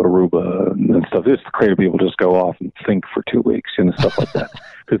retreats to Aruba and stuff. Just creative people just go off and think for 2 weeks, and stuff like that,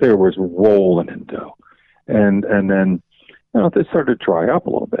 because they were rolling in dough. And then, you know, they started to dry up a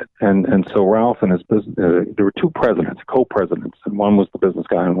little bit. And so Ralph and his business, there were 2 presidents, co-presidents, and one was the business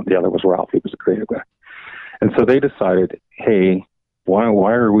guy and the other was Ralph. He was a creative guy. And so they decided, hey, why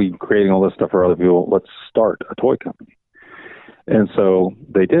are we creating all this stuff for other people? Let's start a toy company. And so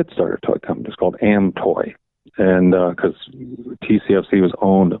they did start a toy company. It's called Amtoy, and because TCFC was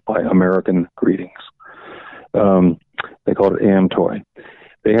owned by American Greetings, they called it Amtoy.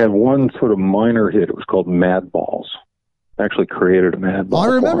 They had one sort of minor hit. It was called Mad Balls. Actually created a Mad Ball. I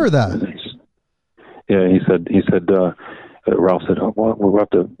remember that. He said, Ralph said, "Oh, well, we'll have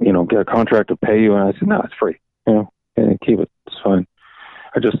to, get a contract to pay you." And I said, "No, it's free. Keep it. It's fine."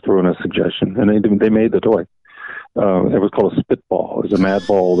 I just threw in a suggestion, and they made the toy. It was called a spitball. It was a mad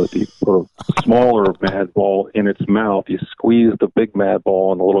ball that you put a smaller mad ball in its mouth. You squeeze the big mad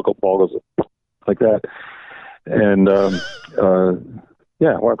ball, and the little ball goes like that. And I'm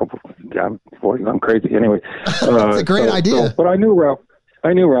crazy. Anyway, it's a great idea. But I knew Ralph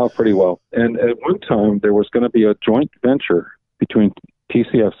pretty well. And at one time, there was going to be a joint venture between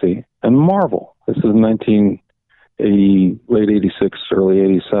TCFC and Marvel. This is 1980, late 86, early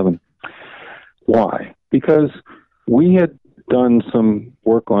 87. Why? Because we had done some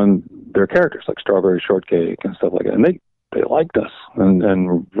work on their characters, like Strawberry Shortcake and stuff like that, and they liked us.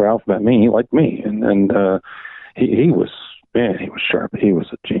 And Ralph met me, he liked me, and he was sharp. He was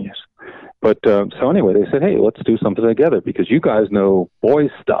a genius. But so anyway, they said, "Hey, let's do something together, because you guys know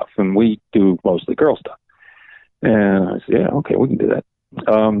boys stuff, and we do mostly girl stuff." And I said, "Yeah, okay, we can do that."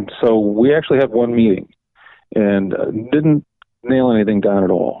 So we actually had one meeting, and didn't nail anything down at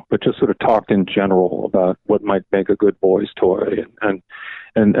all, but just sort of talked in general about what might make a good boys toy and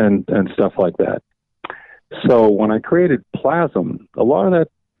stuff like that. So when I created Plasm, a lot of that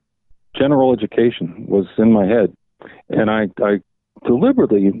general education was in my head, and I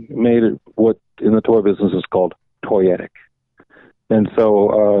deliberately made it what in the toy business is called toyetic. And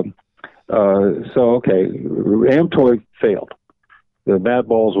so, okay, Amtoy failed. The Bad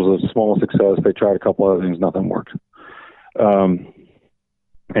Balls was a small success. They tried a couple other things, nothing worked.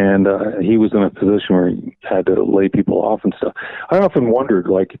 And he was in a position where he had to lay people off and stuff. I often wondered,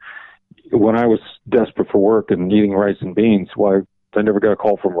 like, when I was desperate for work and eating rice and beans, why I never got a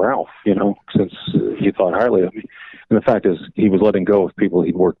call from Ralph, since he thought highly of me. And the fact is, he was letting go of people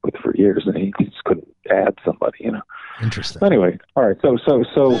he'd worked with for years, and he just couldn't add somebody, Interesting. Anyway, all right. So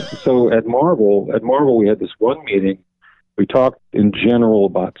at Marvel, we had this one meeting. We talked in general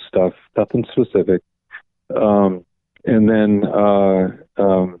about stuff, nothing specific. And then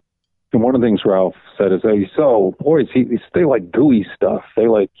one of the things Ralph said is, "Hey, so boys, they like gooey stuff. They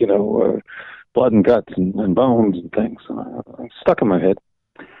like blood and guts and bones and things." It's stuck in my head.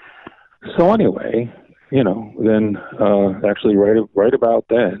 So anyway, then actually right about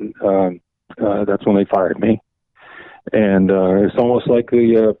then, that's when they fired me. And it's almost like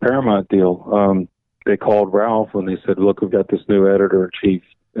the Paramount deal. They called Ralph and they said, "Look, we've got this new editor-in-chief,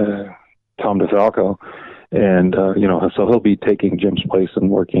 Tom DeFalco, and so he'll be taking Jim's place and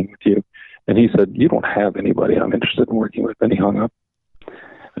working with you." And he said, "You don't have anybody I'm interested in working with." And he hung up.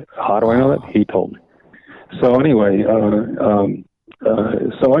 How do I know that? He told me. So anyway, all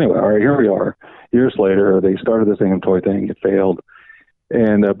right, here we are. Years later, they started this Amtoy thing. It failed.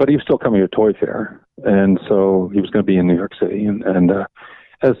 And but he was still coming to Toy Fair, and so he was going to be in New York City. And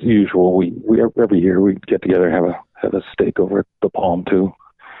as usual, we every year we get together and have a steak over at the Palm too.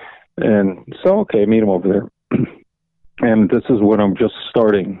 And so okay, meet him over there. And this is when I'm just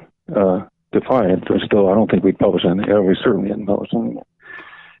starting Defiant. I don't think we'd publish anything. We certainly hadn't published anything.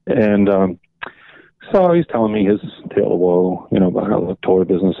 And so he's telling me his tale of woe, about how the toy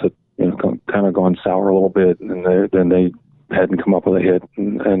business had kind of gone sour a little bit, and then they hadn't come up with a hit,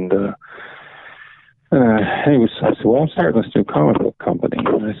 and I said, "Well, I'm starting this new comic book company."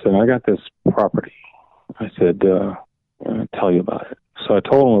 And I said, "I got this property." I said, "I'll tell you about it." So I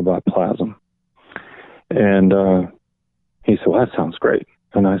told him about Plasm, and he said, "Well, that sounds great."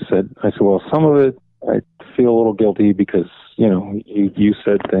 And I said, "Well, some of it I feel a little guilty because you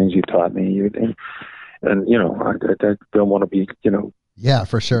said things, you taught me, and I don't want to be Yeah,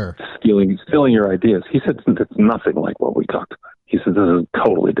 for sure. stealing your ideas." He said, "It's nothing like what we talked about." He said, "This is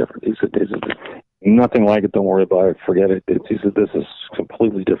totally different." He said, "This is nothing like it. Don't worry about it. Forget it." He said, "This is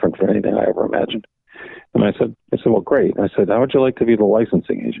completely different from anything I ever imagined." And I said, "Well, great." I said, "How would you like to be the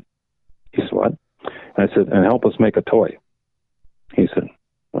licensing agent?" He said, "What?" I said, "And help us make a toy." He said,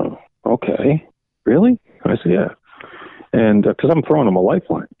 "Oh, okay. Really?" I said, "Yeah." And because I'm throwing him a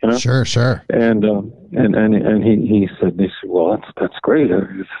lifeline, Sure. And he said, "Well, that's great.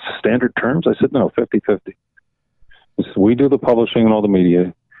 Standard terms?" I said, "No, 50-50. He said, "We do the publishing and all the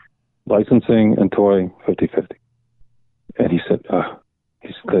media, licensing and toy 50-50. And he said,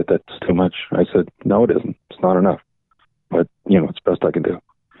 "That's too much." I said, "No, it isn't. It's not enough. But it's the best I can do."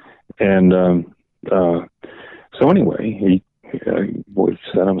 And so anyway, we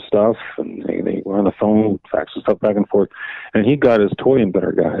sent him stuff, and they were on the phone, faxing stuff back and forth, and he got his toy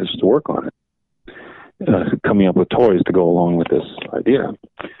inventor guys to work on it, coming up with toys to go along with this idea.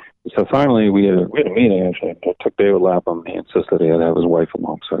 So finally, we had a meeting. Actually, I took David Lapham. He insisted he had to have his wife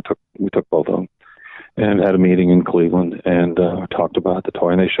along, so we took both of them, and had a meeting in Cleveland, and talked about the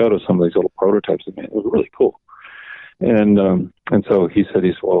toy. And they showed us some of these little prototypes they made. It was really cool. And so he said,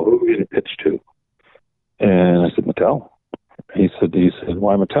 "Well, who are we going to pitch to?" And I said, "Mattel." He said,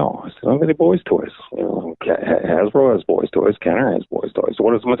 "Why Mattel?" I said, "How many boys' toys? Hasbro has boys' toys. Kenner has boys' toys. So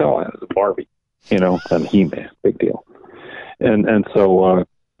what does Mattel have? It's Barbie, and He-Man. Big deal." And so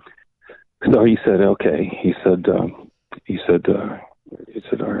he said, "Okay." He said, "All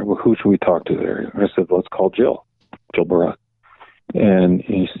right, well, who should we talk to there?" I said, "Let's call Jill Barat." And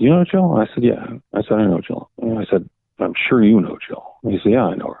he said, "You know Jill?" I said, "Yeah." I said, "I know Jill." And I said, "I'm sure you know Jill." And he said, "Yeah,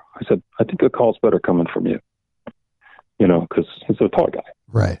 I know her." I said, "I think the call's better coming from you. Because he's a toy guy."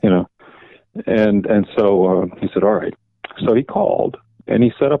 Right. And so he said, "All right." So he called and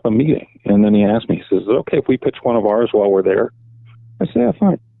he set up a meeting, and then he asked me, he says, "Is it okay if we pitch one of ours while we're there?" I said, "Yeah,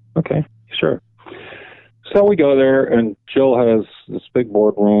 fine. Okay, sure." So we go there, and Jill has this big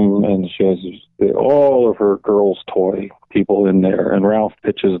boardroom, and she has all of her girls' toy people in there, and Ralph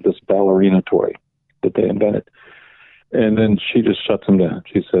pitches this ballerina toy that they invented. And then she just shuts him down.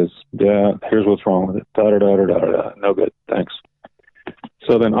 She says, "Yeah, here's what's wrong with it. Da-da-da-da-da-da. No good. Thanks."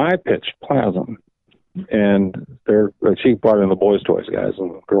 So then I pitched Plasm, and she brought in the boys' toys guys,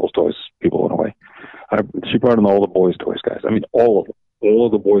 and girls' toys people went away. She brought in all the Boys Toys guys. I mean, all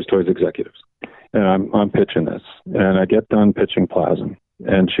of the Boys Toys executives. And I'm pitching this. And I get done pitching Plasm.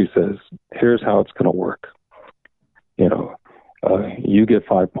 And she says, here's how it's going to work. You know, you get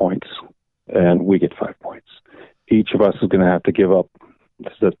 5 points and we get 5 points. Each of us is going to have to give up,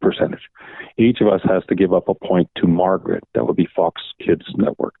 this is a percentage. Each of us has to give up a point to Margaret. That would be Fox Kids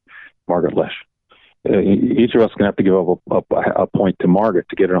Network, Margaret Lesh. Each of us is going to have to give up a point to Margaret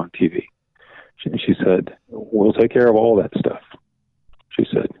to get it on TV. She said, we'll take care of all that stuff. She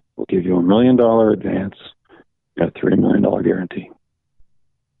said, we'll give you $1 million advance and a $3 million guarantee.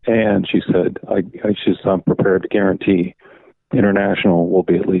 And she said, I'm prepared to guarantee international will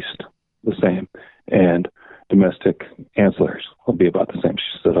be at least the same, and domestic ancillaries will be about the same.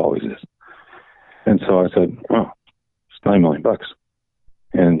 She said, it always is. And so I said, oh, it's $9 million.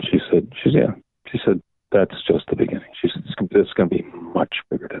 And she said, yeah. She said, that's just the beginning. She said, it's going to be much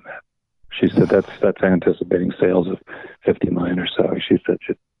bigger than that. She said, that's anticipating sales of 50 million or so. She said,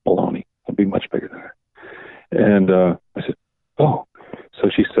 baloney. It'll be much bigger than that. And I said, oh. So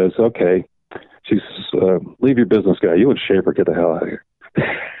she says, okay. She says, leave your business guy. You and Schaefer get the hell out of here.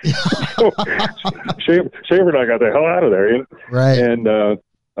 So Schaefer and I got the hell out of there. You know? Right. And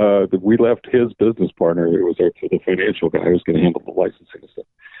we left his business partner. It was the financial guy who was going to handle the licensing and stuff.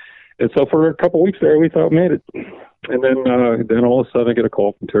 And so for a couple of weeks there, we thought we made it. And then all of a sudden I get a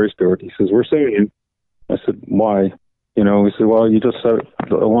call from Terry Stewart. He says, we're suing you. I said, why? You know, he said, well, you just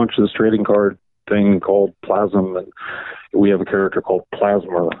launched this trading card thing called Plasm, and we have a character called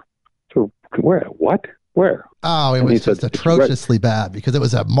Plasmer. So where? What? Where? Oh, it was just atrociously bad because it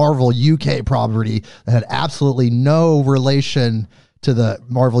was a Marvel UK property that had absolutely no relation to the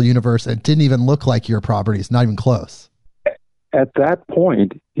Marvel universe and didn't even look like your properties, not even close. At that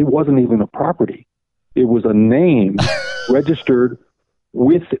point, it wasn't even a property. It was a name registered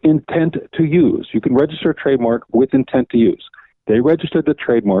with intent to use. You can register a trademark with intent to use. They registered the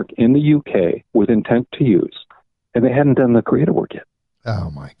trademark in the UK with intent to use, and they hadn't done the creative work yet.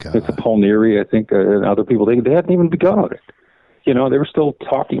 Oh, my God. It's Paul Neary, I think, and other people, they hadn't even begun on it. You know, they were still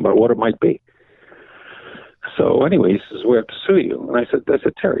talking about what it might be. So anyway, he says, we have to sue you. And I said,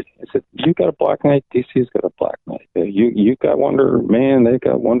 Terry, I said, you got a Black Knight, DC's got a Black Knight. You got Wonder Man, they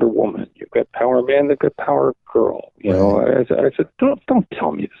got Wonder Woman. You've got Power Man, they've got Power Girl. You know, I said, don't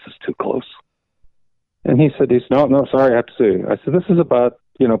tell me this is too close. And he said, no, sorry, I have to sue you. I said, this is about,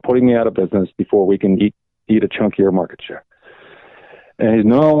 you know, putting me out of business before we can eat a chunkier market share. And he said,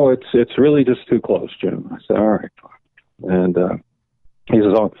 no, it's really just too close, Jim. I said, all right, fine. And he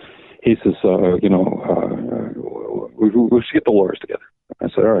says, we should get the lawyers together. I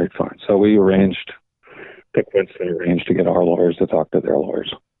said, all right, fine. So we Dick Winston arranged to get our lawyers to talk to their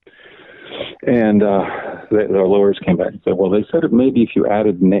lawyers. And the lawyers came back and said, well, they said it maybe if you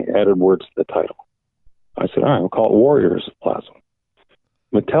added words to the title. I said, all right, we'll call it Warriors of Plasm.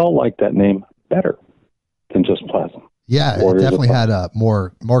 Mattel liked that name better than just Plasm. Yeah, Warriors, it definitely had a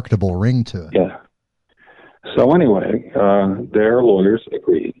more marketable ring to it. Yeah. So anyway, their lawyers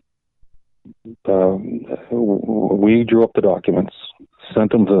agreed. We drew up the documents,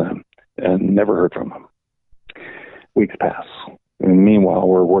 sent them to them, and never heard from them. Weeks pass. And meanwhile,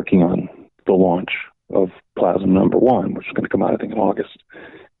 we're working on the launch of Plasm #1, which is going to come out, I think, in August.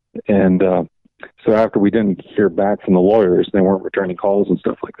 And so after we didn't hear back from the lawyers, they weren't returning calls and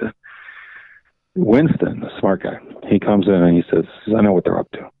stuff like that. Winston, the smart guy, he comes in and he says, I know what they're up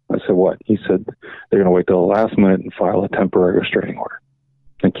to. I said, what? He said, they're going to wait till the last minute and file a temporary restraining order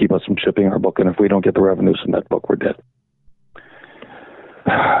and keep us from shipping our book. And if we don't get the revenues from that book, we're dead.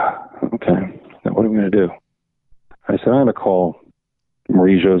 Okay, now what are we going to do? I said, I'm going to call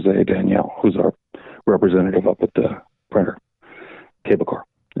Marie-José Danielle, who's our representative up at the printer, Cable Car.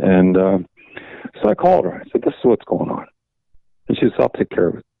 And so I called her. I said, this is what's going on. And she said, I'll take care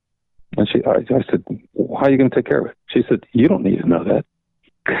of it. And I said, well, how are you going to take care of it? She said, you don't need to know that.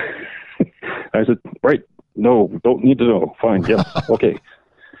 I said, right. No, don't need to know. Fine. Yes. Okay.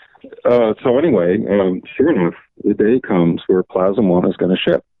 So anyway, sure enough, the day comes where Plasm 1 is going to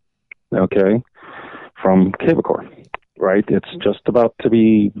ship. Okay. From Cable Car. Right. It's just about to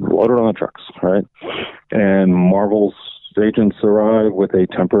be loaded on the trucks. Right. And Marvel's agents arrive with a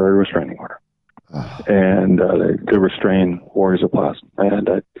temporary restraining order. And to restrain Warriors of Plasm.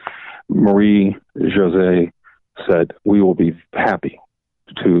 And Marie-José said, we will be happy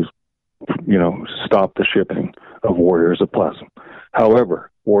to, stop the shipping of Warriors of Plasm.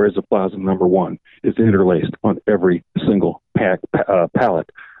 However, Warriors of Plasm #1 is interlaced on every single pallet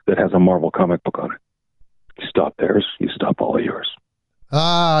that has a Marvel comic book on it. You stop theirs, you stop all of yours.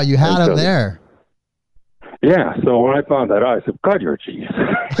 Ah, you had him there. Yeah, so when I found that out, I said, God, you're a genius.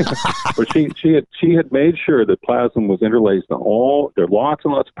 But she had made sure that plasm was interlaced on there are lots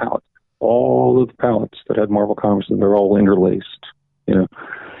and lots of pallets. All of the pallets that had Marvel Comics, and they're all interlaced, and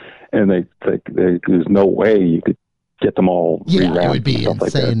there's no way you could get them all rewrapped. It would be insane.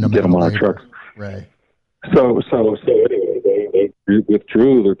 Like that, no get them on a truck. Right. So anyway, they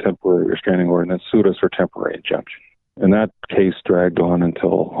withdrew their temporary restraining order and then sued us for temporary injunction. And that case dragged on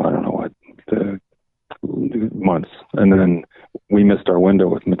until, I don't know what, months. And then we missed our window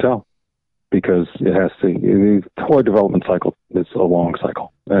with Mattel because the toy development cycle is a long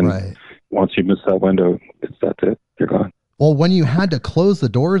cycle. And once you miss that window, that's it. You're gone. Well, when you had to close the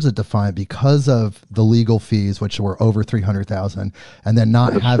doors at Defiant because of the legal fees, which were over $300,000, and then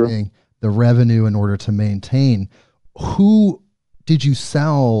not having the revenue in order to maintain, who did you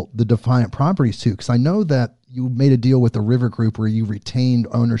sell the Defiant properties to? Because I know that you made a deal with the River Group where you retained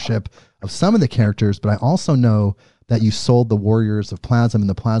ownership of some of the characters, but I also know that you sold the Warriors of Plasm and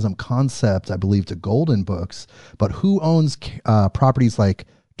the Plasm concept, I believe, to Golden Books. But who owns properties like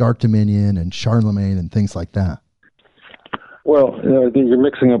Dark Dominion and Charlemagne and things like that? Well, you're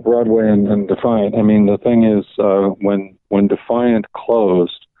mixing up Broadway and Defiant. I mean, the thing is, when Defiant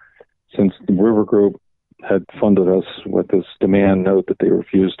closed, since the River Group had funded us with this demand note that they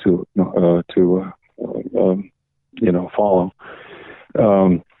refused to follow,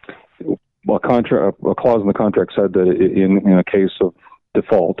 a clause in the contract said that in a case of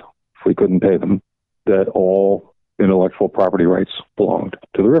default, if we couldn't pay them, that all intellectual property rights belonged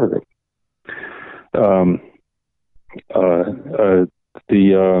to the River Group.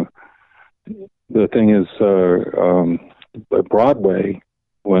 The thing is, Broadway,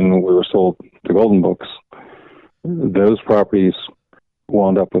 when we were sold to Golden Books, those properties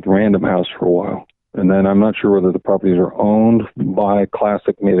wound up with Random House for a while. And then I'm not sure whether the properties are owned by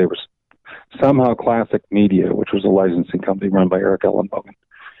Classic Media. They were somehow Classic Media, which was a licensing company run by Eric Ellenbogen.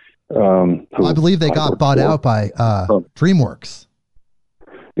 I believe they got bought out by DreamWorks.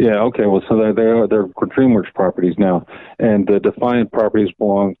 Yeah, okay. Well, so they're DreamWorks properties now. And the Defiant properties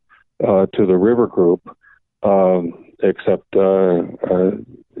belong to the River Group, except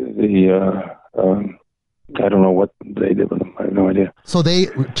I don't know what they did with them. I have no idea. So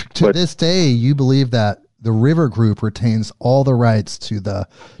this day, you believe that the River Group retains all the rights to the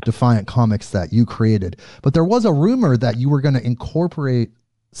Defiant comics that you created. But there was a rumor that you were going to incorporate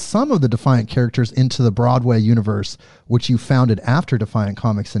some of the Defiant characters into the Broadway universe, which you founded after Defiant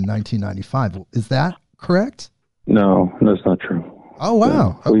Comics in 1995. Is that correct? No, that's not true. Oh,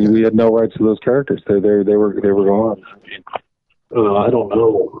 wow. Okay. We had no rights to those characters. They were gone. I don't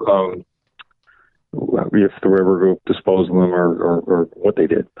know if the River Group disposed of them or what they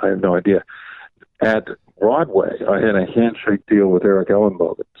did. I have no idea. At Broadway, I had a handshake deal with Eric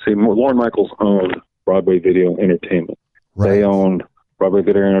Ellenbogen. See, Lorne Michaels owned Broadway Video Entertainment. Right. They owned Broadway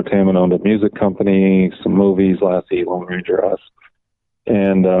Video Entertainment, owned a music company, some movies, Lassie, Lone Ranger, us.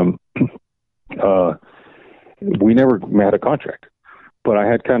 And we never had a contract. But I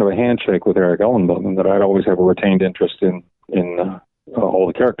had kind of a handshake with Eric Ellenbogen that I'd always have a retained interest in all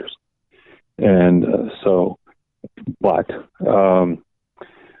the characters. And but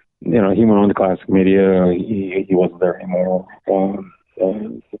he went on to Classic Media. He wasn't there anymore.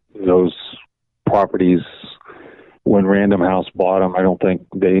 Those properties, when Random House bought them, I don't think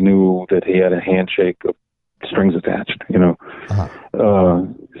they knew that he had a handshake of strings attached, Uh-huh.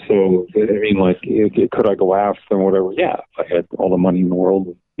 So, I mean, like, could I go after them or whatever? Yeah, if I had all the money in the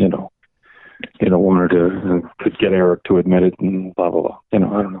world, wanted to, could get Eric to admit it and blah, blah, blah. I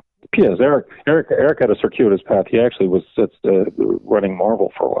don't know. P.S. Eric had a circuitous path. He actually was running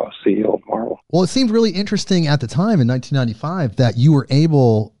Marvel for a while, CEO of Marvel. Well, it seemed really interesting at the time in 1995 that you were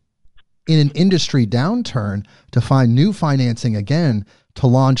able, in an industry downturn, to find new financing again to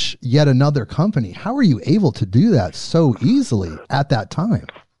launch yet another company. How were you able to do that so easily at that time?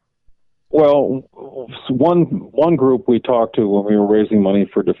 Well, one group we talked to when we were raising money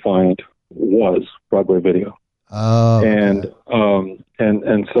for Defiant was Broadway Video. Oh, and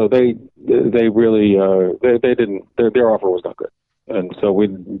so they really they didn't, their offer was not good, and so we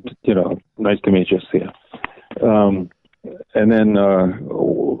nice to meet you, see ya. And then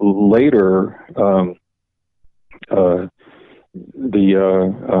later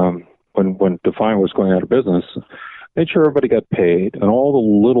when Defiant was going out of business, made sure everybody got paid and all the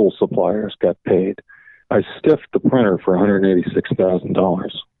little suppliers got paid. I stiffed the printer for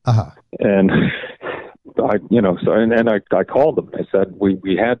 $186,000. Uh-huh. And I called them. I said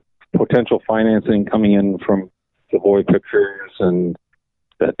we had potential financing coming in from Savoy Pictures, and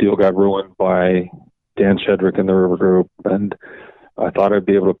that deal got ruined by Dan Shedrick and the River Group. And I thought I'd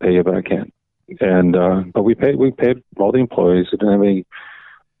be able to pay you, but I can't. And but we paid all the employees. It didn't have any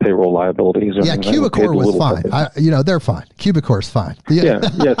payroll liabilities. Or Yeah, Cubicore was fine. They're fine. Cubicore's fine. Yeah.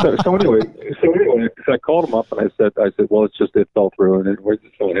 So anyway, so I called him up and I said, well, it fell through, and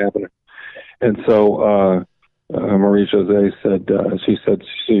so it happened. And so Marie Jose said, she's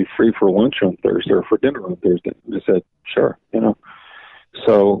free for lunch on Thursday or for dinner on Thursday. And I said, sure,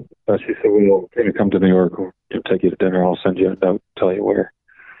 So she said, well, we're going to come to New York. We'll take you to dinner. I'll send you a note, tell you where.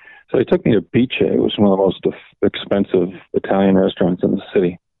 So he took me to Bice. It was one of the most expensive Italian restaurants in the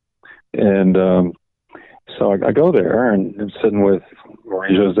city. And so I go there, and I'm sitting with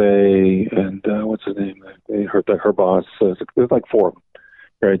Marie Jose and what's his name? Her boss. There's like four of them,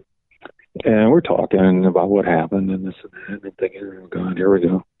 right? And we're talking about what happened and this and that, and I'm thinking, oh God, here we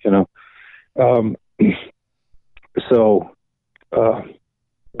go, then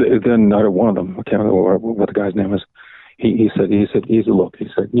one of them, I can't remember what the guy's name is. He said, look,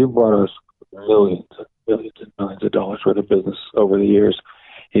 you brought us millions and millions of dollars worth of business over the years.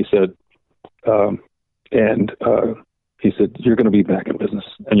 He said, you're going to be back in business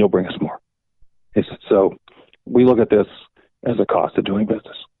and you'll bring us more. He said, so we look at this as a cost of doing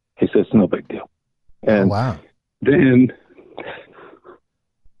business. He said, it's no big deal. And wow. Then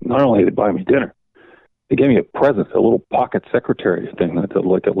not only did they buy me dinner, they gave me a present, a little pocket secretary thing,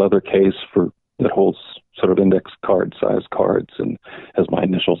 like a leather case that holds sort of index card size cards and has my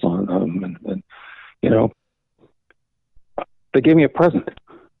initials on them. And they gave me a present.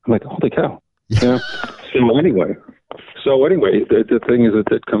 I'm like, holy cow. Yeah. So anyway, the thing is, it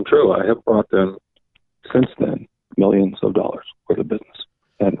did come true. I have brought them since then millions of dollars worth of business.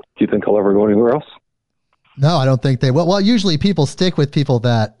 And do you think I'll ever go anywhere else? No, I don't think they will. Well, usually people stick with people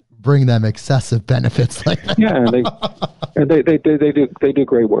that bring them excessive benefits like that. Yeah, and they do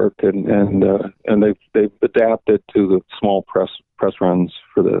great work, and they've adapted to the small press runs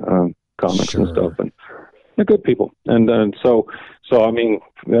for the comics and stuff, and they're good people. And so I mean,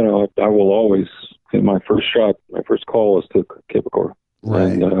 I will always, my first call is to Cubicore.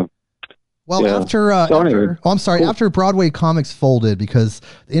 Right. And, well, after Broadway Comics folded, because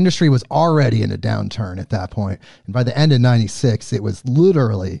the industry was already in a downturn at that point, and by the end of '96, it was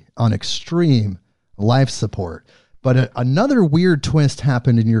literally on extreme life support. But another weird twist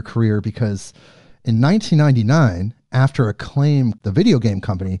happened in your career, because in 1999, after Acclaim, the video game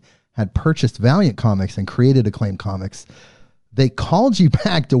company, had purchased Valiant Comics and created Acclaim Comics, they called you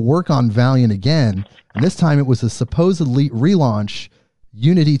back to work on Valiant again, and this time it was a supposedly relaunch,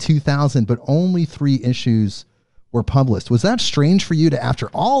 Unity 2000, but only 3 issues were published. Was that strange for you to, after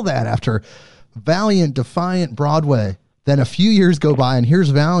all that, after Valiant, Defiant, Broadway, then a few years go by and here's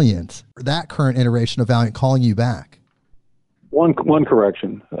Valiant, that current iteration of Valiant, calling you back? One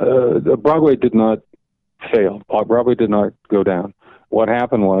correction. Broadway did not fail. Broadway did not go down. What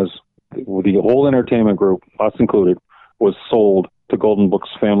happened was the whole entertainment group, us included, was sold to Golden Books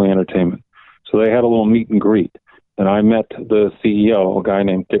Family Entertainment. So they had a little meet and greet. And I met the CEO, a guy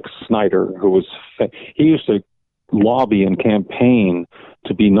named Dick Snyder, he used to lobby and campaign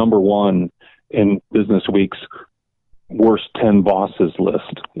to be #1 in Business Week's worst 10 bosses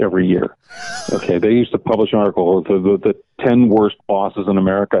list every year. Okay, they used to publish an article, the 10 worst bosses in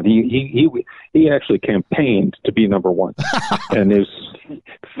America. He actually campaigned to be #1, and is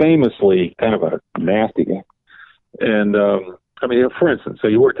famously kind of a nasty guy. And I mean, for instance, so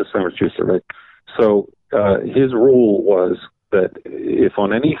you worked at San Francisco, right? So his rule was that if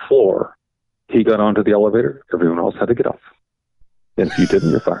on any floor he got onto the elevator, everyone else had to get off. And if you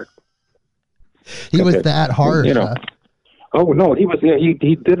didn't, you're fired. He was that harsh. Oh no, he was. Yeah, he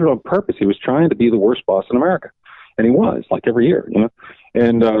did it on purpose. He was trying to be the worst boss in America, and he was, like, every year,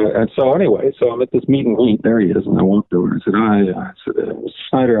 And so anyway, so I'm at this meet and greet. There he is, and I walked over and I said, Mr.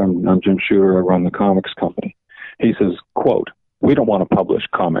 Snyder, I'm Jim Shooter. I run the comics company. He says, quote, "We don't want to publish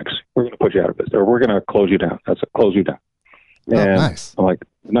comics. We're going to put you out of business, or we're going to close you down. That's it, close you down." Oh, and nice. I'm like,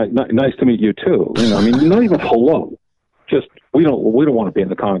 nice to meet you too. I mean, not even hello. Just we don't want to be in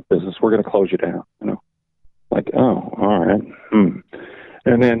the comic business. We're going to close you down. Like, oh, all right.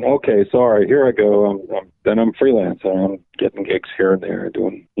 And then, okay, so all right, here I go. I'm freelance. I'm getting gigs here and there,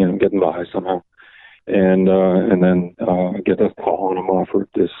 doing, getting by somehow. And then I get a call and I'm offered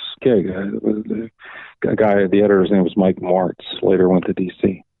this gig. The editor's name was Mike Martz, later went to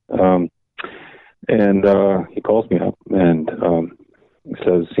DC. And he calls me up and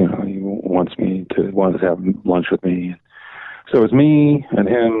says, he wants to have lunch with me. So it was me and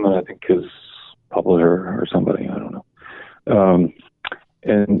him, and I think his publisher or somebody, I don't know.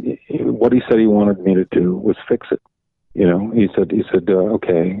 And what he said he wanted me to do was fix it. He said,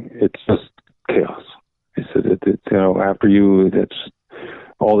 okay, it's just chaos. He said, after you,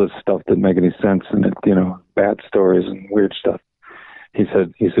 all this stuff didn't make any sense, and it, bad stories and weird stuff. He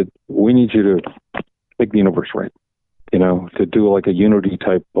said, we need you to make the universe right, to do like a Unity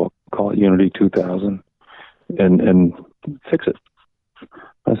type book, call it Unity 2000, and fix it.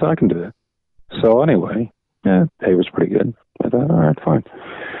 I said, I can do that. So anyway, pay was pretty good. I thought, all right, fine.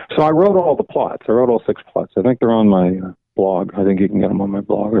 So I wrote all the plots. I wrote all 6 plots. I think they're on my blog. I think you can get them on my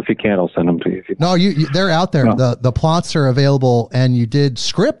blog. Or if you can't, I'll send them to you. If you no, they're out there. No. The plots are available, and you did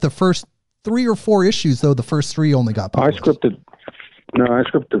script the first 3 or 4 issues, though the first 3 only got published. I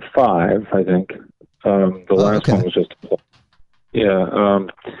scripted 5, I think. The last one was just,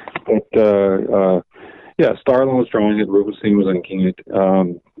 Starlin was drawing it, Rubenstein was inking it,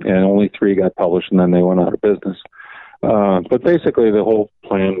 and only 3 got published, and then they went out of business. But basically, the whole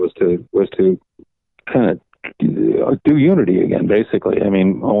plan was to kind of do Unity again. Basically, I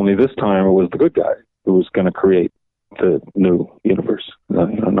mean, only this time it was the good guy who was going to create the new universe,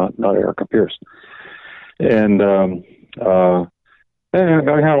 not Erica Pierce. And I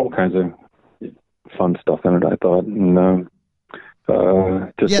had all kinds of fun stuff in it, I thought, and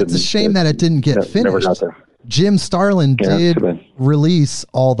it's a shame that it didn't get finished. Never got there. Jim Starlin did release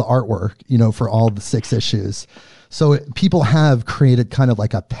all the artwork, for all the 6 issues. So people have created kind of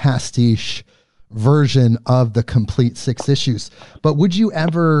like a pastiche version of the complete 6 issues. But would you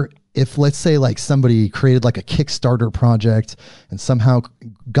ever, if let's say like somebody created like a Kickstarter project and somehow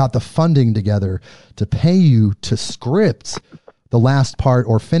got the funding together to pay you to script the last part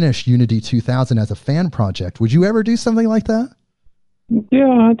or finish Unity 2000 as a fan project, would you ever do something like that?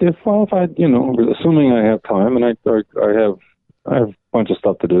 Yeah, if I, assuming I have time, and I have a bunch of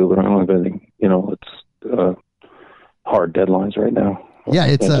stuff to do, but I don't have anything, it's hard deadlines right now. Yeah,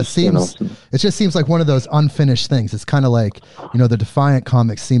 it just seems like one of those unfinished things. It's kind of like, the Defiant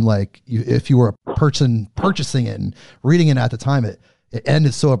comics seem like if you were a person purchasing it and reading it at the time, it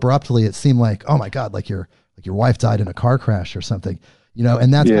ended so abruptly. It seemed like, oh my God, like your wife died in a car crash or something.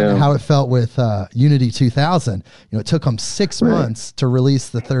 And that's kind of how it felt with Unity 2000. It took them 6 months to release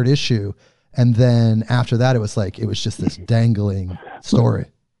the 3rd issue, and then after that, it was just this dangling story.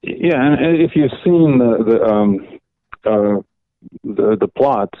 Yeah, and if you've seen the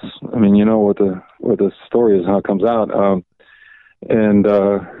plots, I mean, what the story is, how it comes out, I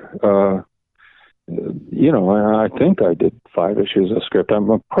think I did 5 issues of script.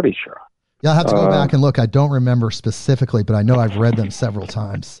 I'm pretty sure. Yeah, I'll have to go back and look. I don't remember specifically, but I know I've read them several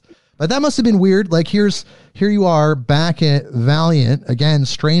times. But that must have been weird. Like here you are back at Valiant again.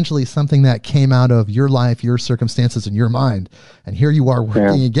 Strangely, something that came out of your life, your circumstances, and your mind. And here you are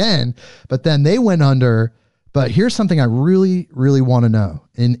working again. But then they went under. But here's something I really, really want to know,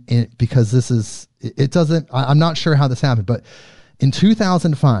 because this is I'm not sure how this happened, but in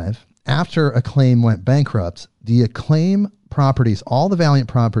 2005, after Acclaim went bankrupt, the Acclaim properties, all the Valiant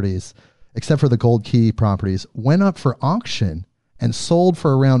properties, except for the Gold Key properties, went up for auction and sold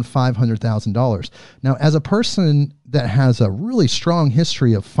for around $500,000. Now, as a person that has a really strong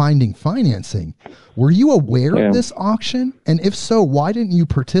history of finding financing, were you aware of this auction? And if so, why didn't you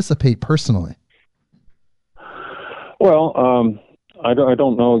participate personally? Well, I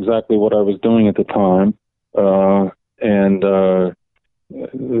don't know exactly what I was doing at the time. And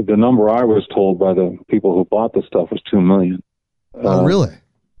the number I was told by the people who bought the stuff was $2 million. Oh, really?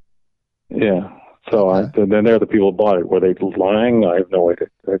 Yeah. So then they're the people who bought it. Were they lying? I have no way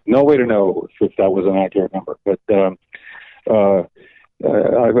to know if that was an accurate number. But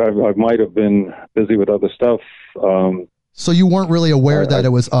I might have been busy with other stuff. So you weren't really aware that it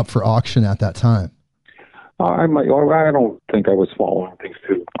was up for auction at that time? I don't think I was following things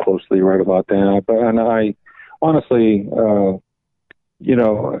too closely right about that. And I honestly, so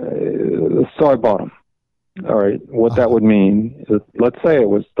I bought them. All right. What that would mean is, let's say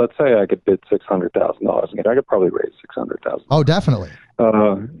I could bid $600,000 and I could probably raise $600,000. Oh, definitely.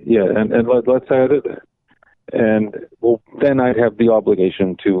 And let's say I did that. And then I'd have the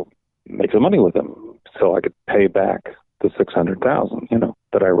obligation to make some money with them so I could pay back the $600,000,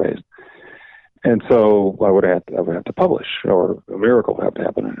 that I raised. And so I would have to publish, or a miracle would have to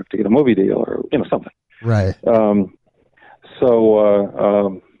happen. I'd have to get a movie deal, or something. Right. I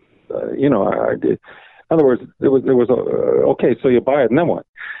did. In other words, it was okay. So you buy it, and then what?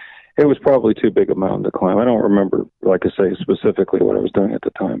 It was probably too big a mountain to climb. I don't remember, like I say, specifically what I was doing at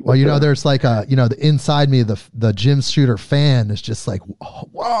the time. Well, there's like the inside me, the Jim Shooter fan is just like,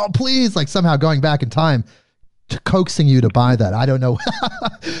 whoa, please, like somehow going back in time, coaxing you to buy that. I don't know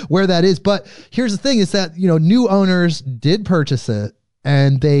where that is, but here's the thing: is that new owners did purchase it,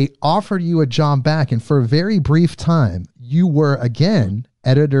 and they offered you a job back, and for a very brief time, you were again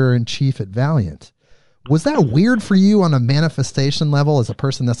editor-in-chief at Valiant. Was that weird for you on a manifestation level as a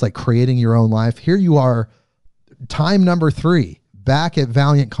person that's like creating your own life? Here you are, time number 3, back at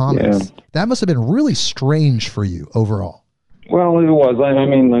Valiant Comics. Yeah. That must have been really strange for you overall. Well, it was. I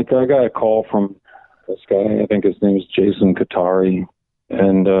mean, like, I got a call from this guy, I think his name is Jason Katari,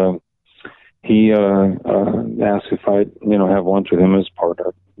 and he asked if I'd, have lunch with him as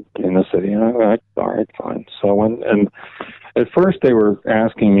partner in the city. And I went, all right, fine. So I went, and at first they were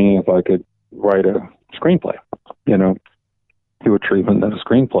asking me if I could write a screenplay, do a treatment and a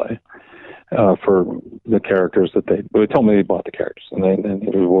screenplay for the characters that they told me they bought the characters, and then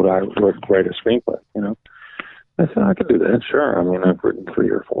would I write a screenplay, I said, I could do that, sure. I mean, I've written 3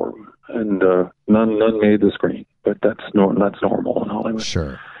 or 4 of them, and none made the screen, but that's normal in Hollywood.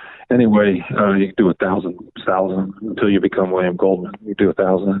 Sure. Anyway, you can do 1,000 until you become William Goldman. You do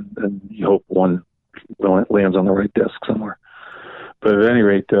 1,000, and you hope one lands on the right desk somewhere. But at any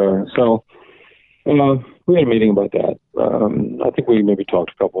rate, so we had a meeting about that. I think we maybe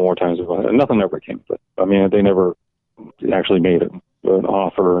talked a couple more times about it. Nothing ever came of it. I mean, they never actually made an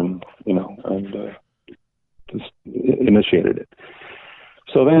offer, and just initiated it.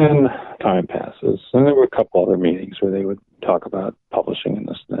 So then time passes, and there were a couple other meetings where they would talk about publishing and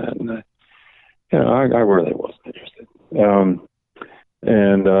this and that, and I really wasn't interested.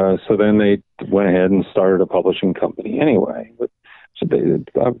 So then they went ahead and started a publishing company anyway. But so they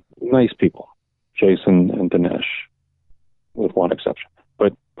nice people, Jason and Dinesh, with one exception.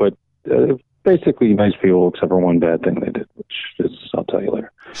 But basically nice people, except for one bad thing they did, which is I'll tell you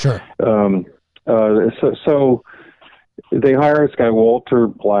later. Sure. So they hired this guy, Walter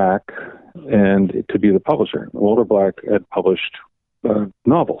Black, and to be the publisher. Walter Black had published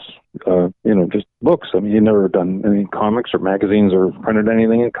novels, just books. I mean, he'd never done any comics or magazines or printed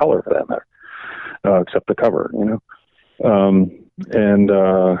anything in color, for that matter, except the cover,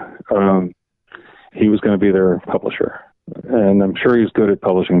 he was going to be their publisher. And I'm sure he was good at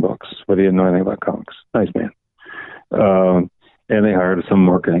publishing books, but he didn't know anything about comics. Nice man. And they hired some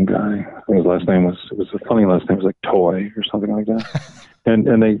marketing guy. I think his last name was a funny last name. It was like Toy or something like that.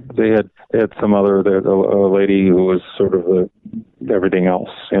 and they had some other, a lady who was sort of everything else,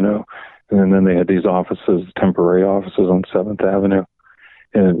 And then they had these offices, temporary offices on 7th Avenue,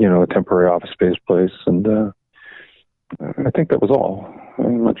 and, a temporary office space place. And I think that was all.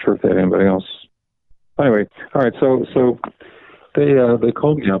 I'm not sure if they had anybody else. Anyway, all right. So they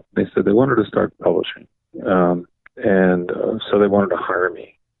called me up. They said they wanted to start publishing. So they wanted to hire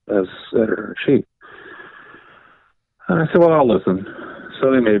me as editor-in-chief. And I said, well, I'll listen.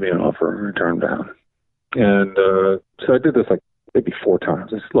 So they made me an offer and I turned down. And so I did this like maybe 4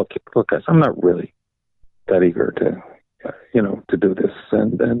 times. I said, look, guys, I'm not really that eager to do this.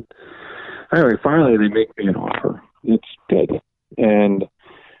 And anyway, finally they make me an offer. It's dead. And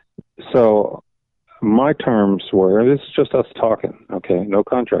so my terms were, this is just us talking, okay? No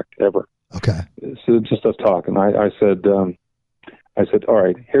contract, ever. Okay. So just us talking. I said, all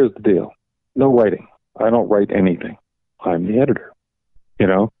right, here's the deal. No writing. I don't write anything. I'm the editor.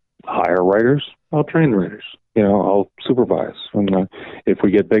 Hire writers. I'll train the writers. I'll supervise. And if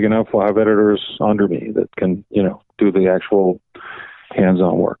we get big enough, we'll have editors under me that can, do the actual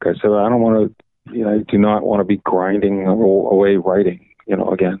hands-on work. I said, I don't want to, I do not want to be grinding away writing.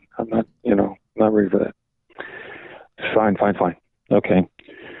 Again, I'm not, not ready for that. Fine. Okay.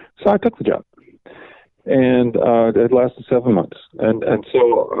 So I took the job, and it lasted 7 months. And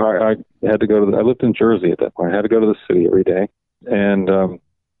so I had to go to I lived in Jersey at that point. I had to go to the city every day, and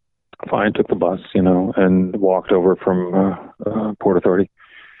fine, took the bus, and walked over from Port Authority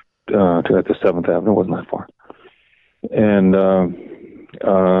to the 7th Avenue. It wasn't that far. And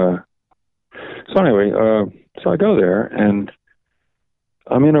so anyway, so I go there, and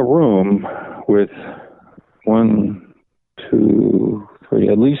I'm in a room with 1, 2, 3,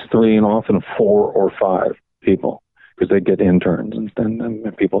 at least 3, and often 4 or 5 people, because they get interns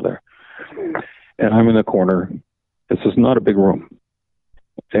and people there. And I'm in the corner. This is not a big room.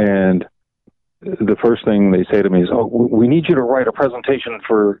 And the first thing they say to me is, "Oh, we need you to write a presentation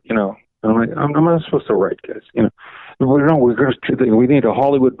for, I'm like, I'm not supposed to write, guys. We need a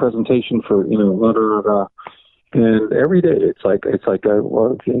Hollywood presentation for, And every day it's like,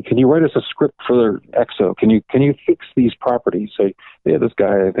 well, can you write us a script for EXO? Can you fix these properties? So they had this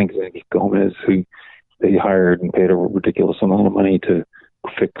guy, I think, Gomez, who they hired and paid a ridiculous amount of money to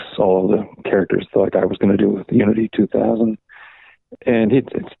fix all of the characters, like I was going to do with Unity 2000. And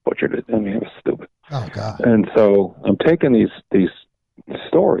it's butchered it. I mean, it was stupid. Oh God! And so I'm taking these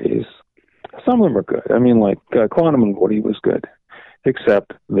stories. Some of them are good. I mean, like Quantum and Woody was good,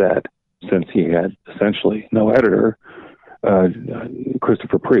 except that since he had essentially no editor,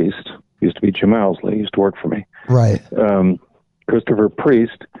 Christopher Priest, used to be Jim Owsley, used to work for me. Right. Christopher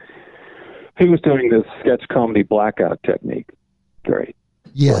Priest, he was doing this sketch comedy blackout technique. Great.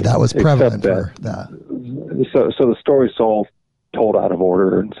 Yeah, Right. that was prevalent Except for that. So the story's all told out of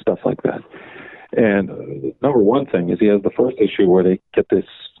order and stuff like that. And number one thing is he has the first issue where they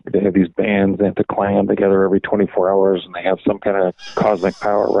have these bands, they have to clam together every 24 hours and they have some kind of cosmic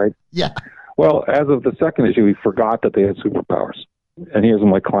power, right? Yeah. Well, as of the second issue, he forgot that they had superpowers. And he has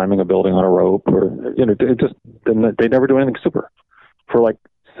them like climbing a building on a rope or, they never do anything super for like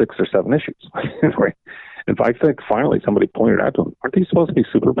 6 or 7 issues. Right? And I think finally somebody pointed out to him, aren't these supposed to be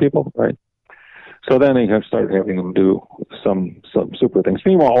super people? Right? So then they have started having them do some super things.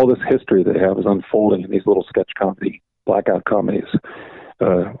 Meanwhile, all this history they have is unfolding in these little sketch comedy, blackout comedies,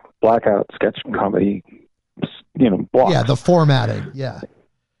 blackout sketch comedy, blocks. Yeah, the formatting. Yeah.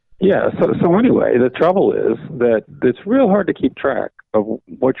 Yeah. So anyway, the trouble is that it's real hard to keep track of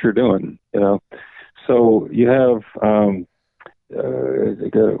what you're doing. So you have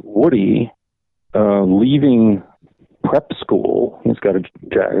Woody leaving prep school. He's got a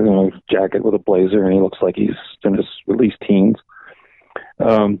jacket with a blazer, and he looks like he's in his at least teens.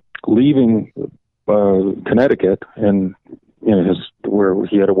 Leaving Connecticut, and where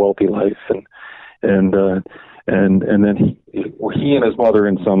he had a wealthy life, and then he and his mother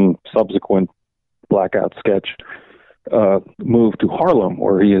in some subsequent blackout sketch moved to Harlem,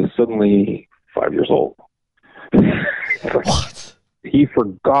 where he is suddenly 5 years old. What? He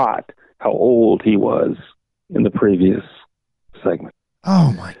forgot how old he was in the previous segment.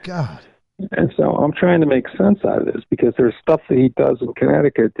 Oh my God. And so I'm trying to make sense out of this because there's stuff that he does in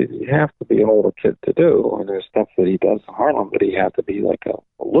Connecticut that you have to be an older kid to do. And there's stuff that he does in Harlem that he have to be like a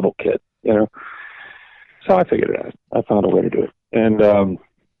little kid, So I figured it out. I found a way to do it. And,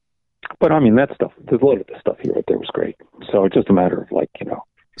 but I mean, that stuff, there's a lot of the stuff here right there was great. So it's just a matter of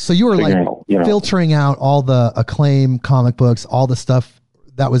So you were filtering out all the Acclaim comic books, all the stuff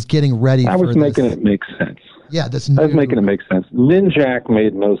that was getting ready. I was making it make sense. Yeah, I was making it make sense. Ninjak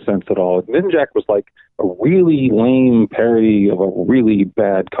made no sense at all. Ninjak was like a really lame parody of a really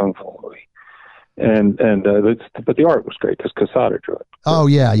bad kung fu movie, but the art was great because Quesada drew it. Oh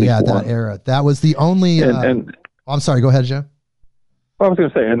yeah, that era. That was the only. I'm sorry. Go ahead, Joe. I was going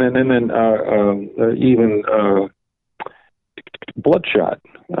to say, and then even Bloodshot.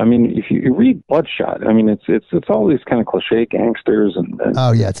 I mean, if you read Bloodshot, I mean, it's all these kind of cliche gangsters and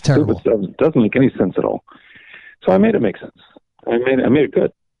oh yeah, it's terrible. It doesn't make any sense at all. So I made it make sense. I made it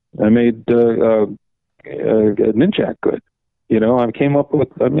good. I made Ninjak good. I came up with.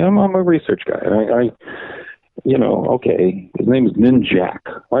 I mean, I'm a research guy. Okay, his name is Ninjak.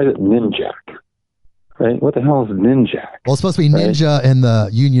 Why is it Ninjak? Right? What the hell is Ninjak? Well, it's supposed to be Ninja right? And the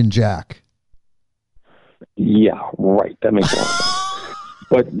Union Jack. Yeah, right. That makes a lot of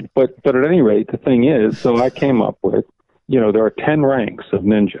sense. But at any rate, the thing is, so I came up with, there are 10 ranks of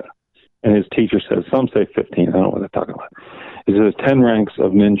ninja. And his teacher says, some say 15, I don't know what they're talking about. He says 10 ranks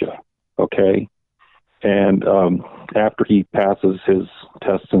of ninja, okay? And after he passes his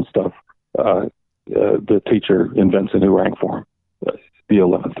tests and stuff, the teacher invents a new rank for him, the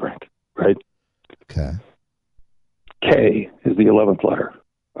 11th rank, right? Okay. K is the 11th letter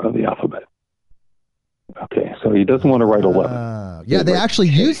of the alphabet. Okay, so he doesn't want to write 11. Yeah, they actually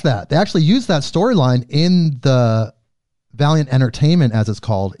use that. They actually use that storyline in the Valiant Entertainment, as it's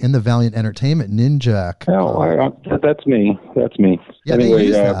called, in the Valiant Entertainment Ninjak. That's me. That's me. Yeah, anyway, they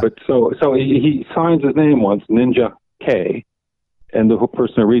use that. But so he signs his name once, Ninja K, and the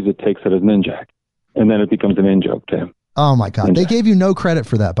person who reads it takes it as Ninjak, and then it becomes an in-joke to him. Oh my God! Ninjak. They gave you no credit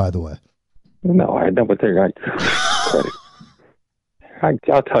for that, by the way. No, I don't. But they got credit.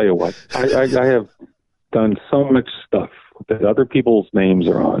 I'll tell you what. I have done so much stuff that other people's names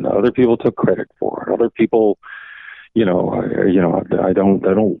are on. Other people took credit for. Other people, I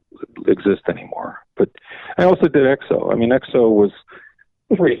don't exist anymore. But I also did EXO. I mean, EXO was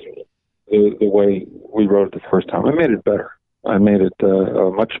reasonable. The way we wrote it the first time, I made it better. I made it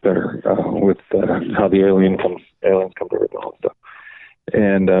much better with how the aliens come to Earth and all that stuff.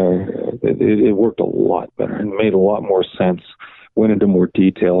 And it worked a lot better and made a lot more sense. Went into more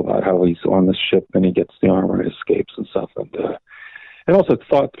detail about how he's on the ship and he gets the armor and escapes and stuff. And also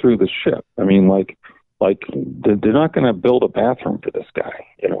thought through the ship. I mean, like they're not going to build a bathroom for this guy.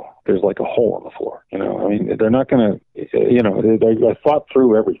 There's like a hole in the floor. I mean, they're not going to. I thought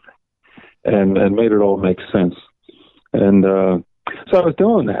through everything and made it all make sense. And so I was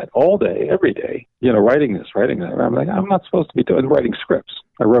doing that all day, every day. Writing this. I'm like, I'm not supposed to be writing scripts.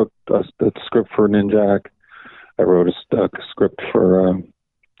 I wrote a script for Ninjak. I wrote a script for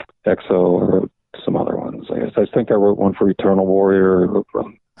EXO. I wrote some other ones. I think I wrote one for Eternal Warrior.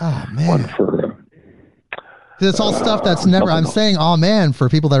 Oh one man. for. It's all stuff that's never. I'm else. saying, oh man, for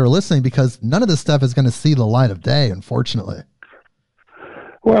people that are listening, because none of this stuff is going to see the light of day, unfortunately.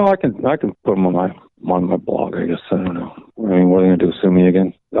 Well, I can put them on my blog. I guess I don't know. I mean, what are they going to do? Sue me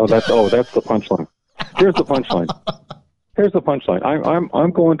again? That's the punchline. Here's the punchline.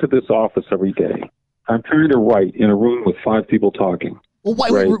 I'm going to this office every day. I'm trying to write in a room with 5 people talking. Well, why,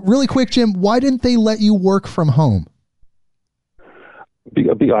 right? really quick, Jim, why didn't they let you work from home? I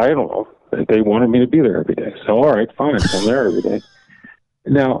don't know. They wanted me to be there every day. So, all right, fine. I'm there every day.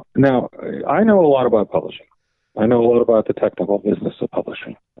 Now, I know a lot about publishing. I know a lot about the technical business of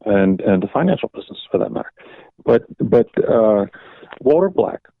publishing and the financial business, for that matter. But Walter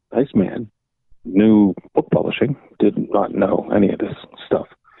Black, nice man, knew book publishing, did not know any of this stuff.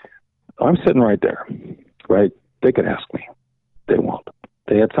 I'm sitting right there, right? They could ask me. They won't.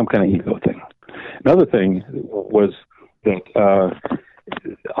 They had some kind of ego thing. Another thing was that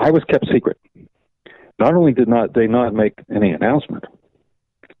I was kept secret. Not only did they not make any announcement,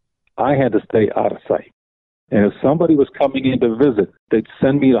 I had to stay out of sight. And if somebody was coming in to visit, they'd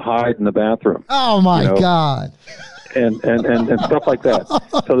send me to hide in the bathroom. Oh my God. And stuff like that,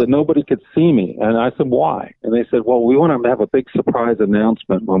 so that nobody could see me. And I said, why? And they said, well, we want to have a big surprise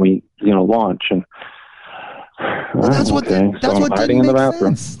announcement when we, launch. And well, that's what didn't make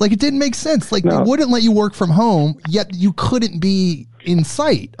sense. Like, it didn't make sense. Like, they wouldn't let you work from home, yet you couldn't be in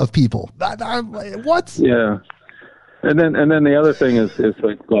sight of people. What? Yeah. And then the other thing is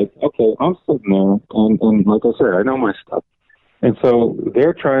like okay, I'm sitting there, and like I said, I know my stuff. And so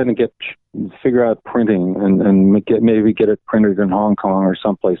they're trying to figure out printing and maybe get it printed in Hong Kong or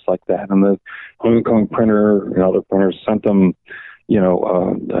someplace like that. And the Hong Kong printer and other printers sent them,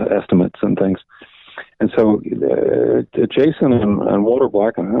 estimates and things. And so Jason and Walter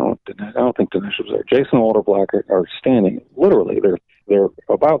Black, and I don't think Dinesh was there. Jason and Walter Black are standing, literally, they're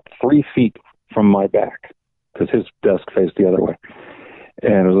about 3 feet from my back, because his desk faced the other way,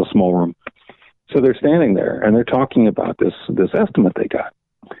 and it was a small room. So they're standing there, and they're talking about this estimate they got.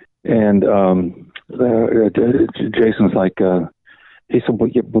 And Jason's like, he said, well,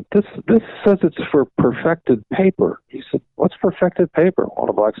 this says it's for perfected paper. He said, what's perfected paper?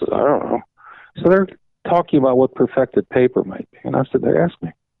 Walter Black says, I don't know. So they're talking about what perfected paper might be. And I said, ask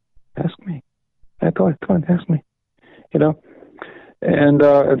me. Yeah, go ahead, ask me. And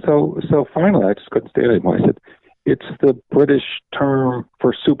so finally, I just couldn't stand it anymore. I said, it's the British term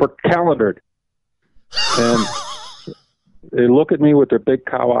for super calendared. And they look at me with their big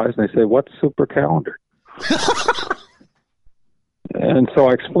cow eyes and they say, what's super calendared? And so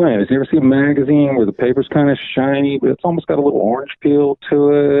I explained. Have you ever seen a magazine where the paper's kind of shiny, but it's almost got a little orange peel to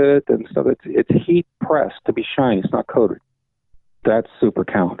it and stuff? It's heat pressed to be shiny. It's not coated. That's super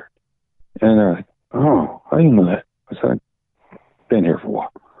calendared. And they're like, oh, I didn't know that. I said, been here for a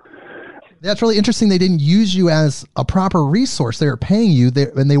while. That's really interesting. They didn't use you as a proper resource. They were paying you,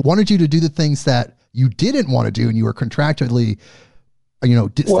 and they wanted you to do the things that you didn't want to do, and you were contractually,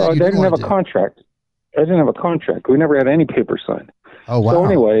 well, I didn't have a contract. I didn't have a contract. We never had any paper signed. Oh wow. So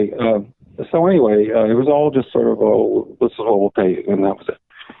anyway, it was all just sort of, oh, this is what we'll pay you, and that was it.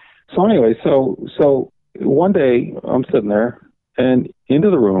 So anyway, so one day I'm sitting there, and into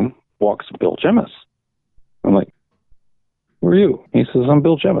the room walks Bill Jemis. I'm like, who are you? He says, I'm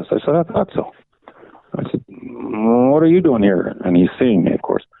Bill Jemis. I said, I thought so. I said, what are you doing here? And he's seeing me, of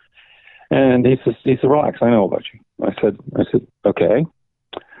course. And he said, relax, I know about you. I said, okay.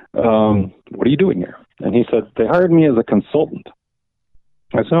 What are you doing here? And he said, they hired me as a consultant.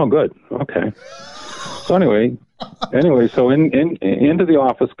 I said, oh, good. Okay. So anyway, so into the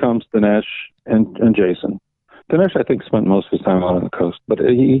office comes Dinesh and Jason. Dinesh, I think, spent most of his time out on the coast, but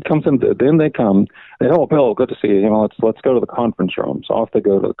he comes in. Then they come. They, oh, Bill, good to see you. Let's go to the conference room. So off they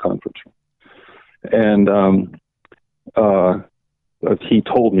go to the conference room. And he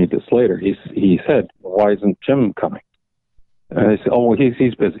told me this later. He said, why isn't Jim coming? And I said, oh,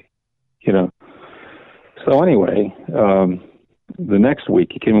 he's busy, So anyway, the next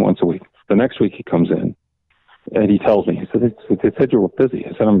week, he came in once a week. The next week he comes in, and he tells me, he said, they said you were busy.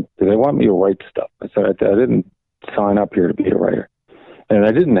 I said, they want me to write stuff. I said, I didn't sign up here to be a writer. And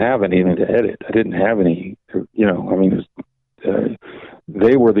I didn't have anything to edit. I didn't have any,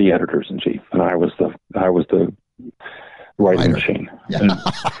 they were the editors-in-chief, and I was the writing machine. Yeah.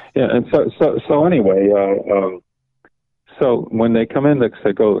 And so anyway, so when they come in, they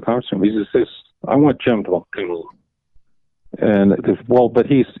say, go to the conference room. He says, I want Jim to come along. And but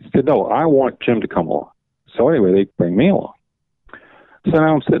he said, no, I want Jim to come along. So anyway, they bring me along. So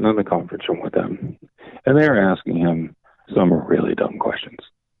now I'm sitting in the conference room with them, and they're asking him some really dumb questions,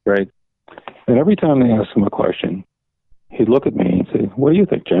 right? And every time they ask him a question, he'd look at me and say, "What do you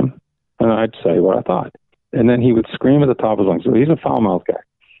think, Jim?" And I'd say what I thought. And then he would scream at the top of his lungs. So he's a foul-mouthed guy.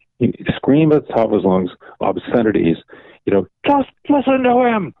 He'd scream at the top of his lungs, obscenities. Just listen to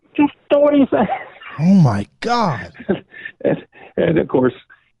him. Just do what he says. Oh my God. and of course,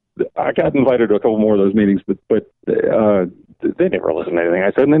 I got invited to a couple more of those meetings, but they never listened to anything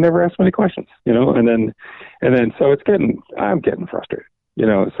I said, and they never asked many questions, and then so I'm getting frustrated,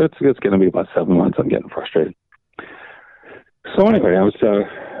 so it's going to be about 7 months. I'm getting frustrated. So anyway, I was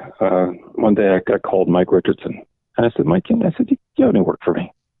one day I called Mike Richardson, and I said, Mike, you have any work for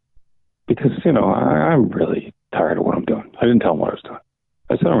me? Because I'm really tired of what I'm doing. I didn't tell him what I was doing.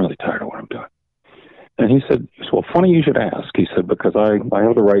 I said, I'm really tired of what I'm doing. And he said, well, funny you should ask. He said, because I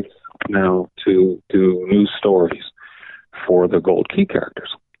have the rights now to do news stories for the Gold Key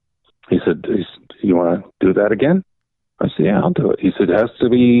characters. He said, you want to do that again? I said, yeah, I'll do it. He said, it has to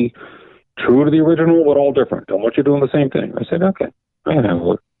be true to the original, but all different. Don't want you doing the same thing. I said, okay, I can have a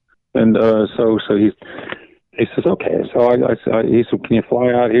look. And so he says, okay. So he said, can you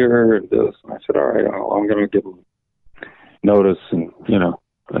fly out here? And I said, all right, I'm going to give him notice and,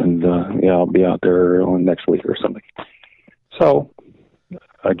 I'll be out there next week or something. So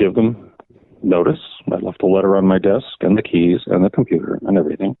I give them notice. I left a letter on my desk and the keys and the computer and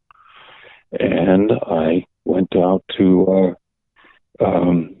everything. And I went out to,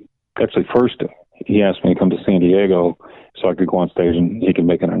 actually first he asked me to come to San Diego so I could go on stage and he could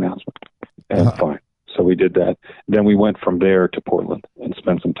make an announcement. And fine. So we did that. Then we went from there to Portland and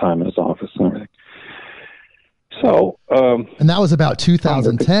spent some time in his office and everything. So, and that was about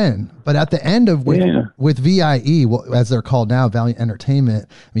 2010. But at the end of with VIE, as they're called now, Valiant Entertainment,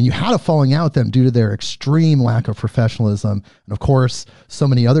 I mean, you had a falling out with them due to their extreme lack of professionalism, and of course, so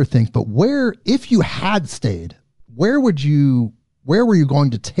many other things. But if you had stayed, where were you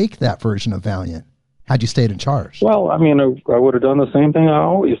going to take that version of Valiant? Had you stayed in charge? Well, I mean, I would have done the same thing I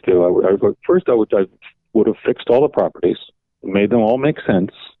always do. First, I would have fixed all the properties, made them all make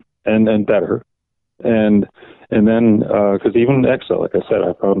sense and better. And then, because even EXO, like I said,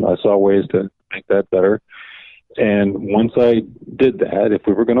 I saw ways to make that better. And once I did that, if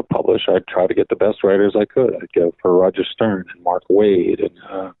we were going to publish, I'd try to get the best writers I could. I'd go for Roger Stern and Mark Waid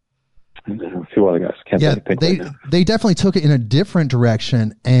and a few other guys. They definitely took it in a different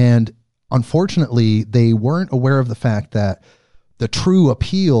direction. And unfortunately, they weren't aware of the fact that the true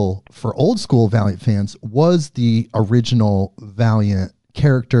appeal for old school Valiant fans was the original Valiant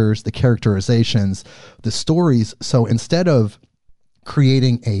characters, the characterizations, the stories. So instead of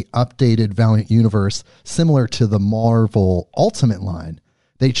creating a updated Valiant universe similar to the Marvel Ultimate line,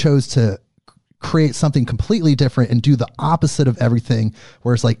 they chose to create something completely different and do the opposite of everything.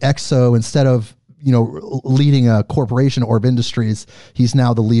 Whereas like EXO, instead of leading a corporation, Orb Industries, he's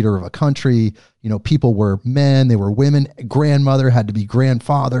now the leader of a country. People were men, they were women. Grandmother had to be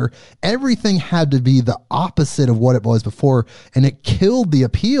grandfather. Everything had to be the opposite of what it was before. And it killed the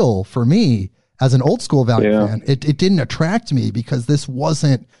appeal for me as an old school Valiant fan. It didn't attract me because this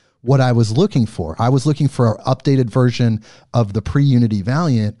wasn't what I was looking for. I was looking for an updated version of the pre-Unity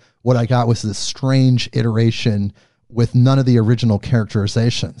Valiant. What I got was this strange iteration with none of the original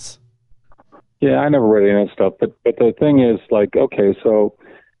characterizations. Yeah, I never read any of that stuff. But the thing is, like, okay, so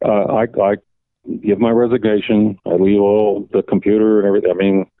I give my resignation. I leave all the computer and everything. I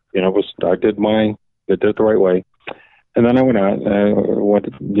mean, I did it the right way. And then I went out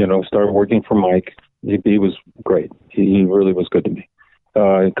and started working for Mike. He was great. He really was good to me.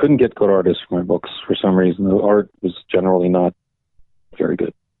 I couldn't get good artists for my books for some reason. The art was generally not very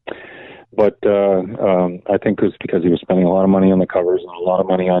good. But I think it was because he was spending a lot of money on the covers and a lot of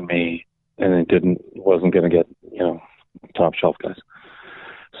money on me. And it wasn't going to get, top shelf guys.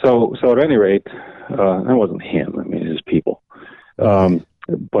 So at any rate, it wasn't him. I mean, it was people.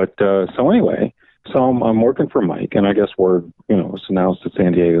 So anyway, I'm working for Mike, and I guess word, was announced at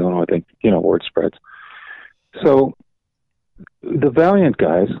San Diego, and I think, word spreads. So the Valiant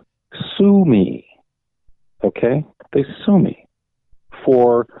guys sue me. Okay? They sue me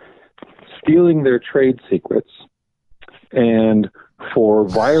for stealing their trade secrets and for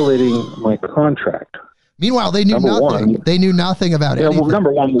violating my contract. Meanwhile, they knew nothing. They knew nothing about anything. Well,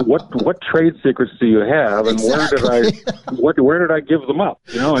 number one, what trade secrets do you have, and exactly. where did I give them up?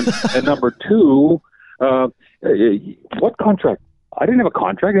 And number two, what contract? I didn't have a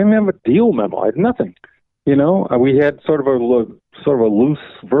contract. I didn't have a deal memo. I had nothing. We had sort of a loose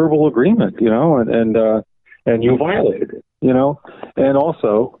verbal agreement. And you violated it. And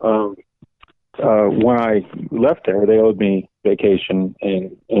also. When I left there, they owed me vacation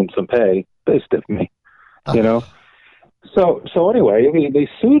and some pay. They stiffed me, So anyway, I mean, they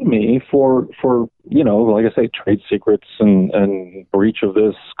sued me for like I say, trade secrets and breach of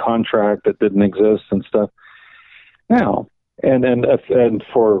this contract that didn't exist and stuff. Now, and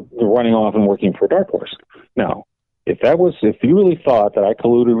for running off and working for Dark Horse. Now, if you really thought that I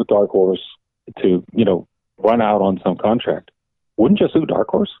colluded with Dark Horse to run out on some contract, wouldn't you sue Dark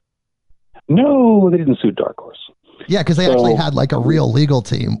Horse? No, they didn't sue Dark Horse. Yeah, because they actually had like a real legal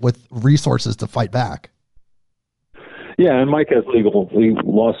team with resources to fight back. Yeah, and Mike has legal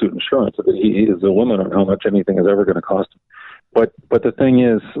lawsuit insurance. He is a limit on how much anything is ever going to cost him. But the thing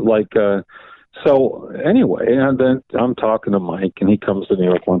is, so anyway, and then I'm talking to Mike, and he comes to New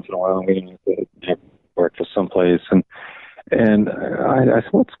York once in a while. I'm meeting to have breakfast someplace, and I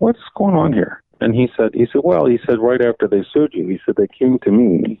said, what's going on here? And he said, right after they sued you, he said they came to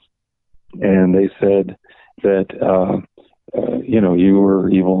me, and they said that you were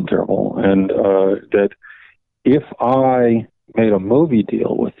evil and terrible, and that if I made a movie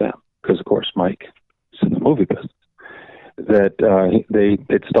deal with them, because of course Mike is in the movie business, that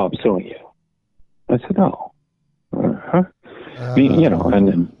they'd stop suing you. I said, no. And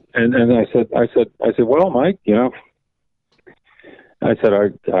I said, well, Mike, I said,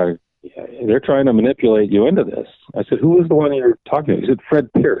 they're trying to manipulate you into this. I said, who is the one you're talking to? He said,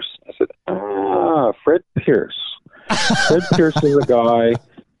 Fred Pierce. I said, Fred Pierce. Fred Pierce is a guy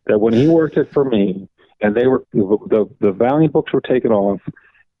that when he worked it for me, and they were the Valiant books were taken off,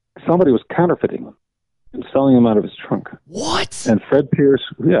 somebody was counterfeiting them and selling them out of his trunk. What? And Fred Pierce,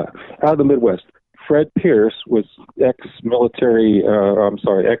 out of the Midwest. Fred Pierce was ex-military,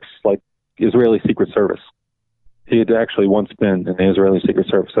 Israeli Secret Service. He had actually once been in the Israeli Secret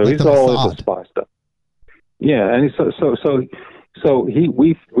Service, so he's all into spy stuff. Yeah, and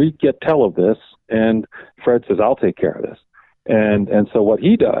we get tell of this, and Fred says, "I'll take care of this." And so what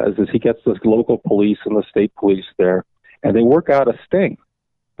he does is he gets the local police and the state police there, and they work out a sting,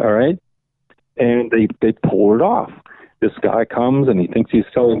 all right? And they pull it off. This guy comes and he thinks he's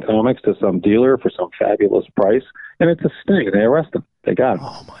selling comics to some dealer for some fabulous price, and it's a sting. And they arrest him. They got him.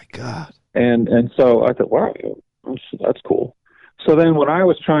 Oh my God! And so I thought, wow, that's cool. So then when I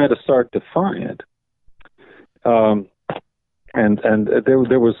was trying to start Defiant, and there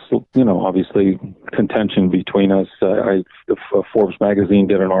was obviously contention between us. Forbes magazine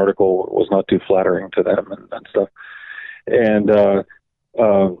did an article, it was not too flattering to them and stuff, and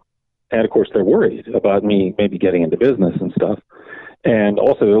of course they're worried about me maybe getting into business and stuff, and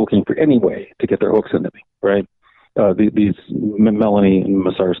also they're looking for any way to get their hooks into me, right? These Melanie and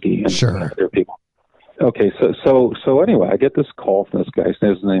Masarsky and sure. Their people. Okay, so anyway, I get this call from this guy.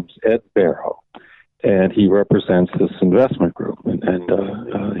 His name's Ed Barrow. And he represents this investment group, and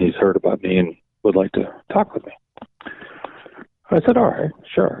he's heard about me and would like to talk with me. I said, all right,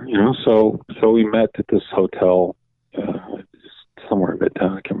 sure. So we met at this hotel somewhere in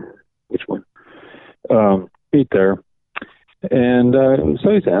Midtown. I can't remember which one. Meet there. And so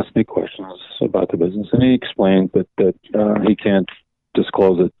he's asked me questions about the business, and he explained that he can't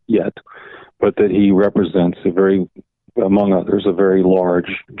disclose it yet, but that he represents among others, a very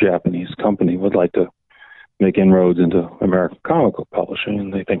large Japanese company would like to make inroads into American comic book publishing,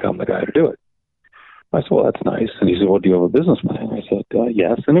 and they think I'm the guy to do it. I said, well, that's nice. And he said, well, do you have a business plan? I said,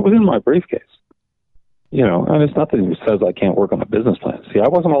 yes. And it was in my briefcase. And it's nothing that says I can't work on a business plan. See, I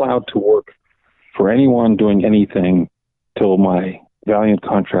wasn't allowed to work for anyone doing anything till my Valiant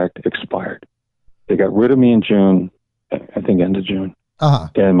contract expired. They got rid of me in June, I think end of June. Uh-huh.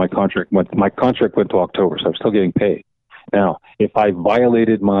 And my contract went to October, so I'm still getting paid. Now, if I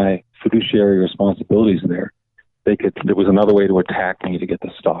violated my fiduciary responsibilities there was another way to attack me to get the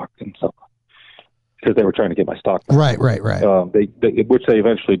stock and so on, because they were trying to get my stock back. Right. Which they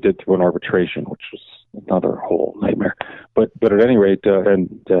eventually did through an arbitration, which was another whole nightmare. But at any rate,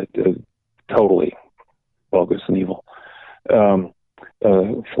 totally bogus and evil.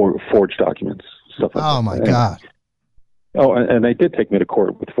 Forged documents, stuff like that. Oh my God. Oh, and they did take me to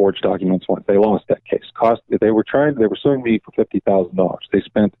court with forged documents once. They lost that case. They were suing me for $50,000. They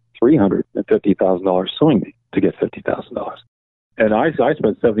spent $350,000 suing me to get $50,000. And I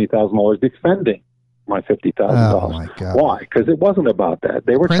spent $70,000 defending my $50,000. Oh my God. Why? Because it wasn't about that.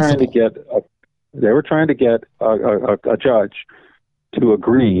 They were trying to get a judge to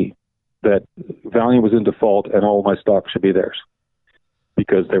agree that Valiant was in default and all of my stock should be theirs,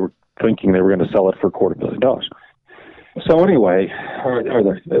 because they were thinking they were going to sell it for $250 million. So anyway,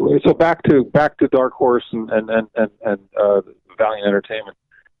 so back to Dark Horse and Valiant Entertainment.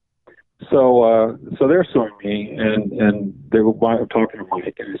 So they're suing me, and they were talking to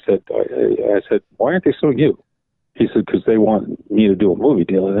Mike, and I said, why aren't they suing you? He said, because they want me to do a movie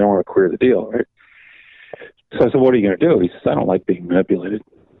deal and they don't want to clear the deal, right? So I said, what are you going to do? He says, I don't like being manipulated.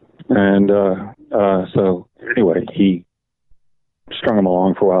 And so anyway, he strung him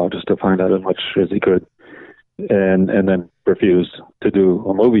along for a while just to find out as much as he could, and then refused to do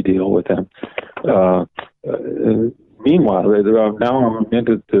a movie deal with them. Meanwhile, now I'm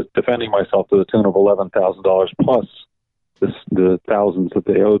into defending myself to the tune of $11,000 plus the thousands that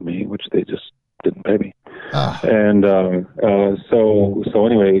they owed me, which they just didn't pay me. And so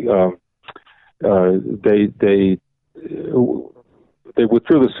anyway, they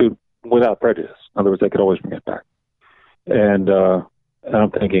withdrew the suit without prejudice. In other words, they could always bring it back. And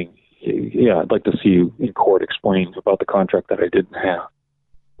I'm thinking, yeah, I'd like to see you in court explain about the contract that I didn't have.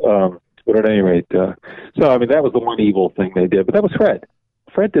 But at any rate, so I mean, that was the one evil thing they did. But that was Fred.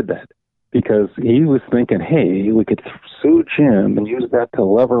 Fred did that because he was thinking, hey, we could sue Jim and use that to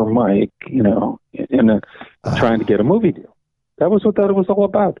lever Mike, in trying to get a movie deal. That was what that was all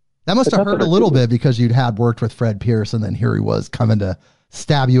about. That must have hurt a little bit because you'd had worked with Fred Pierce, and then here he was coming to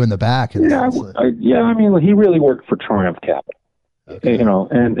stab you in the back. And I mean, he really worked for Triumph Capital, okay.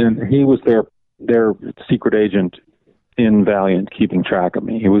 And he was their secret agent in Valiant, keeping track of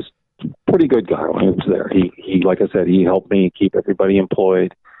me. He was a pretty good guy when he was there. He like I said, he helped me keep everybody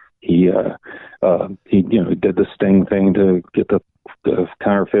employed. He did the Sting thing to get the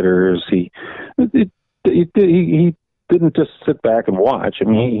counterfeiters. He didn't just sit back and watch. I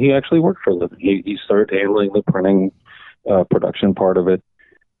mean, he actually worked for a living. He started handling the printing production part of it.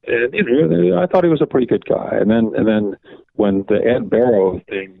 And I thought he was a pretty good guy. And then when the Ed Barrow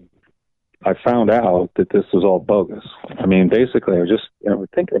thing, I found out that this was all bogus. I mean, basically, I was just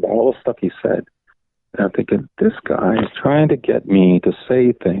thinking about all the stuff he said. And I'm thinking, this guy is trying to get me to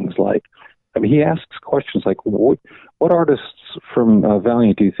say things like, I mean, he asks questions like, what artists from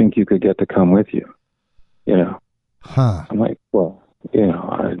Valiant do you think you could get to come with you? Huh. I'm like, well,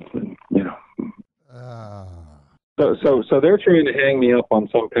 So they're trying to hang me up on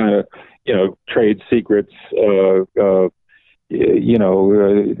some kind of, trade secrets,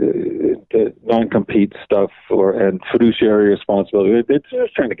 non-compete stuff and fiduciary responsibility. They're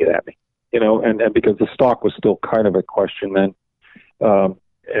just trying to get at me, and because the stock was still kind of a question then. So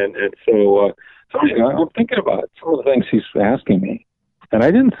anyway, I'm thinking about some of the things he's asking me, and I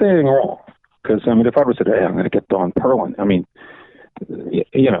didn't say anything wrong. Because, I mean, if I would have said, hey, I'm going to get Don Perlin, I mean,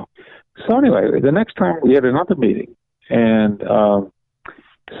 So anyway, the next time we had another meeting, and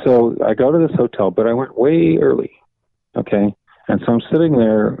so I go to this hotel, but I went way early, okay? And so I'm sitting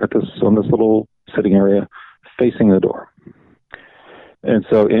there on this little sitting area facing the door. And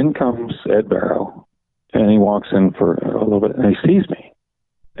so in comes Ed Barrow, and he walks in for a little bit, and he sees me.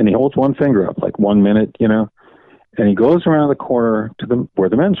 And he holds one finger up, like 1 minute, and he goes around the corner to where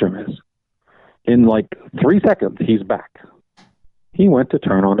the men's room is. In like 3 seconds, he's back. He went to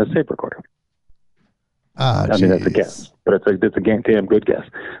turn on his tape recorder. I mean, that's a guess, but it's a damn good guess.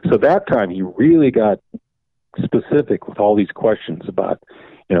 So that time, he really got specific with all these questions about,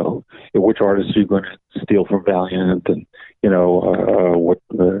 which artists are you going to steal from Valiant, and what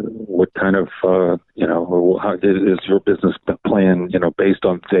kind of how is your business plan based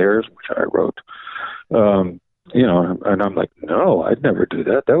on theirs, which I wrote. And I'm like, no, I'd never do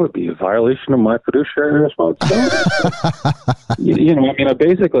that. That would be a violation of my fiduciary responsibility.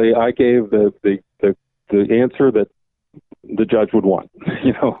 Basically, I gave the answer that the judge would want,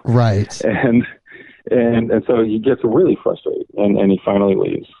 Right. And so he gets really frustrated, and he finally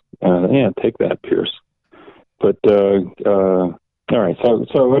leaves. Take that, Pierce. But all right.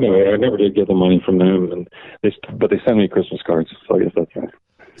 So anyway, I never did get the money from them, but they send me Christmas cards. So I guess that's right.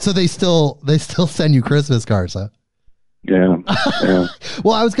 So they still send you Christmas cards, huh? Yeah.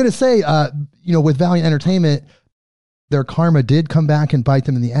 Well, I was going to say, with Valiant Entertainment, their karma did come back and bite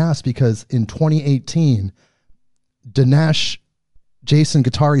them in the ass, because in 2018, Jason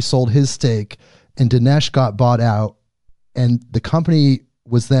Guattari sold his stake, and Dinesh got bought out, and the company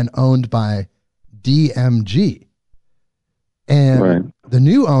was then owned by DMG. And right. The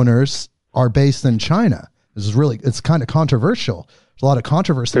new owners are based in China. It's kind of controversial. There's a lot of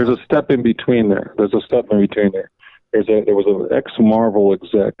controversy. There's a step in between there. There was an ex-Marvel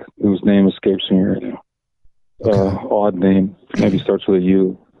exec whose name escapes me right now. Okay. Odd name. Maybe starts with a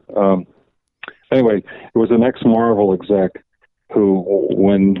U. Anyway, it was an ex-Marvel exec who,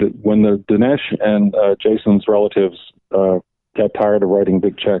 when the Dinesh and Jason's relatives got tired of writing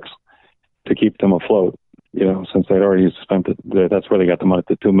big checks to keep them afloat, since they'd already spent it, that's where they got the money,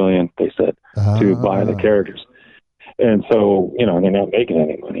 the $2 million, they said, to buy the characters. And so, they're not making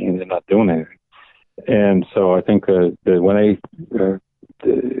any money and they're not doing anything. And so I think that when they,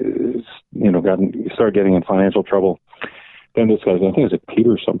 started getting in financial trouble, then this guy, I think it was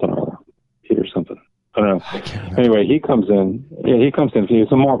Peter something or other. Peter something. I don't know. I can't remember. Anyway, he comes in. Yeah, he comes in. He's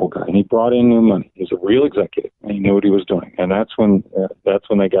a Marvel guy, and he brought in new money. He's a real executive, and he knew what he was doing. And that's when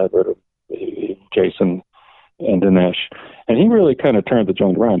they got rid of Jason and Dinesh. And he really kind of turned the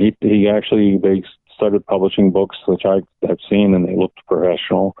joint around. They started publishing books, which I've seen, and they looked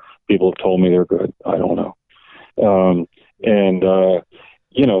professional. People have told me they're good. I don't know.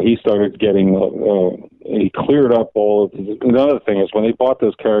 He started getting. He cleared up all of. Another thing is when they bought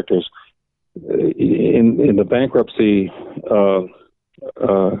those characters. In the bankruptcy of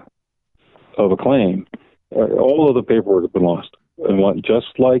Acclaim, all of the paperwork had been lost. And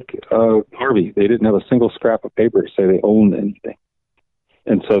just like Harvey, they didn't have a single scrap of paper to say they owned anything.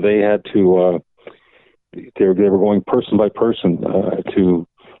 And so they had to, they were going person by person to,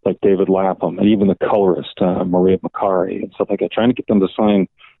 like David Lapham, and even the colorist, Maria Macari, and stuff like that, trying to get them to sign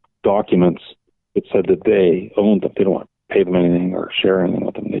documents that said that they owned them. They don't want to pay them anything or share anything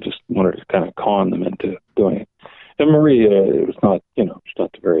with them. They just wanted to kind of con them into doing it. And Maria, it was not, she's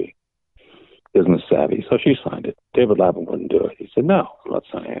not very business savvy, so she signed it. David Lapham wouldn't do it. He said, "No, I'm not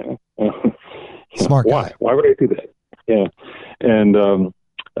signing it." Smart guy. Why? Why would I do that? Yeah, and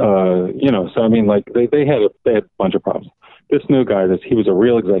so I mean, like they had a bunch of problems. This new guy, he was a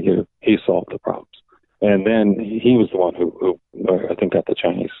real executive. He solved the problems, and then he was the one who I think got the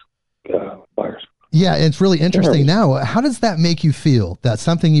Chinese buyers. Yeah, it's really interesting. Now, how does that make you feel that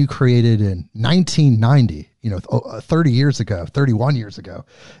something you created in 1990, 30 years ago, 31 years ago,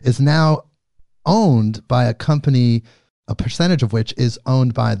 is now owned by a company, a percentage of which is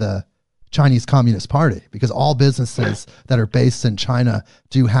owned by the Chinese Communist Party? Because all businesses that are based in China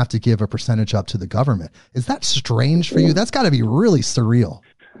do have to give a percentage up to the government. Is that strange for you? That's got to be really surreal.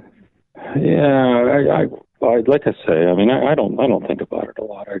 Yeah, I like I say, I mean, I don't think about it a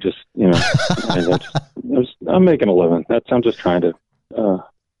lot. I just, I'm making a living. I'm just trying to,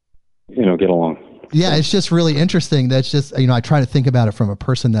 get along. Yeah, it's just really interesting. That's just, I try to think about it from a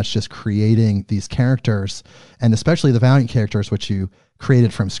person that's just creating these characters, and especially the Valiant characters, which you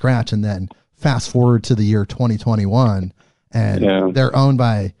created from scratch, and then fast forward to the year 2021, and they're owned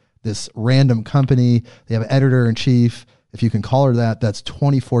by this random company. They have an editor-in-chief, if you can call her that, that's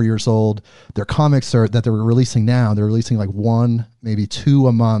 24 years old. Their comics that they're releasing now, they're releasing like one, maybe two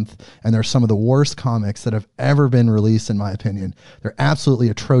a month, and they're some of the worst comics that have ever been released, in my opinion. They're absolutely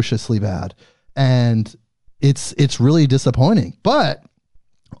atrociously bad. And it's really disappointing. But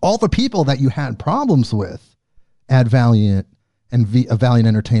all the people that you had problems with at Valiant and Valiant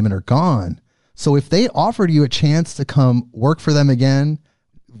Entertainment are gone. So if they offered you a chance to come work for them again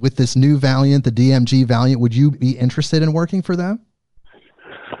with this new Valiant, the DMG Valiant, would you be interested in working for them?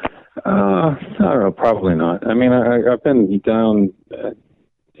 I don't know, probably not. I mean, I've been down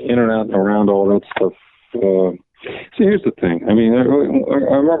in and out and around all that stuff. See, here's the thing. I mean, I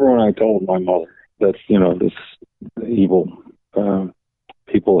remember when I told my mother that, this evil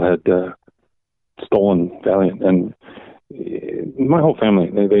people had stolen Valiant, and my whole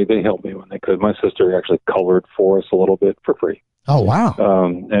family, they helped me when they could. My sister actually colored for us a little bit for free. Oh, wow.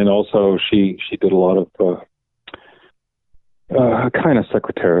 And also she did a lot of kind of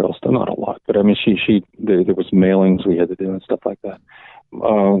secretarial stuff, not a lot, but I mean, there was mailings we had to do and stuff like that.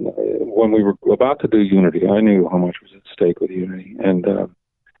 When we were about to do Unity, I knew how much was at stake with Unity, and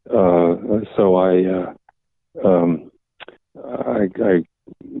so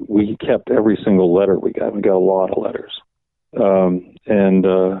we kept every single letter we got. We got a lot of letters,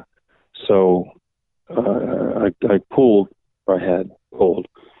 so I had pulled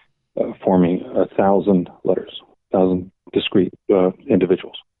for me 1,000 letters, 1,000 discrete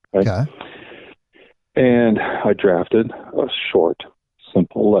individuals, right? Okay. And I drafted a short,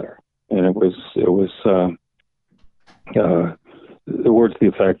 simple letter, and it was the words to the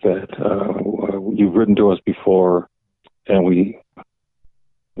effect that you've written to us before, and we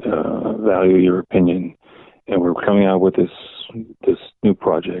value your opinion, and we're coming out with this new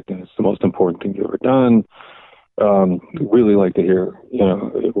project, and it's the most important thing you've ever done. Really like to hear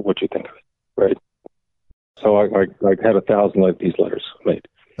what you think of it, right? So I had 1,000 of these letters made.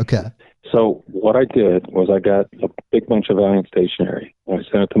 Okay. So what I did was I got a big bunch of Valiant stationery, and I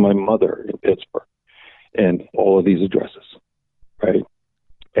sent it to my mother in Pittsburgh, and all of these addresses, right?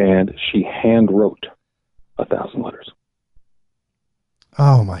 And she hand wrote 1,000 letters.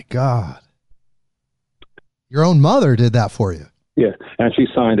 Oh my God! Your own mother did that for you? Yeah, and she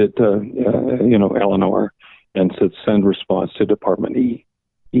signed it, Eleanor, and said send response to Department E.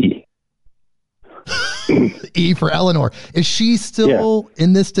 E for Eleanor. Is she still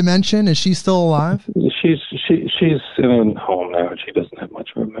in this dimension? Is she still alive? She's in a home now, and she doesn't have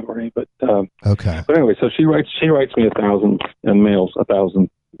much of a memory. But okay. But anyway, so she writes me 1,000 and mails 1,000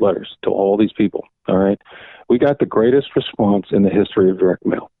 letters to all these people, All right. We got the greatest response in the history of direct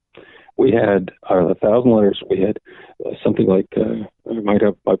mail. We had 1,000 letters. We had something like, I might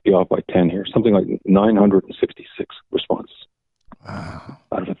be off by 10 here, something like 966 responses out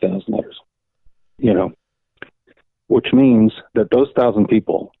of 1,000 letters. You know, which means that those 1,000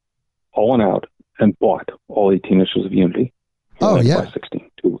 people all went out and bought all 18 issues of Unity. Oh, yeah. By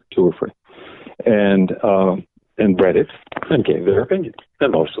 16, two were free. And read it and gave their opinion.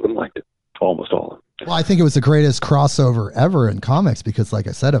 And most of them liked it. Almost all of them. Well, I think it was the greatest crossover ever in comics because, like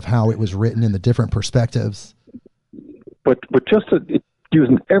I said, of how it was written in the different perspectives. But just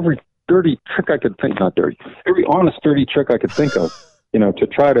using every dirty trick I could think, not dirty, every honest, dirty trick I could think of, you know, to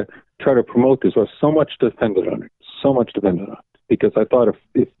try to promote this. Was so much depended on it. So much depended on it. Because I thought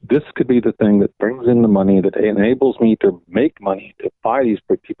if this could be the thing that brings in the money, that enables me to make money, to buy these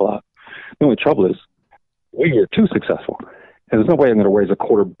people out. The only trouble is we were too successful. And there's no way I'm going to raise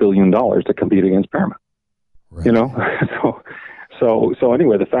 $250 million to compete against Paramount. Right. You know? So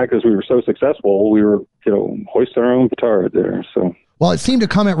anyway, the fact is we were so successful, we were, you know, hoisting our own petard there. So, well, it seemed to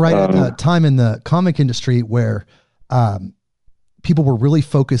come at right at a time in the comic industry where people were really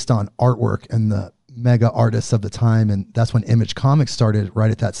focused on artwork and the mega artists of the time, and that's when Image Comics started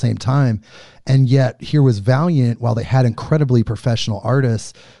right at that same time. And yet here was Valiant, while they had incredibly professional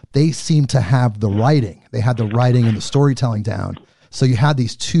artists, they seemed to have the writing. They had the writing and the storytelling down. So you had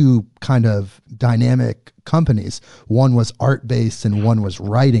these two kind of dynamic companies. One was art-based and one was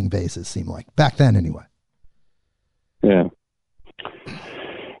writing-based, it seemed like. Back then, anyway. Yeah.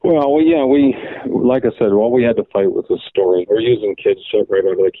 Well, yeah, we, like I said, all we had to fight was the story. We're using kids right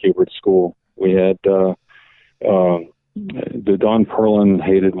out of the Kubert School. We had the Don Perlin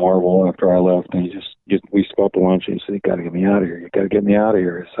hated Marvel after I left, and we spoke to lunch, and he said, "You got to get me out of here. You got to get me out of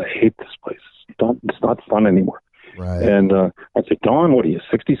here." I said, "I hate this place. It's not fun anymore." Right. And I said, "Don, what are you,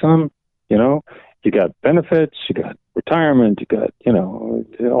 60-some? You know, you got benefits, you got retirement, you got, you know,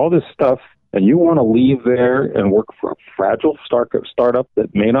 all this stuff, and you want to leave there and work for a fragile startup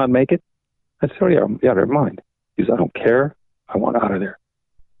that may not make it?" I said, "Oh yeah, never mind." He said, "I don't care. I want out of there."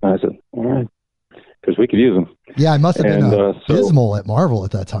 And I said, "All right," because we could use them. Yeah, it must have been abysmal at Marvel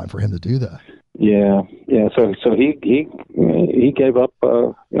at that time for him to do that. Yeah. So he gave up.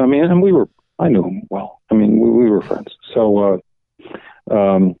 I mean, and I knew him well. I mean, we were friends. So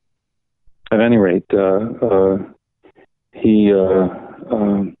at any rate, he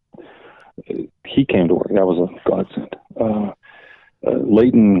came to work. That was a godsend.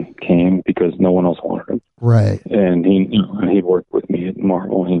 Leighton came because no one else wanted him. Right. And he'd worked with me at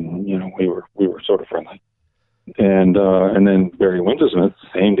Marvel, and you know, we were sort of friendly. And then Barry Windsor-Smith,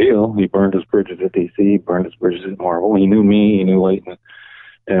 same deal. He burned his bridges at DC, burned his bridges at Marvel. He knew me, he knew Leighton.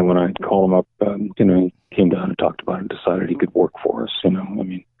 And when I called him up, you know, he came down and talked about it and decided he could work for us. You know, I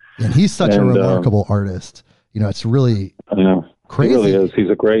mean, and he's such a remarkable artist. You know, it's really crazy. He really is.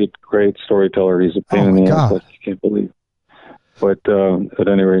 He's a great storyteller. He's a pain in the ass. I can't believe. But at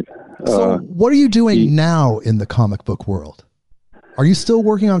any rate, so what are you doing now in the comic book world? Are you still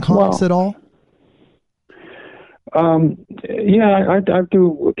working on comics at all? Yeah, I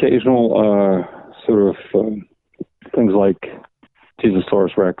do occasional sort of things like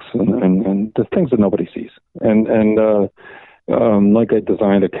Tezosaurus Rex and the things that nobody sees. And like I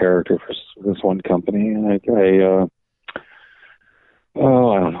designed a character for this one company, and I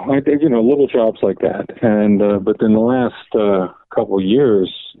don't know. I did, you know, little jobs like that. And but in the last couple of years,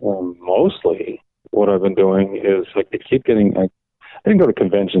 mostly what I've been doing is like I didn't go to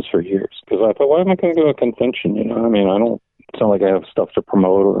conventions for years because I thought, why am I going to go to a convention? You know, I mean, it's not like I have stuff to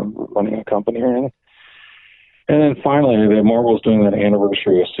promote or running a company or anything. And then finally, Marvel was doing that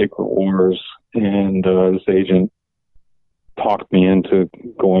anniversary of Secret Wars, and this agent talked me into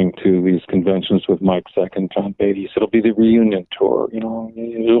going to these conventions with Mike Zeck and John Beatty. He said, "It'll be the reunion tour, you know,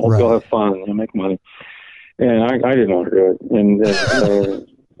 you'll have fun, you'll make money." And I didn't want to do it. And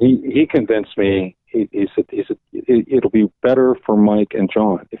he convinced me. He said, "It'll be better for Mike and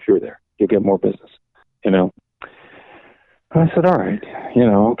John if you're there. You'll get more business," you know. I said, "All right, you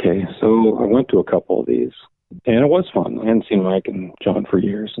know, okay." So I went to a couple of these, and it was fun. I hadn't seen Mike and John for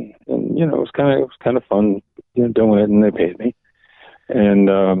years, and you know, it was kind of fun, you know, doing it, and they paid me. And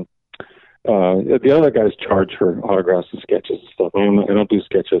the other guys charge for autographs and sketches and stuff. I don't do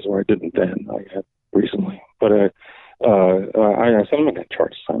sketches, or I didn't then. I had recently, but I said I'm not going to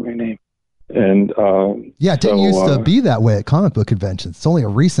charge to sign my name. And yeah, it didn't used to be that way at comic book conventions. It's only a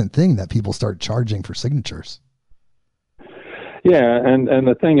recent thing that people started charging for signatures. Yeah, and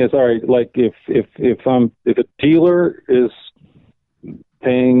the thing is, all right, like if a dealer is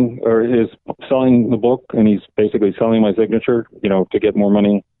paying or is selling the book and he's basically selling my signature, you know, to get more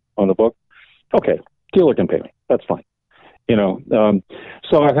money on the book, Okay, dealer can pay me. That's fine.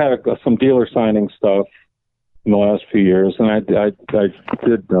 So I've had some dealer signing stuff in the last few years, and I did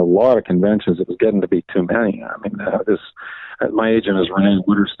a lot of conventions. It was getting to be too many. I mean, my agent is Renee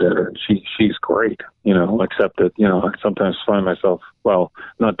Witterstetter, and she's great, except that, I sometimes find myself, well,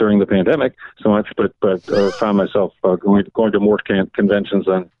 not during the pandemic so much, but found myself going to more conventions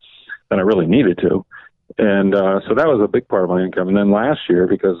than I really needed to. And so that was a big part of my income. And then last year,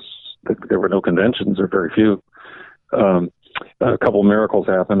 because there were no conventions or very few, a couple miracles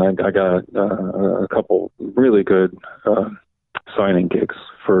happened. I got a couple really good signing gigs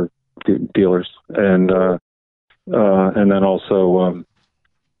for dealers, and then also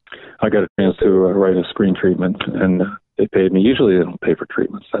I got a chance to write a screen treatment, and they paid me. Usually they don't pay for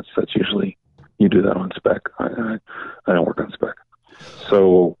treatments. That's usually, you do that on spec. I don't work on spec.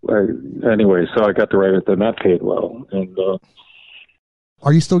 So anyway, so I got to write it, and that paid well. And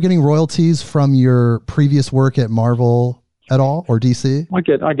are you still getting royalties from your previous work at Marvel at all, or DC? I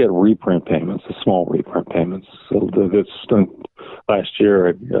get reprint payments, the small reprint payments. So last year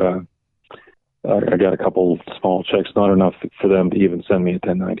I got a couple small checks, not enough for them to even send me a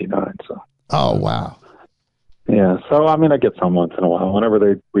 1099. So. Oh wow. Yeah. So I mean, I get some once in a while. Whenever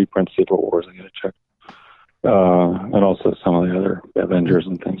they reprint Secret Wars, I get a check. And also some of the other Avengers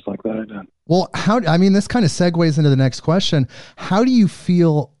and things like that I did. Well, this kind of segues into the next question. How do you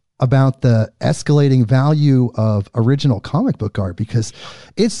feel about the escalating value of original comic book art? Because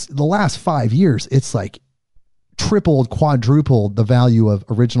it's the last 5 years, it's like tripled, quadrupled the value of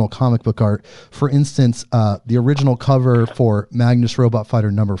original comic book art. For instance, the original cover for Magnus Robot Fighter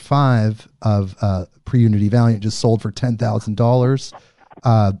 #5 of Pre-Unity Valiant just sold for $10,000.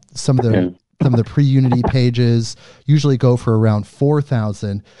 Some of the pre-Unity pages usually go for around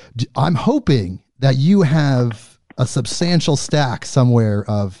 $4,000. I'm hoping that you have a substantial stack somewhere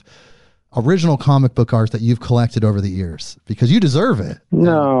of original comic book art that you've collected over the years, because you deserve it.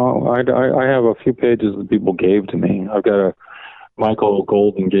 No, I have a few pages that people gave to me. I've got Michael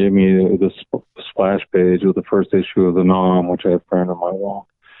Golden gave me the splash page with the first issue of the Nom, which I have framed on my wall.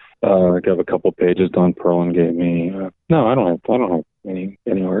 I got a couple pages Don Perlin gave me. No, I don't have any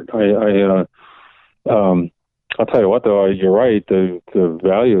art. I'll tell you what, though, you're right. The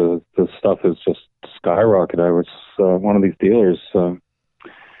value of the stuff is just skyrocketed. I was one of these dealers.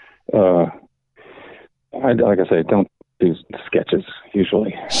 Like I say, I don't do sketches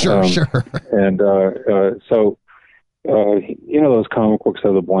usually. Sure. And so those comic books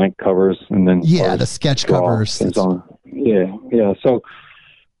have the blank covers, and then the sketch covers. Yeah. So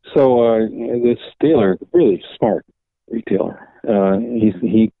this dealer, really smart retailer,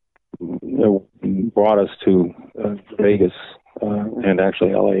 he brought us to Vegas and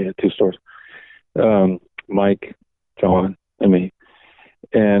actually LA at 2 stores. Mike, John, and me.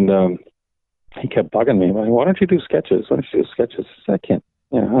 And he kept bugging me. Why don't you do sketches? I said, I can't.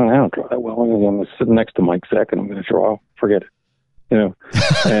 I don't draw that well. I'm sitting next to Mike Zeck, and I'm going to draw. Forget it.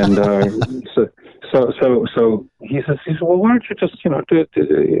 And so he says, well, why don't you just, do it? He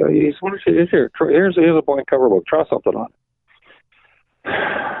says, why don't you, here's a blank cover book. Draw something on it.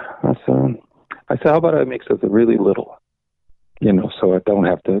 I said, how about I make it really little, so I don't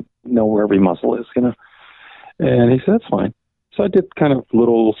have to know where every muscle is, And he said, that's fine. So I did kind of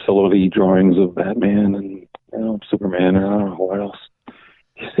little silhouette drawings of Batman and Superman, and I don't know what else.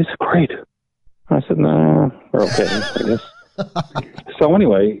 He said, these are great. I said, no, they're okay, I guess. So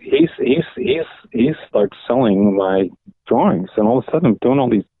anyway, he starts selling my drawings, and all of a sudden I'm doing all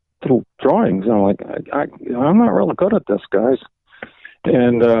these little drawings, and I'm like, I'm not really good at this, guys.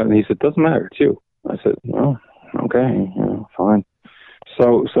 And he said, doesn't matter, it's you. I said, well, okay, fine.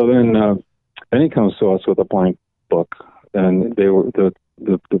 So then he comes to us with a blank book, and the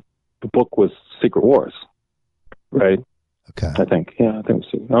book was Secret Wars, right? Okay. I think it was.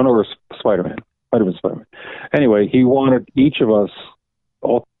 It was Spider-Man. Might have been Spider-Man. Anyway, he wanted each of us,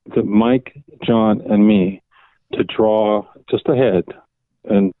 Mike, John, and me, to draw just a head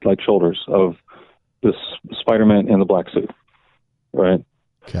and like shoulders of this Spider-Man in the black suit, right?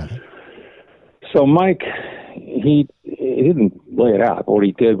 Okay. So Mike, he didn't lay it out. What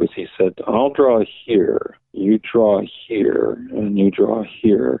he did was he said, I'll draw here, you draw here, and you draw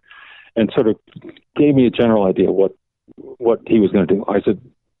here, and sort of gave me a general idea what he was going to do. I said,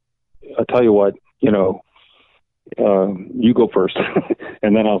 I'll tell you what, you go first,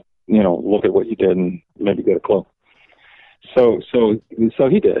 and then I'll, look at what you did and maybe get a clue. So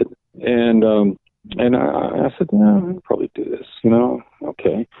he did, and I said, I'll probably do this,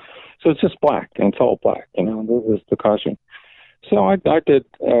 okay. So it's just black, and it's all black, this is the costume. So I did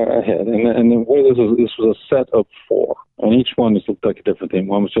a head, and the way this was a set of 4, and each one was like a different thing.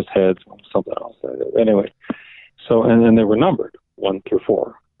 One was just heads, one was something else. Anyway, so and then they were numbered 1 through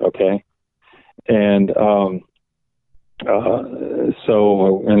 4. Okay, and so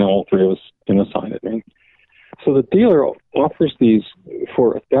and all 3 of us signed it. Right? So the dealer offers these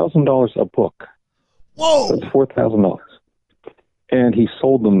for $1,000 a book. Whoa! So it's $4,000, and he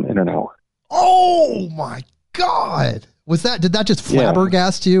sold them in an hour. Oh my God! Did that just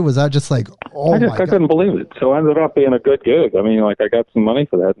flabbergast you? Was that just like, oh my God? I couldn't believe it. So it ended up being a good gig. I mean, like I got some money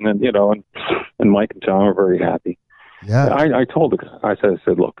for that, and then and Mike and John were very happy. Yeah. I told the guy. I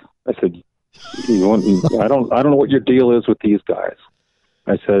said, look, I said, I don't know what your deal is with these guys.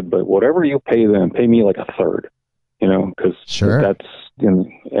 I said, but whatever you pay them, pay me like a third, because that's,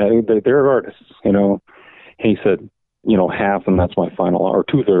 they're artists, He said, half, and that's my final, or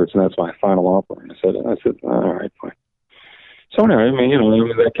 2/3, and that's my final offer. And I said, all right, fine. So anyway, I mean,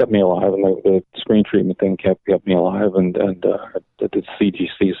 that kept me alive, and the screen treatment thing kept me alive, and the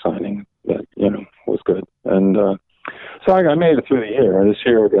CGC signing that was good, and so I made it through the year. This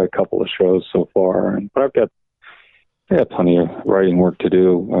year I've got a couple of shows so far, but I got plenty of writing work to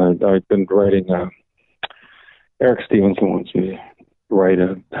do. I've been writing. Eric Stevenson wants me to write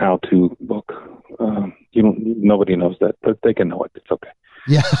a how-to book. Nobody knows that, but they can know it. It's okay.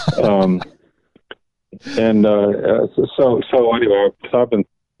 Yeah. And so anyway, I've been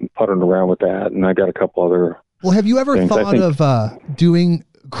puttering around with that, and I got a couple other. Well, have you ever thought of doing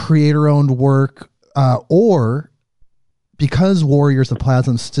creator-owned work, or because Warriors of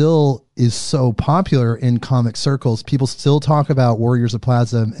Plasm still is so popular in comic circles, people still talk about Warriors of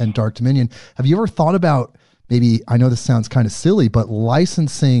Plasm and Dark Dominion. Have you ever thought about maybe? I know this sounds kind of silly, but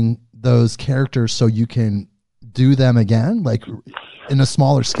licensing those characters so you can do them again, like in a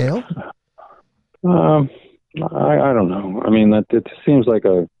smaller scale? I don't know. I mean, it seems like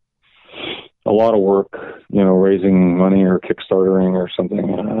a lot of work, raising money or Kickstartering or something.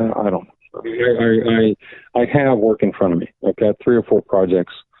 I don't know. I have work in front of me. I've got 3 or 4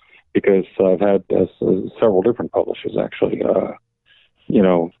 projects because I've had several different publishers actually,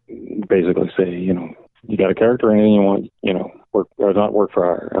 basically say, you got a character, anything you want, work or not work for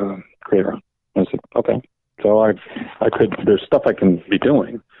our creator on. I said, okay. So I could. There's stuff I can be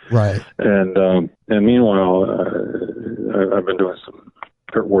doing, right? And meanwhile, I've been doing some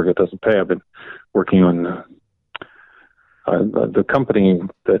work that doesn't pay. I've been working on the company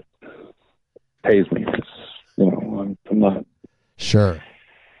that pays me. I'm not sure.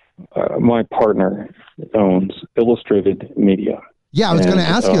 My partner owns Illustrated Media. Yeah, I was going to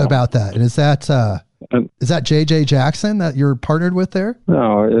ask you about that. And is that JJ Jackson that you're partnered with there?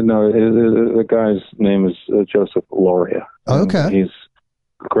 No. The guy's name is Joseph Loria. Okay. He's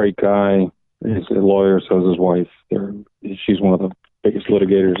a great guy. He's a lawyer. So is his wife. She's one of the biggest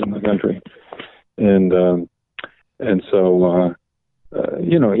litigators in the country. And so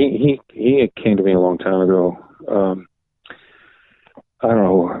he came to me a long time ago. I don't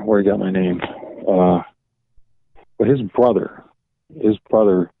know where he got my name, but his brother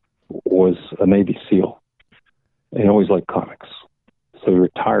was a Navy SEAL, and he always liked comics. So he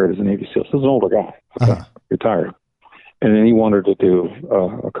retired as a Navy SEAL. So he's an older guy, retired. And then he wanted to do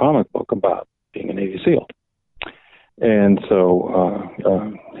a comic book about being a Navy SEAL. And so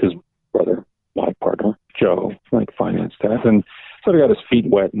his brother, my partner, Joe, financed that. And so he got his feet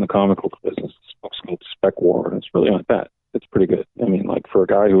wet in the comic book business. This book's called Spec War, and it's really not that. It's pretty good. I mean, for a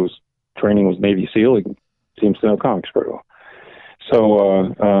guy whose training was Navy SEAL, he seems to know comics very well.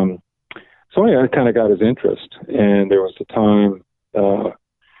 So anyway, I kind of got his interest. And there was a time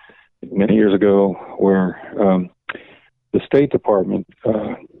many years ago where the State Department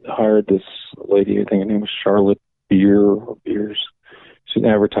hired this lady, I think her name was Charlotte Beers. She's an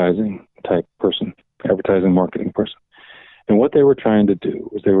advertising type person, advertising marketing person. And what they were trying to do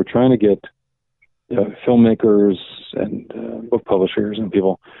was they were trying to get filmmakers and book publishers and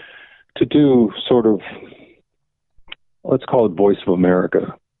people to do sort of, let's call it Voice of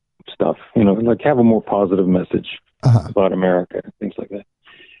America stuff, have a more positive message about America and things like that.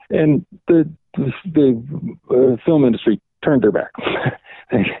 And the film industry turned their back.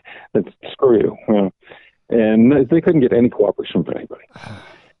 Screw you, and they couldn't get any cooperation from anybody.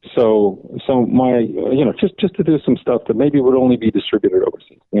 So my, just to do some stuff that maybe would only be distributed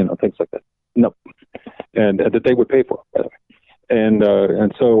overseas, things like that. Nope. And that they would pay for, by the way.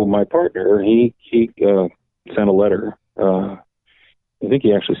 And so my partner, he sent a letter. I think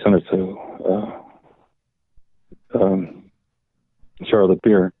he actually sent it to Charlotte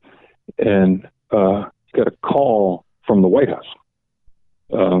Beer, and he got a call from the White House.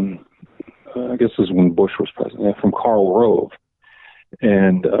 I guess this is when Bush was president, from Karl Rove,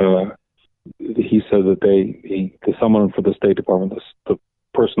 and he said that someone for the State Department, the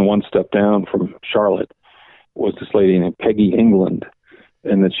person one step down from Charlotte, was this lady named Peggy England,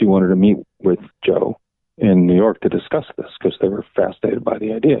 and that she wanted to meet with Joe in New York to discuss this because they were fascinated by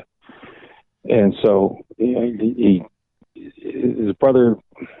the idea. And so his brother,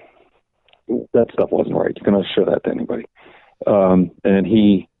 that stuff wasn't right. You cannot show that to anybody. And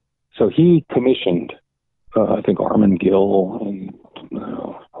he commissioned, I think Armin Gill, and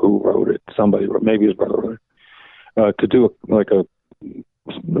who wrote it? Somebody wrote, maybe his brother wrote it, to do like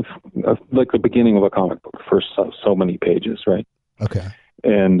the beginning of a comic book, first so many pages, right? Okay.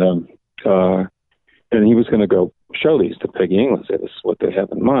 And he was going to go show these to Peggy England, say this is what they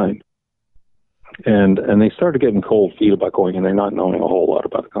have in mind. And they started getting cold feet about going in there, not knowing a whole lot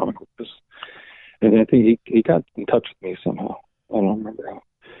about the comic book business. And I think he got in touch with me somehow. I don't remember how.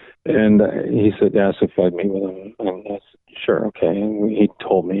 And he said, asked if I'd meet with him. And I said, sure, okay. And he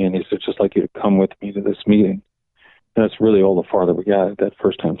told me, and he said, just like you to come with me to this meeting. And that's really all the farther we got that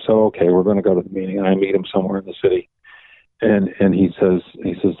first time. So, okay, we're going to go to the meeting. And I meet him somewhere in the city. And he says,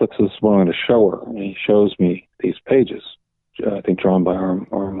 look, this is what I'm going to show her. And he shows me these pages, I think drawn by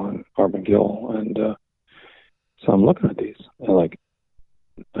Armin Gill. And so I'm looking at these. And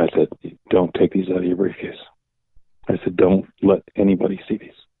I said, don't take these out of your briefcase. I said, don't let anybody see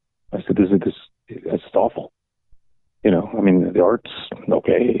these. I said, it's awful. I mean, the art's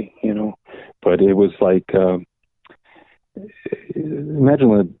okay, but it was like, imagine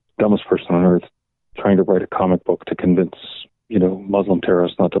the dumbest person on earth trying to write a comic book to convince, Muslim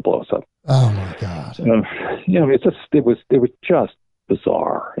terrorists not to blow us up. Oh my God. It was just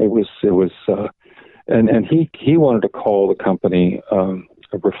bizarre. It was, and he wanted to call the company,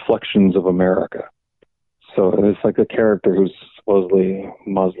 Reflections of America. So it's like a character who's supposedly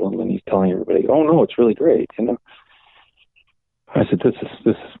Muslim, and he's telling everybody, "Oh no, it's really great." I said, "This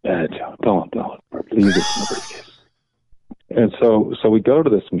is bad, Joe. Don't leave this in the briefcase." And so we go to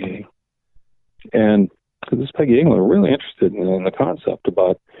this meeting, and this Peggy England really interested in the concept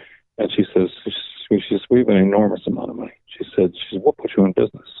and she says, we have an enormous amount of money. She said, we'll put you in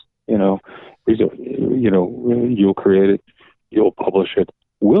business. You'll create it, you'll publish it.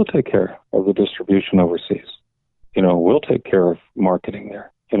 We'll take care of the distribution overseas. We'll take care of marketing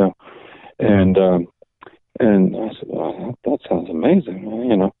there. And I said, well, that sounds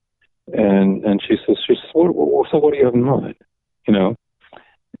amazing. And she says, so what do you have in mind?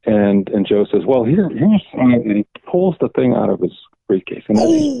 And Joe says, well, here's, and he pulls the thing out of his briefcase, and as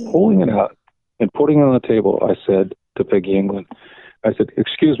he's pulling it out and putting it on the table, I said to Peggy England, I said,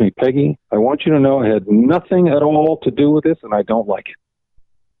 excuse me, Peggy, I want you to know I had nothing at all to do with this, and I don't like it.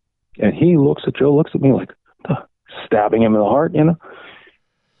 And Joe looks at me like, stabbing him in the heart,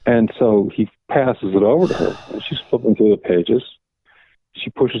 And so he passes it over to her, and she's flipping through the pages. She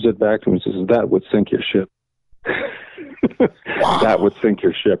pushes it back to him and says, that would sink your ship. Wow. That would sink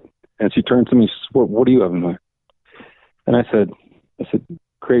your ship. And she turns to me and says, what do you have in mind? And I said,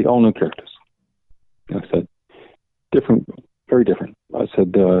 create all new characters. And I said, different, very different. I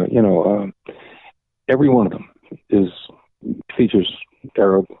said, every one of them features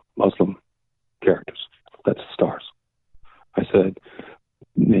Arab, Muslim characters. That's the stars. I said,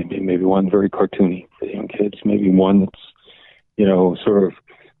 maybe one very cartoony for the young kids, maybe one that's, sort of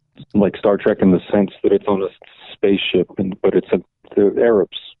like Star Trek in the sense that it's on a spaceship, but the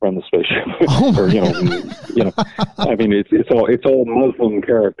Arabs run the spaceship. Oh I mean, it's all Muslim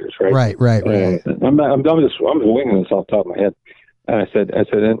characters, right? Right. I'm just winging this off the top of my head. And I said,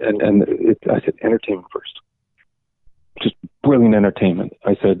 entertainment first, just brilliant entertainment.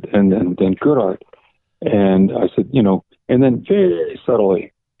 I said, and then good art. And I said, and then very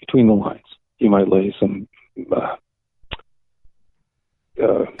subtly between the lines, you might lay some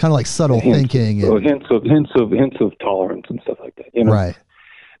kind of like subtle thinking, hints of tolerance and stuff like that. Right.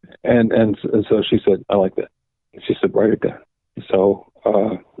 And so she said, I like that. She said, write it down. So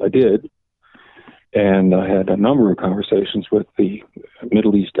I did, and I had a number of conversations with the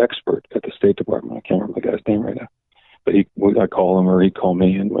Middle East expert at the State Department. I can't remember the guy's name right now, but I call him or he'd call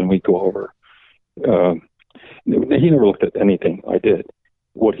me, and when we go over. He never looked at anything I did.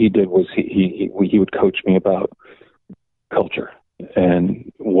 What he did was he would coach me about culture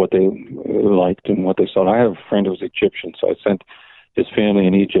and what they liked and what they saw. And I have a friend who was Egyptian, so I sent his family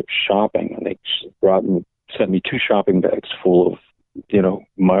in Egypt shopping, and they sent me 2 shopping bags full of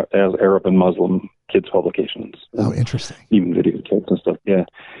Arab and Muslim kids publications. Oh, interesting. Even videotapes and stuff. Yeah.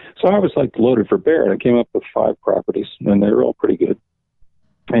 So I was like loaded for bear, and I came up with 5 properties, and they were all pretty good.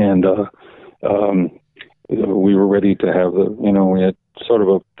 And we were ready to have we had sort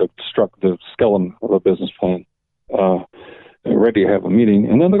of struck the skeleton of a business plan. ready to have a meeting,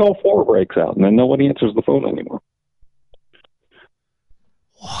 and then the Gulf War breaks out, and then nobody answers the phone anymore.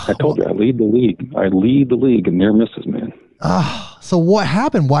 I told you, I lead the league. I lead the league in near misses, man. So what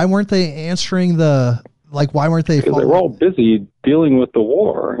happened? Why weren't they answering why weren't they? Because they were all busy dealing with the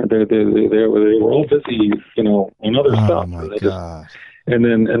war. They were all busy, on other stuff. Oh my God. And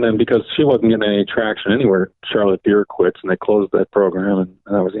then because she wasn't getting any traction anywhere, Charlotte Beer quits, and they closed that program, and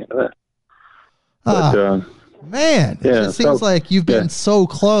that was the end of that. But, man, it just seems like you've been so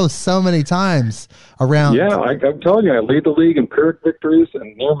close so many times around. Yeah, I'm telling you, I lead the league in Pyrrhic victories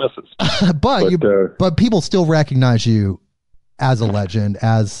and near misses. but people still recognize you as a legend,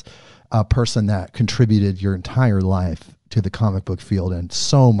 as a person that contributed your entire life to the comic book field, and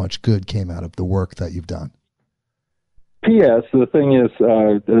so much good came out of the work that you've done. P.S. The thing is,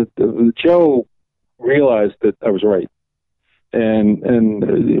 Joe realized that I was right,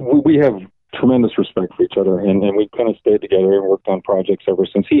 and we have tremendous respect for each other, and we kind of stayed together and worked on projects ever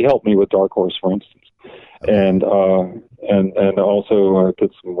since. He helped me with Dark Horse, for instance, and also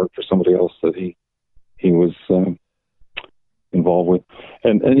did some work for somebody else that he was involved with,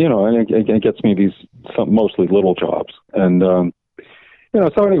 and it gets me these mostly little jobs, and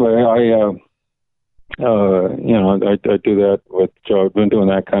so anyway, I do that with Joe. I've been doing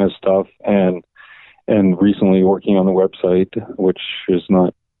that kind of stuff, and recently working on the website, which is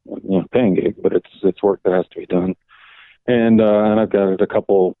not paying gig, but it's work that has to be done. And I've got a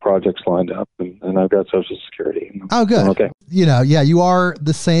couple projects lined up, and I've got Social Security. Oh, good. Okay. You are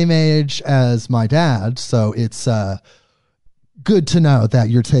the same age as my dad, so it's good to know that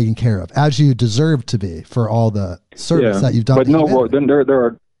you're taken care of, as you deserve to be, for all the service that you've done. But then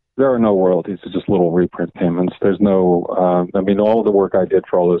there are no royalties. It's just little reprint payments. There's no, all the work I did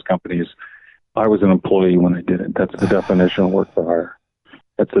for all those companies, I was an employee when I did it. That's the definition of work for hire.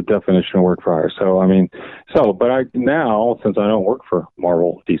 That's the definition of work for hire. So, but now, since I don't work for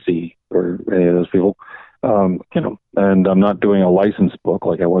Marvel, DC, or any of those people, and I'm not doing a licensed book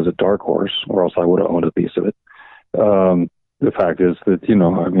like I was at Dark Horse, or else I would have owned a piece of it. The fact is that,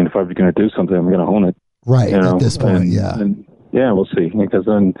 if I'm going to do something, I'm going to own it. Right, at this point, yeah, we'll see. Because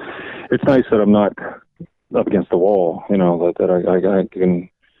then it's nice that I'm not up against the wall, that I can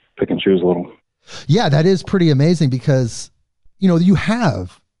pick and choose a little. Yeah, that is pretty amazing because, you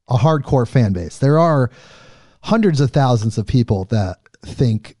have a hardcore fan base. There are hundreds of thousands of people that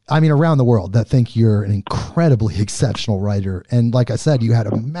around the world, that think you're an incredibly exceptional writer. And like I said, you had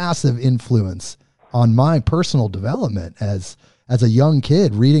a massive influence on my personal development as a young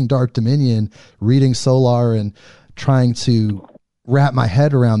kid, reading Dark Dominion, reading Solar, and trying to wrap my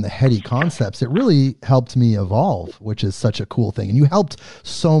head around the heady concepts. It really helped me evolve, which is such a cool thing. And you helped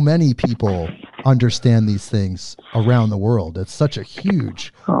so many people understand these things around the world. It's such a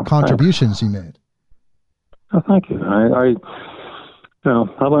huge contributions you made. Oh, thank you. I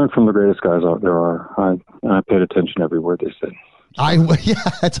learned from the greatest guys out there are. I paid attention to every word they said.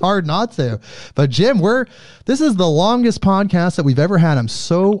 It's hard not to. But Jim, this is the longest podcast that we've ever had. I'm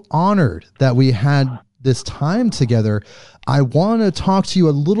so honored that we had this time together. I want to talk to you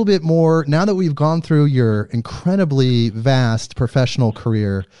a little bit more now that we've gone through your incredibly vast professional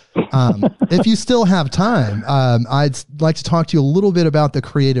career. If you still have time, I'd like to talk to you a little bit about the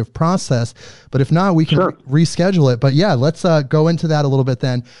creative process, but if not, we can reschedule it. But yeah, let's go into that a little bit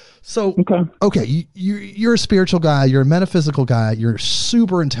then. So, okay, you're a spiritual guy, you're a metaphysical guy, you're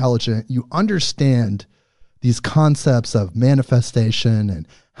super intelligent, you understand these concepts of manifestation and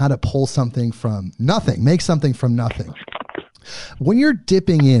how to pull something from nothing, make something from nothing. When you're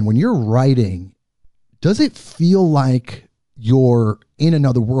dipping in, when you're writing, does it feel like you're in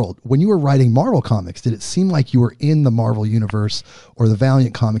another world? When you were writing Marvel comics, did it seem like you were in the Marvel universe or the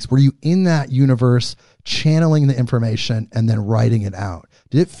Valiant comics? Were you in that universe, channeling the information and then writing it out?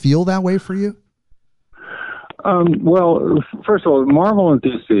 Did it feel that way for you? Well, first of all, Marvel and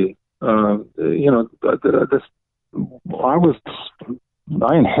DC,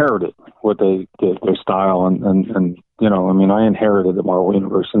 I inherited what they did, their style, and I inherited the Marvel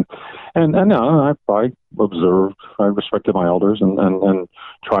universe, and I observed, I respected my elders, and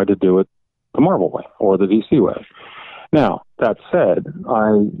tried to do it the Marvel way or the DC way. Now, that said,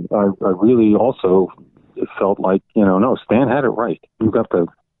 I really also felt like, no, Stan had it right. You have to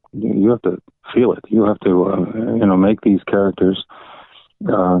feel it. You have to, make these characters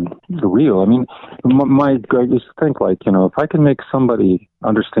real. I mean, I used to think, like, if I can make somebody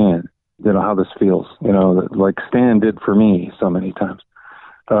understand, how this feels, like Stan did for me so many times.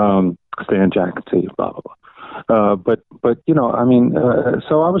 Stan Jackson, blah blah blah. But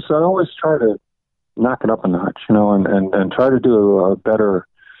so I always try to knock it up a notch, and try to do a better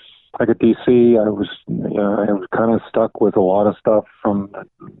like at DC, I was kind of stuck with a lot of stuff from,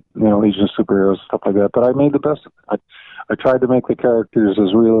 Legion of Superheroes, stuff like that. But I made the best of it. I tried to make the characters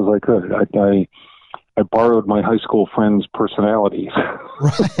as real as I could. I borrowed my high school friends' personalities,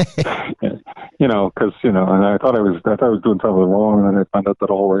 Right. because and I thought I was doing something wrong, and then I found out that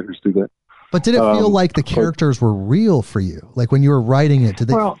all writers do that. But did it feel like the characters were real for you? Like when you were writing it,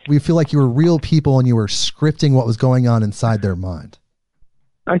 we feel like you were real people and you were scripting what was going on inside their mind?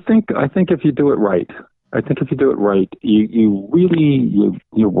 I think if you do it right, you really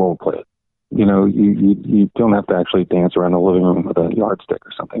role play it. You don't have to actually dance around the living room with a yardstick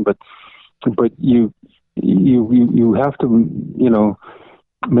or something, but you have to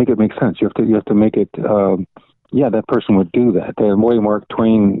make it make sense. You have to make it. That person would do that. The way Mark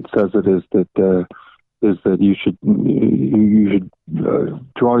Twain says it is that you should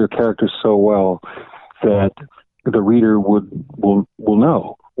draw your characters so well that the reader will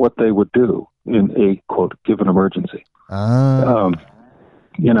know what they would do in a quote given emergency.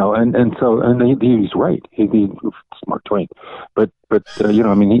 He's right. He's Mark Twain, but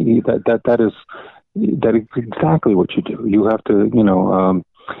that is exactly what you do. You have to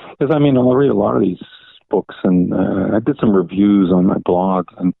because I read a lot of these books, and I did some reviews on my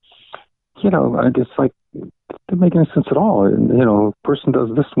blog, and I just like it doesn't make any sense at all. And a person does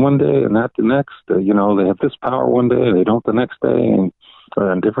this one day and that the next. They have this power one day, they don't the next day, and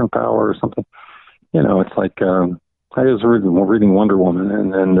a different power or something. It's like I was reading Wonder Woman,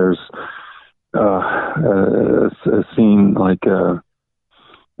 and then there's a scene like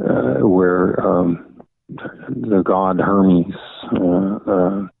where the god Hermes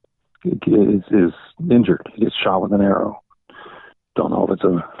is injured. He gets shot with an arrow. Don't know if it's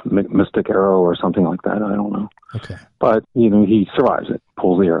a mystic arrow or something like that. I don't know. Okay. But he survives it,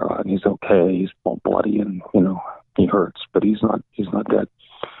 pulls the arrow out, and he's okay. He's all bloody, and he hurts, but he's not dead.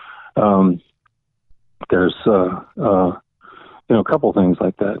 There's a couple things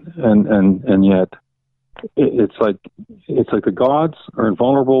like that, and yet it's like the gods are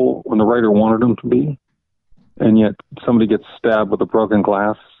invulnerable when the writer wanted them to be, and yet somebody gets stabbed with a broken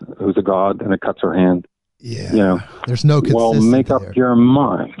glass who's a god, and it cuts her hand. Yeah, there's no consistency. Well, make up your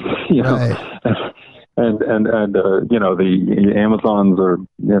mind. Right. And the Amazons are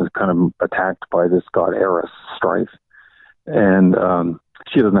kind of attacked by this god Eris, Strife, and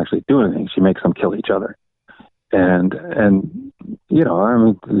she doesn't actually do anything. She makes them kill each other. And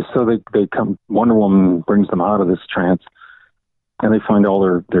so they come. Wonder Woman brings them out of this trance, and they find all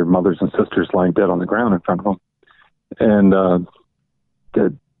their mothers and sisters lying dead on the ground in front of them. And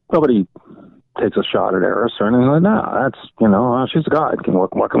nobody takes a shot at Eris or anything like that. That's she's a god.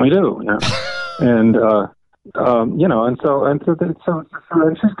 What can we do? And and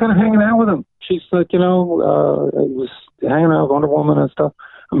she's kind of hanging out with him. She's like, was hanging out with Wonder Woman and stuff.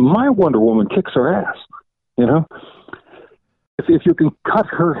 My Wonder Woman kicks her ass. If you can cut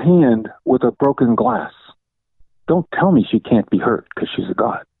her hand with a broken glass, don't tell me she can't be hurt because she's a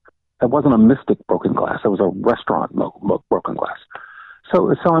god. That wasn't a mystic broken glass. That was a restaurant broken glass. So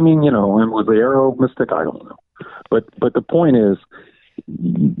and was the arrow mystic? I don't know. But the point is,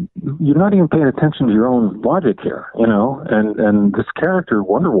 you're not even paying attention to your own logic here, and this character,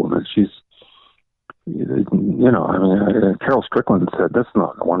 Wonder Woman, she's, Carol Strickland said, that's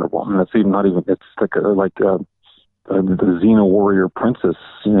not a Wonder Woman. That's even not even, it's like the Xena warrior princess,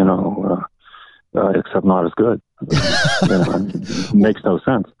 except not as good. It makes no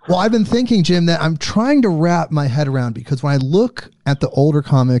sense. Well, I've been thinking, Jim, that I'm trying to wrap my head around, because when I look at the older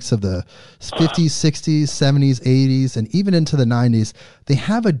comics of the 50s, 60s, 70s, 80s, and even into the 90s, they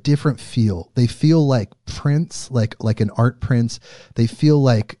have a different feel. They feel like prints, like an art print. They feel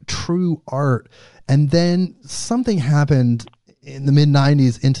like true art. And then something happened in the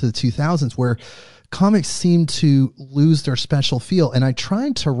mid-90s into the 2000s where comics seem to lose their special feel. And I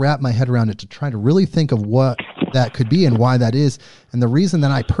tried to wrap my head around it to try to really think of what that could be and why that is. And the reason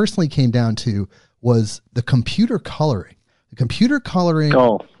that I personally came down to was the computer coloring. The computer coloring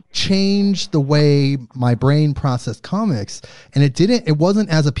changed the way my brain processed comics, and it wasn't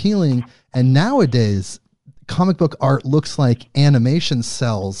as appealing. And nowadays, comic book art looks like animation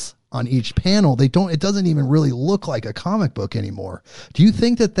cells on each panel. It doesn't even really look like a comic book anymore. Do you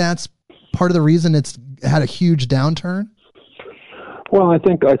think that that's part of the reason it's had a huge downturn? Well, I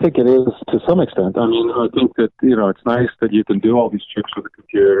think it is to some extent. I mean, I think that it's nice that you can do all these tricks with a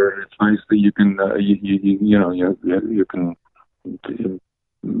computer, and it's nice that you can you can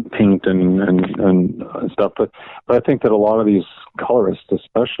paint and stuff. But I think that a lot of these colorists,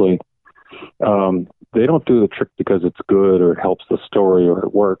 especially, they don't do the trick because it's good or it helps the story or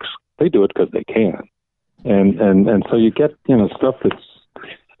it works. They do it because they can, and so you get stuff that's.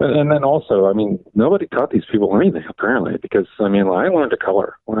 And then also, I mean, nobody taught these people anything apparently, because I mean, I learned to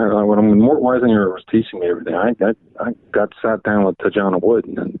color when Mort Weisinger was teaching me everything. I got sat down with Tajana Wood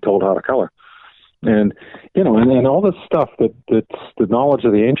and told how to color, and you know, and all this stuff that's the knowledge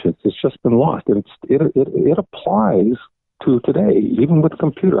of the ancients has just been lost, and it applies to today, even with the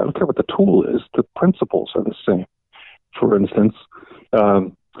computer. I don't care what the tool is; the principles are the same. For instance,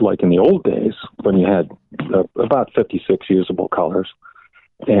 like in the old days when you had about 56 usable colors.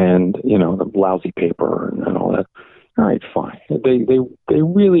 And, you know, the lousy paper and all that. All right, fine. They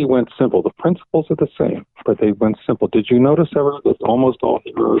really went simple. The principles are the same, but they went simple. Did you notice ever that almost all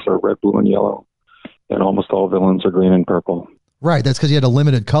heroes are red, blue, and yellow, and almost all villains are green and purple? Right. That's because you had a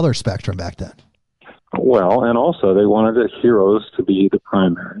limited color spectrum back then. Well, and also they wanted the heroes to be the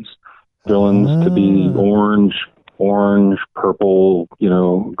primaries, villains to be orange, purple, you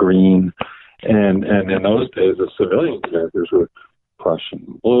know, green, and in those days the civilian characters were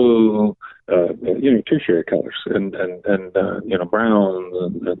Prussian blue, you know, tertiary colors, and you know, browns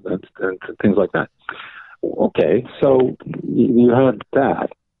and things like that. Okay, so you had that.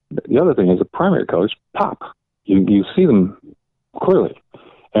 The other thing is the primary colors pop. You see them clearly,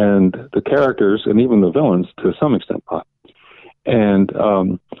 and the characters and even the villains to some extent pop. And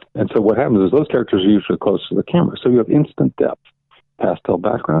so what happens is those characters are usually close to the camera, so you have instant depth, pastel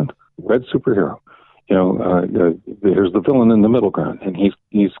background, red superhero. You know, here's the villain in the middle ground, and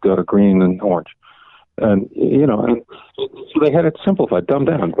he's got a green and orange, and you know, and so they had it simplified, dumbed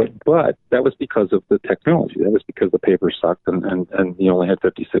down. But that was because of the technology. That was because the paper sucked, and you only had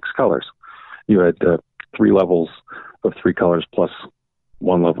 56 colors. You had 3 levels of 3 colors plus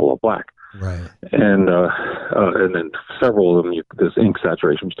 1 level of black. Right. And then several of them, this ink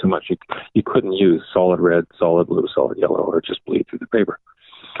saturation was too much. You couldn't use solid red, solid blue, solid yellow, or just bleed through the paper.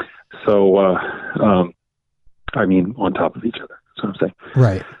 So, I mean, on top of each other. That's what I'm saying.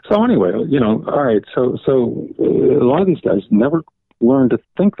 Right. So anyway, you know, all right. So a lot of these guys never learned to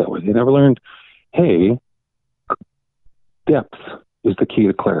think that way. They never learned, hey, depth is the key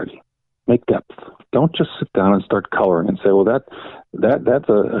to clarity. Make depth. Don't just sit down and start coloring and say, well, that's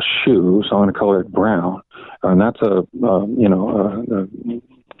a shoe, so I'm going to color it brown, and that's a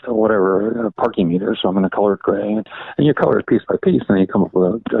parking meter, so I'm going to color it gray, and you color it piece by piece, and then you come up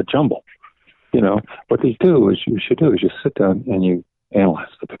with a jumble. You know, what you should do is you sit down and you analyze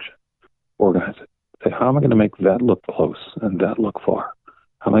the picture, organize it. Say, how am I going to make that look close and that look far?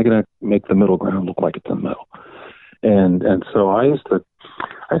 How am I going to make the middle ground look like it's in the middle? And so I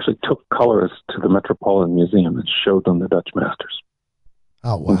actually took colorists to the Metropolitan Museum and showed them the Dutch masters.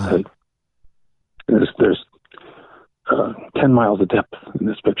 Oh, wow. There's 10 miles of depth in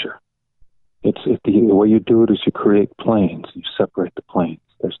this picture. The way you do it is you create planes. You separate the planes.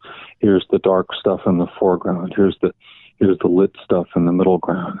 Here's the dark stuff in the foreground. Here's the lit stuff in the middle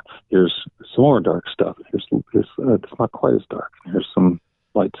ground. Here's some more dark stuff. It's not quite as dark. Here's some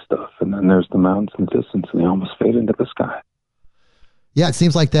light stuff, and then there's the mountains in the distance, and they almost fade into the sky. Yeah, it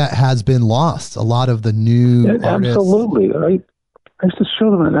seems like that has been lost. A lot of the new artists. Absolutely. I used to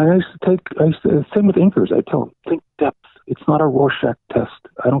show them, and same with inkers. I tell them, think depth. It's not a Rorschach test.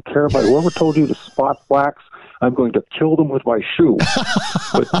 I don't care about whoever told you to spot blacks. I'm going to kill them with my shoe.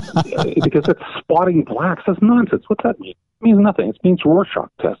 But because it's spotting blacks, that's nonsense. What's that mean? It means nothing. It means Rorschach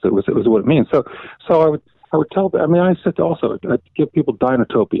test. It was what it means. So I would tell them. I mean, I'd give people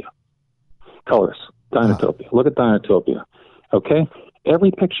Dinotopia colors. Dinotopia. Look at Dinotopia. Okay?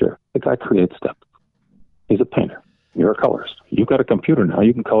 Every picture, the guy creates depth. He's a painter. You're a colorist. You've got a computer now.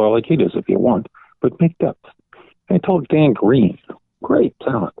 You can color like he does if you want, but make depth. I told Dan Green, great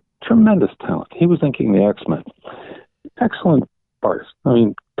talent, tremendous talent. He was inking the X-Men. Excellent artist. I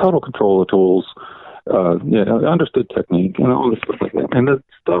mean, total control of the tools, understood technique, and all this stuff like that. And the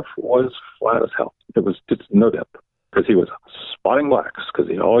stuff was flat as hell. It was just no depth because he was spotting blacks because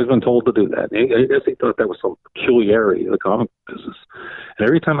he'd always been told to do that. I guess he thought that was some peculiarity of the comic business. And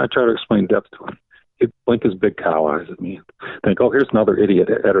every time I try to explain depth to him, he'd blink his big cow eyes at me and think, oh, here's another idiot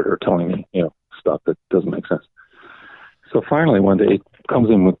editor telling me, stuff that doesn't make sense. So finally, one day, he comes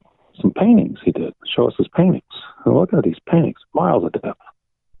in with some paintings he did. Show us his paintings. And look at these paintings, miles of depth,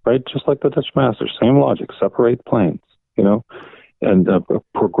 right? Just like the Dutch masters, same logic, separate planes, and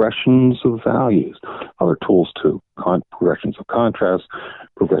progressions of values. Other tools too, progressions of contrast,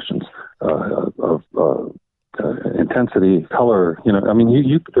 progressions of intensity, color.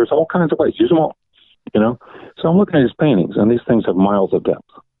 There's all kinds of ways. Use them all. So I'm looking at his paintings, and these things have miles of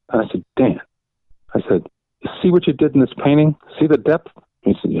depth. And I said, Dan, you see what you did in this painting? See the depth?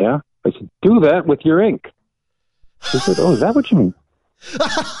 He said, yeah. I said, do that with your ink. He said, oh, is that what you mean?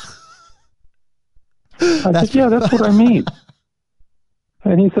 I said, yeah, that's what I mean.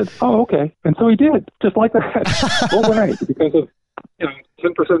 And he said, "Oh, okay." And so he did, just like that, overnight, because of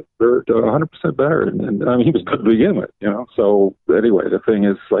 10% or 100% better. And I mean, he was good to begin with, So anyway, the thing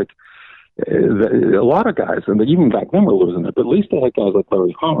is, like, a lot of guys, and even back then were losing it, but at least they had guys like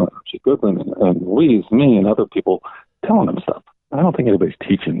Larry Hama, Archie Goodwin, and Louise, me, and other people telling them stuff. I don't think anybody's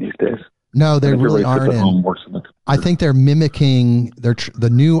teaching these days. No, they really aren't. I think they're mimicking the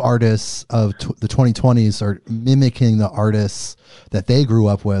new artists of the 2020s are mimicking the artists that they grew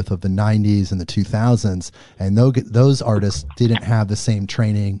up with of the 90s and the 2000s. And those artists didn't have the same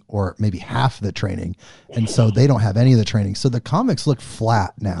training, or maybe half the training. And so they don't have any of the training. So the comics look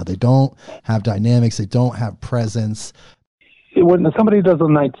flat now. They don't have dynamics. They don't have presence. When somebody does a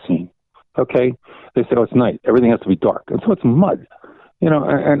night scene, okay, they say, "Oh, it's night. Everything has to be dark." And so it's mud. And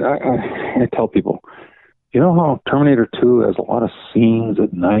I tell people, how Terminator 2 has a lot of scenes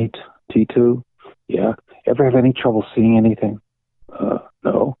at night, T2? Yeah. Ever have any trouble seeing anything?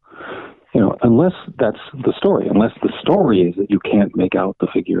 No. Unless that's the story. Unless the story is that you can't make out the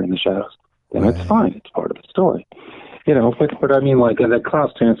figure in the shadows, then it's fine. It's part of the story. But I mean, like, that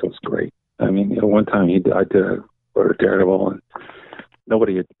Klaus Janson was great. I mean, one time I did a Daredevil, and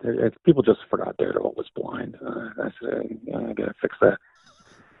people just forgot Daredevil was blind. I said, I got to fix that.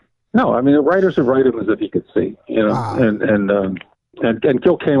 No, I mean, the writers would write him as if he could see, and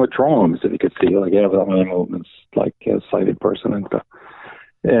Gil Kane would draw him as if he could see, like, have eye movements, like a sighted person and stuff.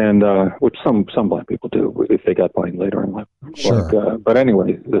 And which some black people do if they got blind later in life. Sure. Like, but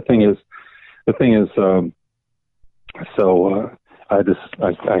anyway, the thing is, I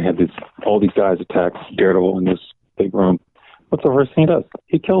had all these guys attack Daredevil in this big room. What's the first thing he does?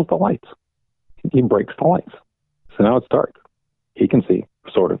 He kills the lights. He breaks the lights. So now it's dark. He can see,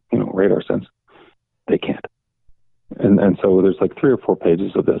 sort of, radar sense. They can't. And so there's like 3 or 4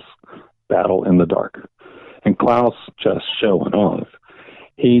 pages of this battle in the dark. And Klaus just showing off.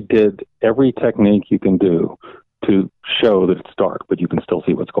 He did every technique you can do to show that it's dark, but you can still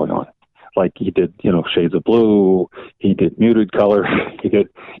see what's going on. Like he did, shades of blue. He did muted color. He did,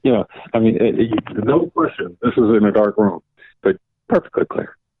 I mean, no question, this is in a dark room, but perfectly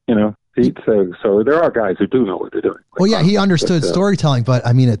clear, So there are guys who do know what they're doing. Well, yeah, he understood storytelling, but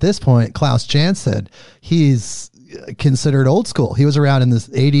I mean, at this point, Klaus Janson, he's considered old school. He was around in the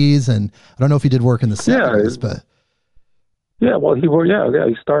 80s, and I don't know if he did work in the 70s, but. Yeah, well, he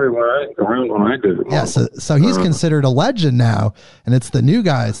started around when I did it. Yeah, so he's considered a legend now, and it's the new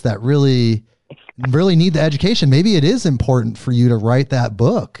guys that really need the education. Maybe it is important for you to write that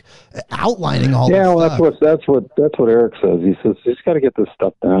book outlining all. Yeah, well, stuff. that's what Eric says. He says you just got to get this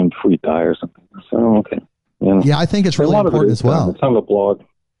stuff down before you die or something. So okay. Yeah, I think it's really important as well. It's on the blog.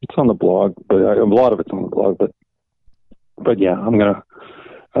 But a lot of it's on the blog. But yeah, I'm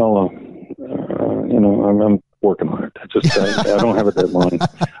working on it. I don't have a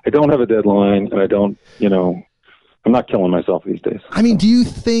deadline. And I don't, I'm not killing myself these days. I mean, do you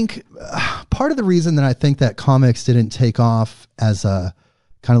think part of the reason that I think that comics didn't take off as a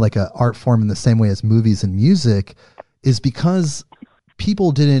kind of like an art form in the same way as movies and music is because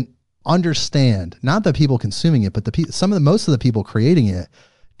people didn't understand, not the people consuming it, but most of the people creating it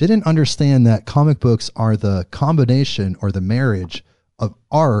didn't understand that comic books are the combination or the marriage of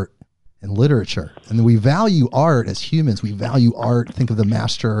art and literature. And we value art as humans. We value art. Think of the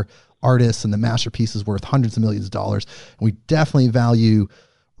master artists and the masterpieces worth hundreds of millions of dollars. And we definitely value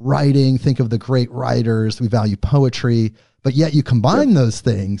writing. Think of the great writers. We value poetry. But yet you combine those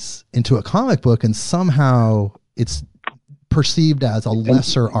things into a comic book and somehow it's perceived as a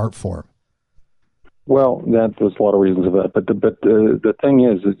lesser art form. Well, there's a lot of reasons of that. But the thing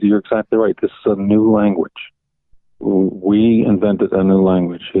is you're exactly right. This is a new language. We invented a new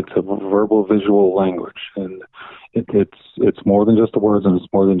language. It's a verbal visual language, and it's more than just the words, and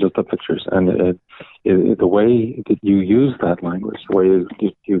it's more than just the pictures. And the way that you use that language, the way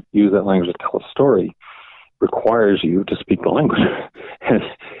you use that language to tell a story, requires you to speak the language.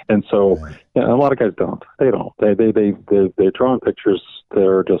 and so a lot of guys don't. They don't. They're drawing pictures.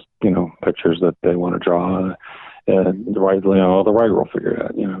 They're just pictures that they want to draw, and the writer will figure it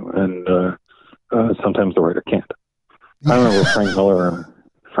out. And sometimes the writer can't. I remember Frank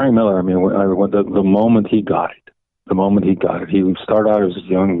Miller. I mean, the moment he got it, he started out as a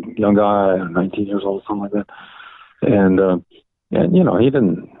young guy, 19 years old, something like that, and he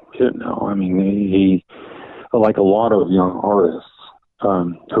didn't know. I mean, he like a lot of young artists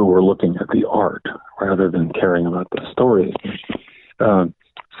who were looking at the art rather than caring about the story. So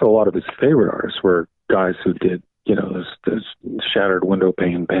a lot of his favorite artists were guys who did this shattered window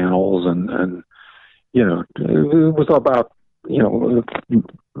pane panels and it was about, it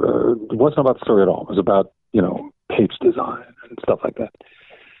wasn't about the story at all. It was about, page design and stuff like that.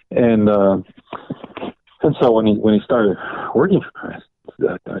 And so when he started working for me,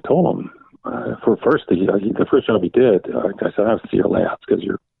 I told him the first job he did, I said, I have to see your layouts because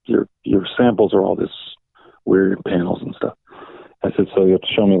your samples are all this weird panels and stuff. I said, so you have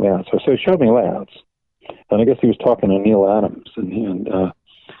to show me layouts. So he showed me layouts, and I guess he was talking to Neil Adams, and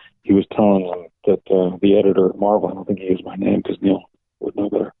he was telling him that the editor at Marvel, I don't think he used my name because Neil would know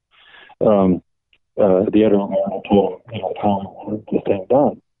better. The editor at Marvel told him, how he wanted the thing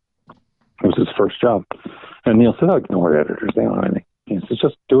done. It was his first job. And Neil said, ignore editors. They don't know anything. He says,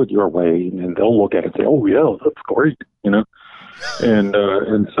 just do it your way. And they'll look at it and say, oh, yeah, that's great, And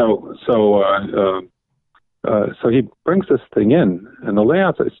so he brings this thing in, and the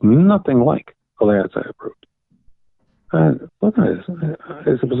layouts, it's nothing like the layouts I approved. Look at this.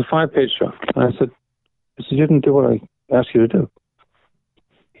 It was a 5-page job. I said, you didn't do what I asked you to do.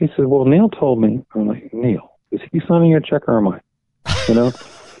 He said, well, Neil told me. I'm like, Neil, is he signing your check or am I?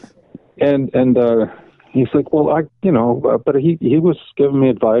 And he's like, well, but he was giving me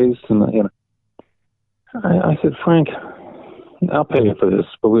advice, and I said, Frank, I'll pay you for this,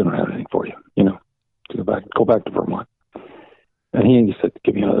 but we don't have anything for you, to go back to Vermont. And he said,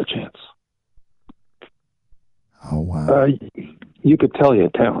 give me another chance. Oh wow! You could tell he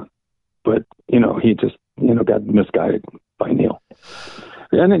had talent, but he just got misguided by Neil.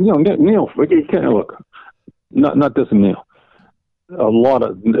 And then, Neil, you can't look. Not this and Neil. A lot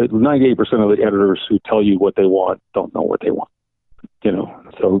of 98% of the editors who tell you what they want don't know what they want.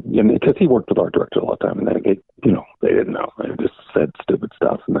 So because he worked with art directors all the time, and they didn't know. They just said stupid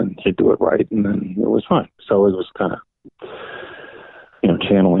stuff, and then he'd do it right, and then it was fine. So it was kind of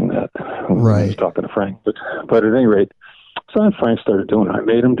channeling that when I was talking to Frank. But at any rate, so then Frank started doing it. I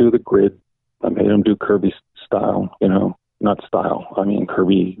made him do the grid. I made him do Kirby style. Not style. I mean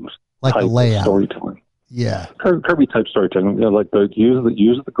Kirby like type the layout. Storytelling. Yeah, Kirby type storytelling. Like use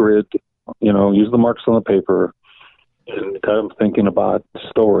the grid. Use the marks on the paper, and got him thinking about the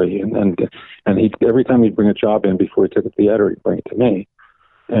story. And he every time he'd bring a job in before he took it to the editor, he'd bring it to me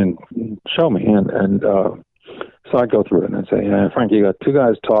and show me. And so I'd go through it and I'd say, Frank, you got 2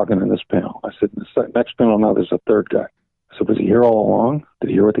 guys talking in this panel. I said, in the next panel now there's a 3rd guy. I said, was he here all along?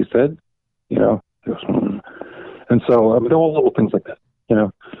 Did he hear what he said? He goes, And so there were little things like that,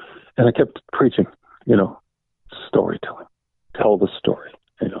 And I kept preaching, storytelling. Tell the story.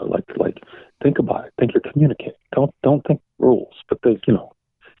 Like think about it. Think you're communicating. Don't think rules. But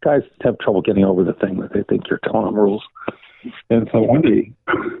guys have trouble getting over the thing that they think you're telling them rules. And so one day,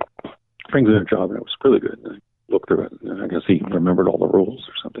 brings in a job, and it was really good. And I looked through it, and I guess he remembered all the rules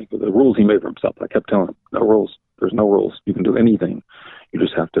or something. But the rules he made for himself, I kept telling him, no rules. There's no rules. You can do anything. You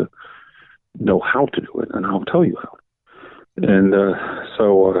just have to know how to do it, and I'll tell you how. And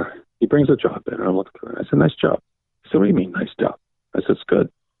so he brings a job in, and I looked through it. I said, nice job. He said, what do you mean, nice job? I said, it's good.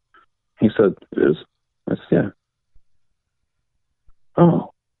 He said, it is? I said, yeah.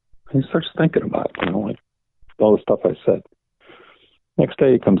 Oh. And he starts thinking about it, like all the stuff I said. Next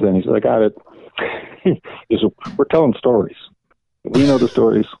day he comes in, he says, I got it. He said, we're telling stories. We know the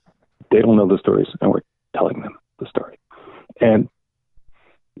stories. They don't know the stories, and we're telling them the story. And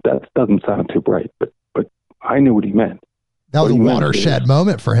that doesn't sound too bright, but I knew what he meant. That was a watershed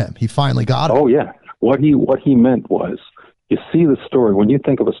moment for him. He finally got it. Oh, yeah. What he meant was, you see the story. When you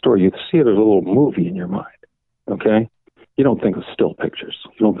think of a story, you see it as a little movie in your mind, okay? You don't think of still pictures.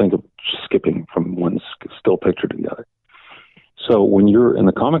 You don't think of skipping from one still picture to the other. So when you're in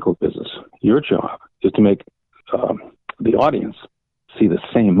the comic book business, your job is to make the audience see the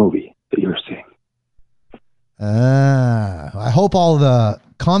same movie that you're seeing. I hope all the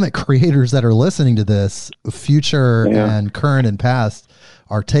comic creators that are listening to this, future and current and past,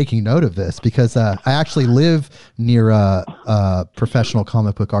 are taking note of this, because I actually live near a professional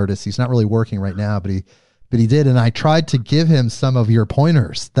comic book artist. He's not really working right now, but he did, and I tried to give him some of your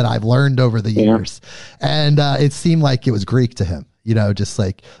pointers that I've learned over the years, and it seemed like it was Greek to him. Just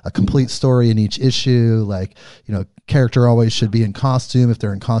like a complete story in each issue, like, character always should be in costume if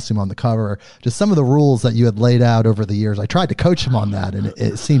they're in costume on the cover. Just some of the rules that you had laid out over the years. I tried to coach him on that, and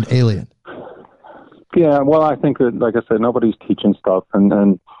it seemed alien. Yeah, well, I think that, like I said, nobody's teaching stuff, and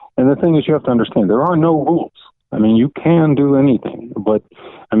the thing is, you have to understand there are no rules. I mean, you can do anything, but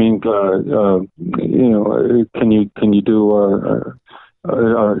I mean, can you do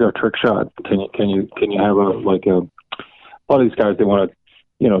a trick shot? Can you have a lot of these guys, they want to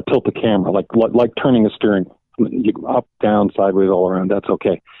tilt the camera like turning a steering, you go up, down, sideways, all around. That's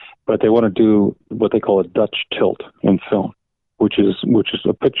okay, but they want to do what they call a Dutch tilt in film, which is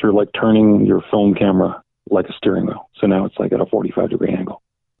a picture like turning your film camera like a steering wheel. So now it's like at a 45-degree angle.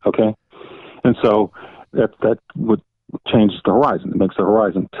 Okay, and so that would changes the horizon. It makes the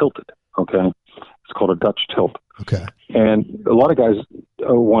horizon tilted. Okay, it's called a Dutch tilt. Okay. And a lot of guys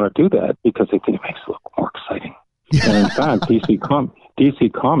want to do that because they think it makes it look more exciting. And in fact,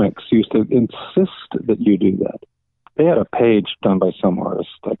 DC Comics used to insist that you do that. They had a page done by some artist.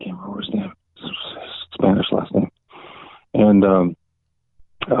 I can't remember his name. Spanish last name. And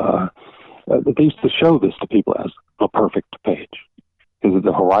they used to show this to people as a perfect page. Because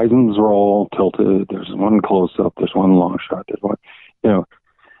the horizons are all tilted. There's one close-up. There's one long shot. There's one,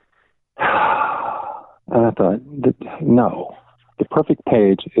 And I thought, no. The perfect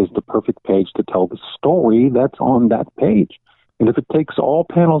page is the perfect page to tell the story that's on that page. And if it takes all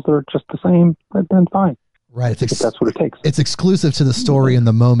panels that are just the same, then fine. Right. That's what it takes. It's exclusive to the story and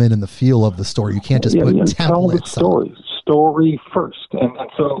the moment and the feel of the story. You can't just put templates tell the story first. And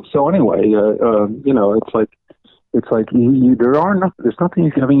so anyway, it's like there's nothing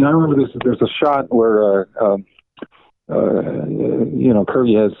you can. I mean, I remember there's a shot where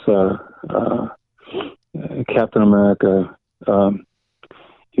Kirby has Captain America.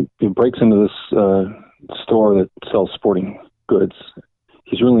 He breaks into this store that sells sporting goods.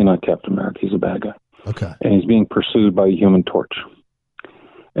 He's really not Captain America. He's a bad guy. Okay. And he's being pursued by a Human Torch.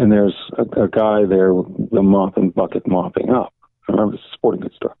 And there's a guy there with the mop and bucket mopping up. I remember it's a sporting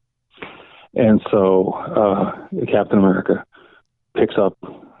goods store. And so Captain America picks up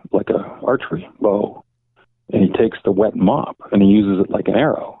like a archery bow, and he takes the wet mop and he uses it like an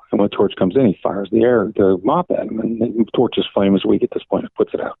arrow. And when Torch comes in, he fires the mop at him, and the Torch is flame as weak at this point. It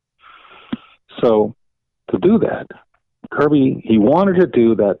puts it out. So to do that, Kirby, he wanted to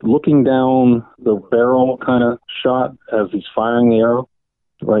do that looking down the barrel kind of shot as he's firing the arrow,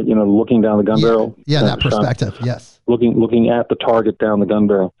 right? Looking down the gun barrel. Yeah, that perspective. Shot. Yes. Looking at the target down the gun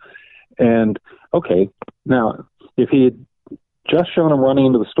barrel. And okay, now if he had just shown him running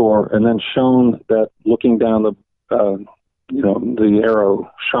into the store and then shown that looking down the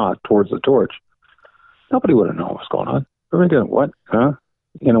arrow shot towards the Torch, nobody would have known what's going on. Everybody going, what? Huh?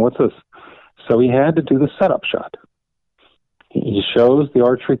 What's this? So he had to do the setup shot. He shows the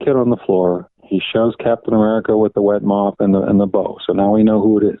archery kit on the floor. He shows Captain America with the wet mop and the bow. So now we know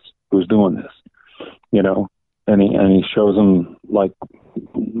who it is, who's doing this, and he shows him like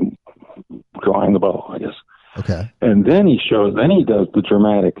drawing the bow, I guess. Okay. And then he does the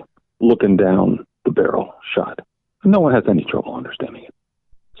dramatic looking down the barrel shot. No one has any trouble understanding it.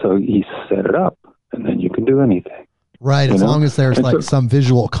 So he set it up, and then you can do anything. Right. As long as there's some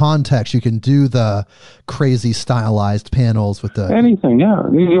visual context, you can do the crazy stylized panels with the anything. Yeah.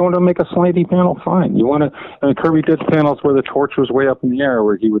 You want to make a slanty panel? Fine. You want to, Kirby did panels where the Torch was way up in the air,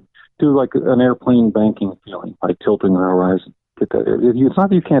 where he would do like an airplane banking feeling by tilting the horizon. It's not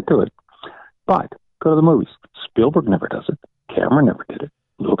that you can't do it, but go to the movies. Spielberg never does it. Cameron never did it.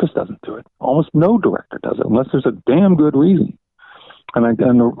 Lucas doesn't do it. Almost no director does it unless there's a damn good reason. And I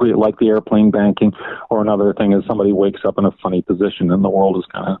really like the airplane banking, or another thing is somebody wakes up in a funny position and the world is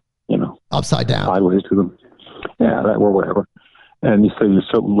kind of, upside down, sideways to them. Yeah, that or whatever. And you're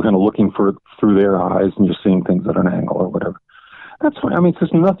so kind of looking through their eyes, and you're seeing things at an angle or whatever. That's fine. I mean,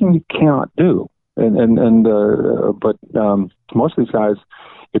 there's nothing you cannot do. But most of these guys,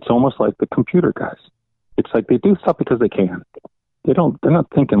 it's almost like the computer guys. It's like they do stuff because they can. They're not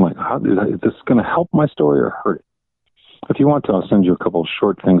thinking like, how is this going to help my story or hurt it? If you want to, I'll send you a couple of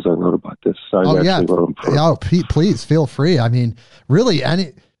short things I wrote about this. Wrote them please feel free. I mean, really,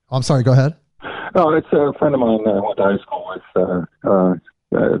 I'm sorry, go ahead. No, it's a friend of mine I went to high school with.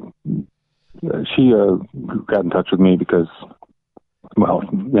 She got in touch with me because,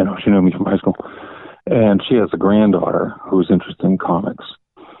 she knew me from high school. And she has a granddaughter who's interested in comics.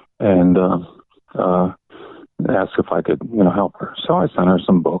 And asked if I could, help her. So I sent her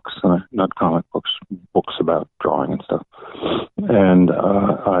some books, not comic books about drawing and stuff. And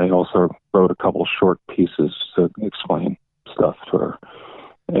I also wrote a couple short pieces to explain stuff to her.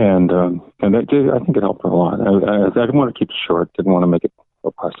 And I think it helped her a lot. I didn't want to keep it short. Didn't want to make it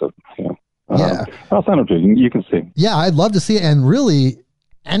oppressive. Yeah. I'll send them to you. You can see. Yeah, I'd love to see it. And really,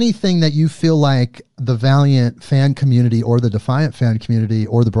 anything that you feel like the Valiant fan community or the Defiant fan community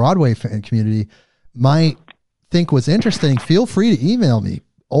or the Broadway fan community might think was interesting, feel free to email me.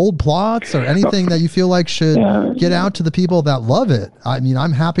 Old plots or anything that you feel like should get out to the people that love it. I mean,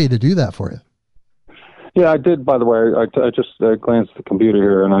 I'm happy to do that for you. Yeah, I did, by the way. I just glanced at the computer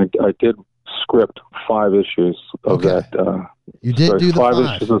here, and I did script 5 issues of that. You did do the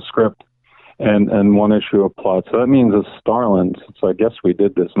 5 issues of script and 1 issue of plot. So that means it's Starlin. So I guess we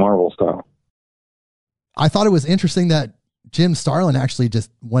did this Marvel style. I thought it was interesting that Jim Starlin actually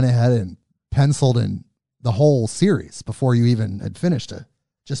just went ahead and penciled in the whole series before you even had finished it,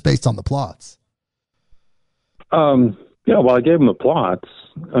 just based on the plots. Yeah, well, I gave him the plots.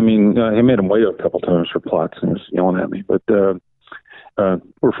 I mean, he made him wait a couple times for plots, and he was yelling at me. But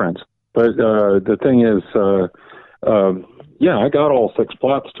we're friends. But the thing is, yeah, I got all 6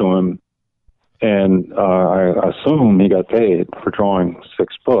 plots to him, and I assume he got paid for drawing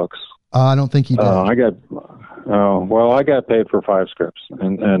 6 books. I don't think he did. I got paid for 5 scripts,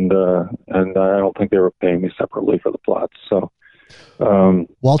 and I don't think they were paying me separately for the plots. So. Well,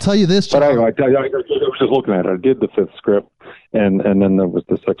 I'll tell you this, John. But I was just looking at it. I did the 5th script, and then there was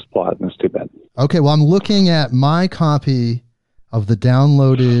the 6th plot, and it's too bad. Okay, well, I'm looking at my copy of the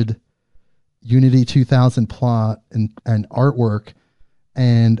downloaded Unity 2000 plot and artwork,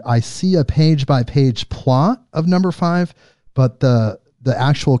 and I see a page-by-page plot of number 5, but the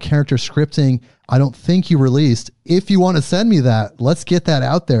actual character scripting, I don't think you released. If you want to send me that, let's get that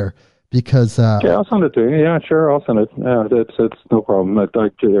out there. Because yeah, I'll send it to you. Yeah, sure, I'll send it. Yeah, it's no problem. It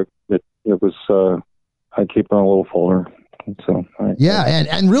was I keep it in a little folder. So yeah,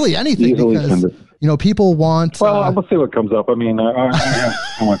 and really anything, because people want. Well, we'll see what comes up. I mean, I have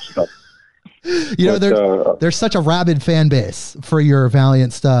so much stuff. There's such a rabid fan base for your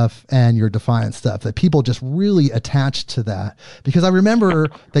Valiant stuff and your Defiant stuff that people just really attach to that. Because I remember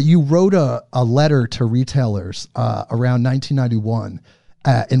that you wrote a letter to retailers around 1991.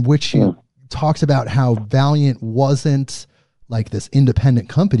 In which you talked about how Valiant wasn't like this independent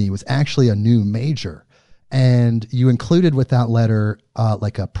company, it was actually a new major. And you included with that letter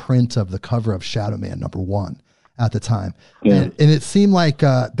like a print of the cover of Shadow Man #1 at the time. Yeah. And it seemed like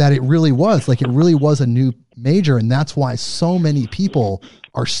that it really was a new major. And that's why so many people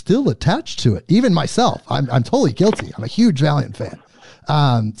are still attached to it. Even myself, I'm totally guilty. I'm a huge Valiant fan.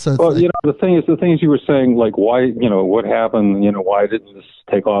 So well, the thing is you were saying, like, why, what happened, why didn't this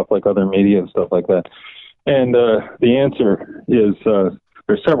take off like other media and stuff like that? And the answer is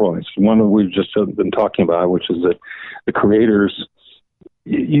there's several answers. One we've just been talking about, which is that the creators,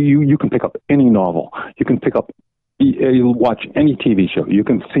 you can pick up any novel, you can you watch any TV show, you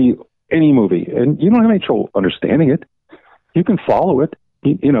can see any movie, and you don't have any trouble understanding it. You can follow it,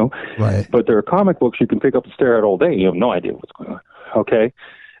 Right. But there are comic books you can pick up and stare at all day. You have no idea what's going on. Okay,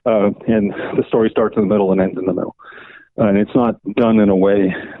 and the story starts in the middle and ends in the middle, and it's not done in a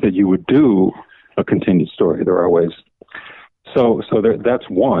way that you would do a continued story. There are ways. So that's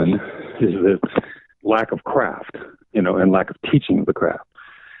one, is the lack of craft, and lack of teaching of the craft.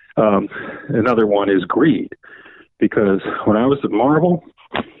 Another one is greed, because when I was at Marvel,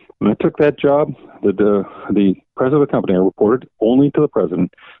 when I took that job, the president of the company, I reported only to the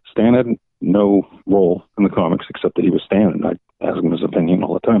president. Stan had no role in the comics except that he was Stan, and I'd ask him his opinion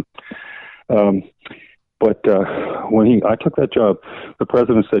all the time. But when I took that job, the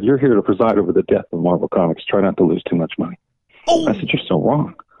president said, "You're here to preside over the death of Marvel Comics. Try not to lose too much money." Oh. I said, "You're so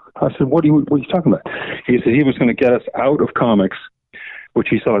wrong." I said, what are you talking about?" He said he was going to get us out of comics, which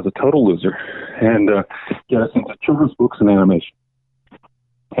he saw as a total loser, and get us into children's books and animation.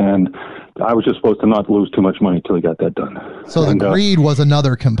 And I was just supposed to not lose too much money until he got that done. So the greed was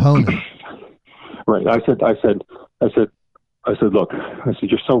another component. Right. I said, look,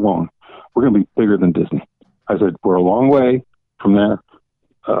 you're so wrong. We're going to be bigger than Disney. I said, we're a long way from there,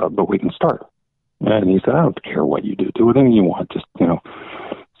 but we can start. And he said, I don't care what you do. Do anything you want. Just,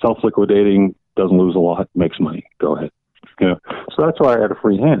 self-liquidating, doesn't lose a lot, makes money. Go ahead. So that's why I had a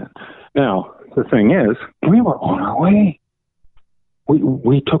free hand. Now, the thing is, we were on our way.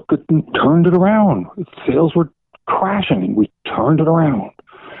 We turned it around. Sales were crashing. We turned it around.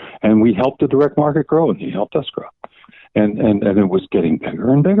 And we helped the direct market grow, and he helped us grow. And it was getting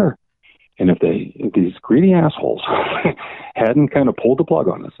bigger and bigger. And if these greedy assholes hadn't kind of pulled the plug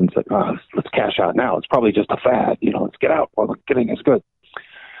on us and said, let's cash out now. It's probably just a fad. Let's get out while the getting is good.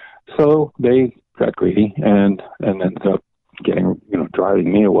 So they got greedy and ended up getting,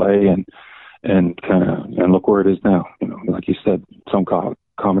 driving me away and look where it is now. Like you said, some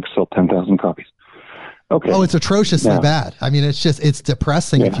comics sell 10,000 copies. Okay. Oh, it's atrociously bad. I mean, it's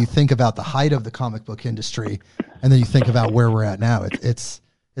depressing if you think about the height of the comic book industry, and then you think about where we're at now. It's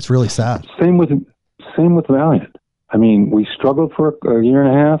really sad. Same with Valiant. I mean, we struggled for a year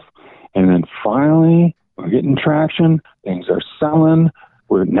and a half, and then finally we're getting traction. Things are selling.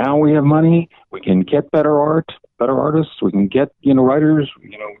 Now we have money. We can get better artists. We can get writers. We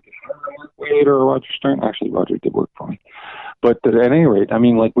can hire Mark Waid or Roger Stern. Actually, Roger did work for me. But at any rate, I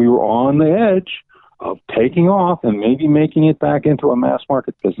mean, like, we were on the edge of taking off and maybe making it back into a mass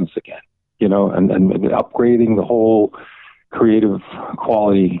market business again, and upgrading the whole creative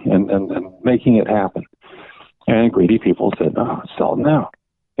quality and making it happen. And greedy people said, sell it now.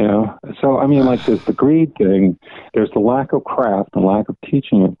 So, I mean, like, there's the greed thing, there's the lack of craft, the lack of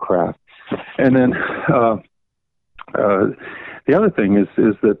teaching of craft. And then The other thing is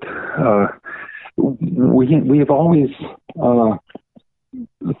that we have always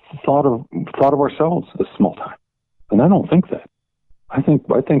thought of ourselves as small time, and I don't think that. I think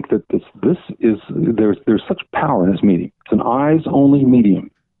that this is there's such power in this medium. It's an eyes only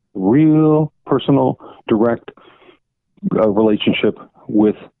medium, real personal, direct relationship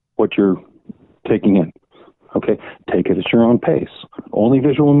with what you're taking in. Okay, take it at your own pace. Only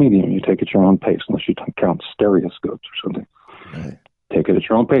visual medium, you take it at your own pace, unless you count stereoscopes or something. Right. Take it at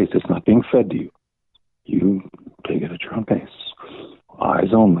your own pace. It's not being fed to you. You take it at your own pace.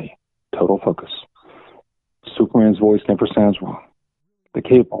 Eyes only, total focus. Superman's voice never sounds wrong. The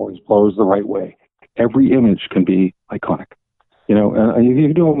cape always blows the right way. Every image can be iconic. You know, if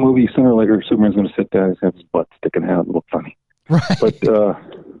you do a movie, sooner or later, Superman's going to sit down and have his butt sticking out and look funny. Right.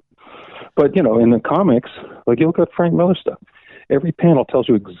 But you know, in the comics, like you look at Frank Miller stuff, every panel tells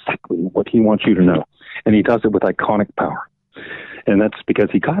you exactly what he wants you to know, and he does it with iconic power. And that's because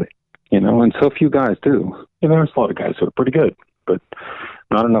he got it, you know, and so few guys do. You know, there's a lot of guys who are pretty good, but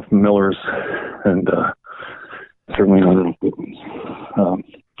not enough Millers, and certainly not enough good ones.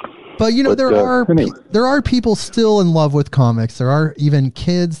 But you know, there are people still in love with comics. There are even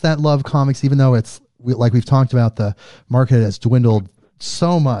kids that love comics, even though like we've talked about, the market has dwindled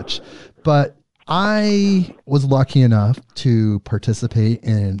so much. But I was lucky enough to participate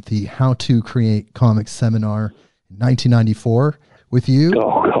in the How to Create Comics seminar in 1994 with you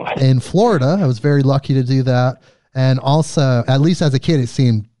in Florida. I was very lucky to do that. And also, at least as a kid, it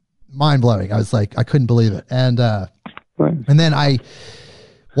seemed mind blowing. I was like, I couldn't believe it. And then I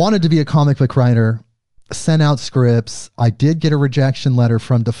wanted to be a comic book writer, sent out scripts. I did get a rejection letter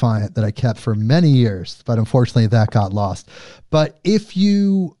from Defiant that I kept for many years, but unfortunately that got lost. But if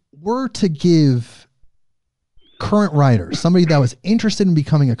you were to give current writers, somebody that was interested in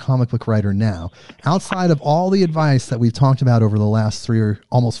becoming a comic book writer now, outside of all the advice that we've talked about over the last 3 or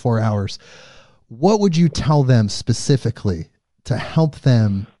almost 4 hours, what would you tell them specifically to help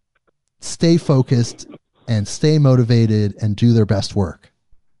them stay focused and stay motivated and do their best work?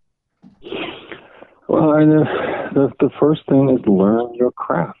 Well, the first thing is learn your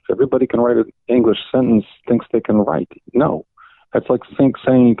craft. Everybody can write an English sentence, thinks they can write. No. That's like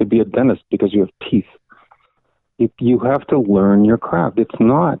saying you could be a dentist because you have teeth. You have to learn your craft. It's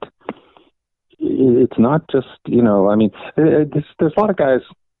not just, you know, I mean, there's a lot of guys,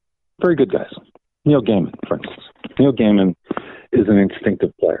 very good guys. Neil Gaiman, for instance. Neil Gaiman is an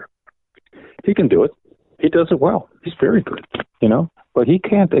instinctive player. He can do it. He does it well. He's very good, you know, but he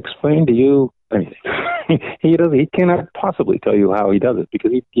can't explain to you anything. He cannot possibly tell you how he does it,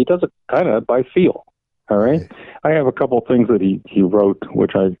 because he does it kind of by feel. All right. I have a couple of things that he wrote,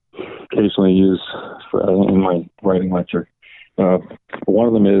 which I occasionally use in my writing lecture. One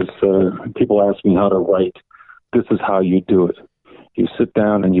of them is, people ask me how to write. This is how you do it. You sit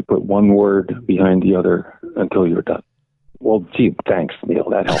down and you put one word behind the other until you're done. Well, gee, thanks, Neil.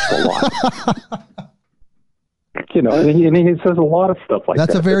 That helps a lot. You know, and he says a lot of stuff like that.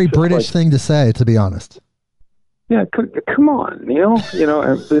 That's a very British thing to say, to be honest. Yeah, come on, Neil. You know,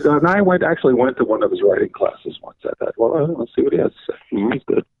 and I actually went to one of his writing classes once. I thought, well, let's see what he has to say. He's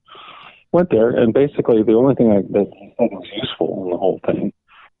good. Went there, and basically the only thing that he thought was useful in the whole thing,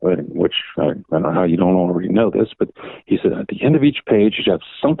 which I don't know how you don't already know this, but he said at the end of each page, you have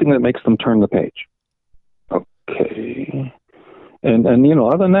something that makes them turn the page. Okay. And you know,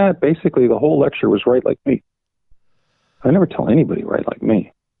 other than that, basically the whole lecture was write like me. I never tell anybody write like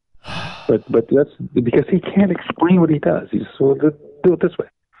me. But that's because he can't explain what he does. He's so do it this way.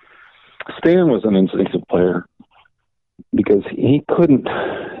 Stan was an instinctive player because he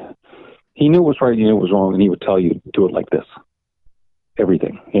knew what was right, he knew what was wrong, and he would tell you, do it like this.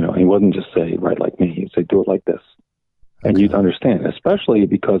 Everything. You know, he wouldn't just say, write like me. He'd say, do it like this. And you'd understand, especially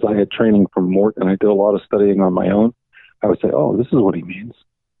because I had training from Mort and I did a lot of studying on my own. I would say, oh, this is what he means.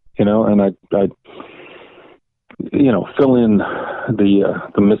 You know, and I'd you know, fill in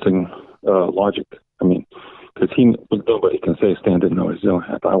the missing logic. I mean, because nobody can say Stan didn't know what he's doing.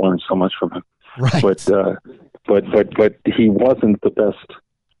 I learned so much from him. Right. But he wasn't the best.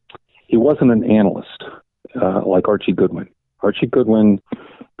 He wasn't an analyst like Archie Goodwin. Archie Goodwin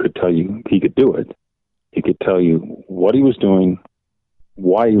could tell you he could do it. He could tell you what he was doing,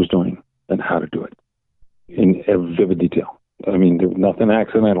 why he was doing, and how to do it in vivid detail. I mean, there was nothing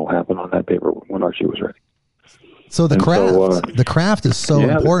accidental happened on that paper when Archie was ready. So the craft is so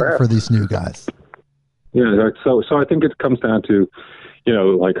important for these new guys. Yeah, so I think it comes down to, you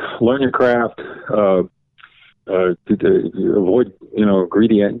know, like learn your craft, avoid, you know,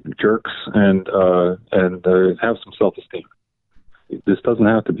 greedy jerks, and have some self-esteem. This doesn't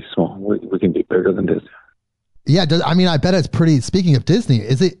have to be small. We can be bigger than this. Yeah, I mean, I bet it's pretty. Speaking of Disney,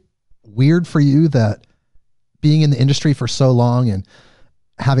 is it weird for you that being in the industry for so long and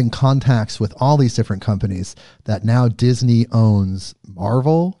having contacts with all these different companies that now Disney owns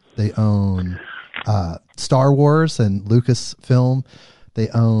Marvel, they own Star Wars and Lucasfilm, they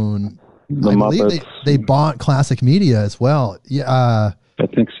own, I believe they bought Classic Media as well. Yeah, I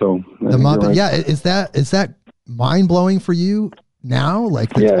think so. The Muppet. Right. Yeah, is that mind blowing for you now?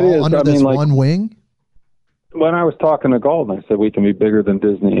 Like, it's all under this one wing. When I was talking to Galton, I said we can be bigger than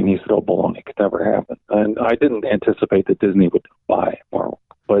Disney, and he said, "Oh, baloney, it could never happen." And I didn't anticipate that Disney would buy Marvel,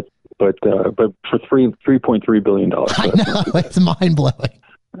 but for $3.3 billion, I know, it's mind blowing.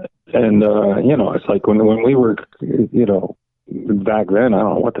 And it's like when we were, back then, I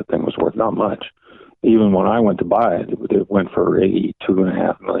don't know what the thing was worth, not much. Even when I went to buy it, it went for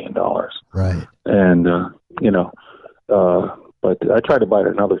 $82.5 million. Right. And but I tried to buy it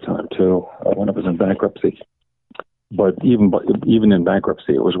another time too when it was in bankruptcy. But even in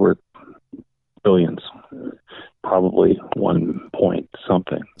bankruptcy, it was worth billions, probably 1 point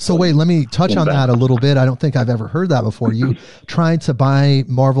something. So wait, let me touch on that a little bit. I don't think I've ever heard that before. You tried to buy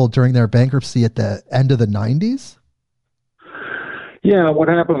Marvel during their bankruptcy at the end of the 90s? Yeah, what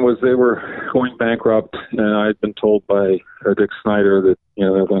happened was they were going bankrupt, and I'd been told by Dick Snyder that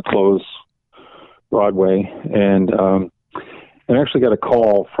they're going to close Broadway, and I actually got a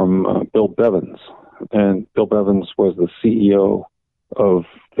call from Bill Bevins. And Bill Bevins was the CEO of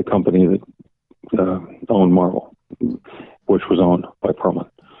the company that owned Marvel, which was owned by Perlman.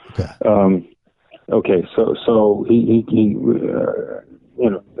 Okay. So he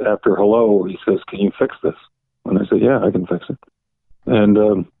after hello, he says, "Can you fix this?" And I said, "Yeah, I can fix it."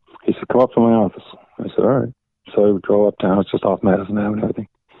 And he said, "Come up to my office." I said, "All right." So I drove uptown. It's just off Madison Avenue, I think.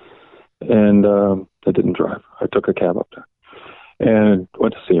 And I didn't drive. I took a cab up there and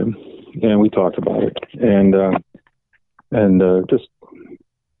went to see him. And we talked about it, and just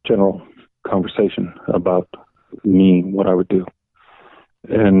general conversation about me, what I would do.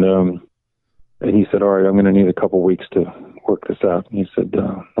 And he said, "All right, I'm going to need a couple weeks to work this out." And he said,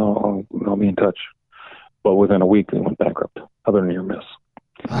 I'll be in touch. But within a week, they went bankrupt. Other near miss.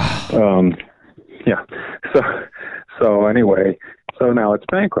 Yeah. So anyway, so now it's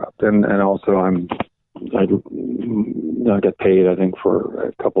bankrupt, and also I get paid, I think, for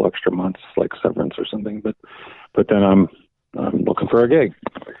a couple extra months, like severance or something. But then I'm looking for a gig.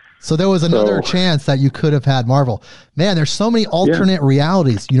 So there was another chance that you could have had Marvel. Man, there's so many alternate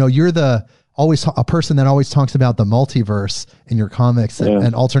realities. You're a person that always talks about the multiverse in your comics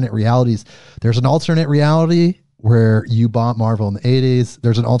and alternate realities. There's an alternate reality where you bought Marvel in the 80s.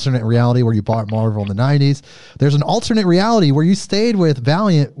 There's an alternate reality where you bought Marvel in the 90s. There's an alternate reality where you stayed with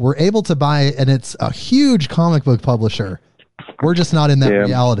Valiant, were able to buy it, and it's a huge comic book publisher. We're just not in that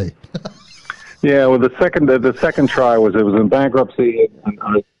reality. Yeah, well, the second try was in bankruptcy, and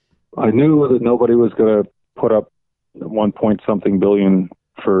I knew that nobody was going to put up 1 point something billion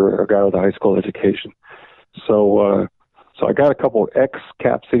for a guy with a high school education. So I got a couple of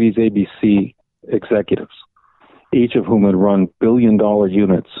ex-Cap Cities ABC executives, each of whom had run billion-dollar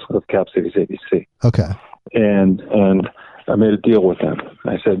units of Cap Cities ABC. Okay. And I made a deal with them.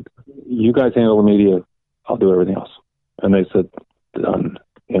 I said, "You guys handle the media, I'll do everything else." And they said, "Done."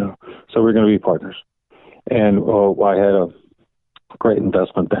 So we're going to be partners. And I had a great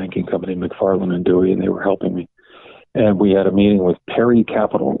investment banking company, McFarland and Dewey, and they were helping me. And we had a meeting with Perry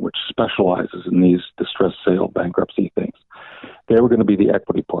Capital, which specializes in these distressed sale bankruptcy things. They were going to be the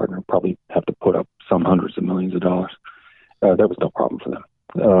equity partner, probably have to put up some hundreds of millions of dollars. That was no problem for them.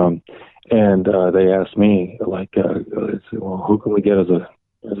 And they asked me, well, who can we get as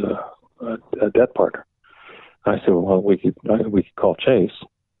a debt partner? I said, well, we could call Chase.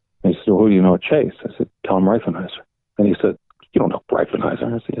 And he said, well, who do you know at Chase? I said, Tom Reifenheiser. And he said, you don't know Reifenheiser?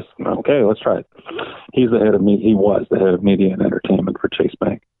 I said, yes. Okay, let's try it. He was the head of media and entertainment for Chase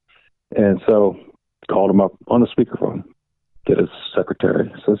Bank. And so called him up on the speakerphone, get his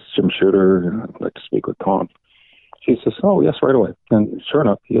secretary. Says, Jim Shooter, I'd like to speak with Tom. She says, oh, yes, right away. And sure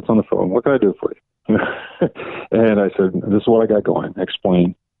enough, he gets on the phone. What can I do for you? And I said, this is what I got going.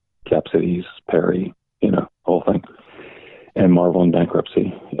 Explain Cap Cities, Perry, whole thing, and Marvel in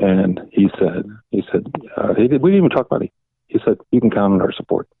bankruptcy. And he said, we didn't even talk about it. He said, you can count on our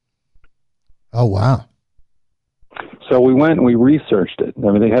support. Oh, wow. So we went and we researched it.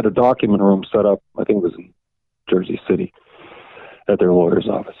 I mean, they had a document room set up, I think it was in Jersey City, at their lawyer's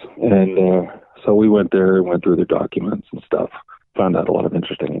office. And so we went there and went through their documents and stuff, found out a lot of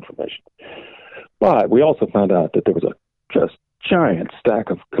interesting information. But we also found out that there was a just giant stack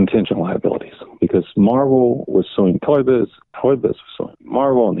of contingent liabilities because Marvel was suing Toy Biz, Toy Biz was suing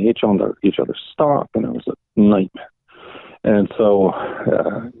Marvel, and they each owned each other's stock, and there was a nightmare. And so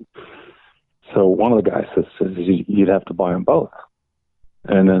one of the guys says you'd have to buy them both.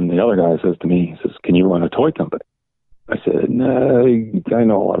 And then the other guy says to me, he says, can you run a toy company? I said, no, I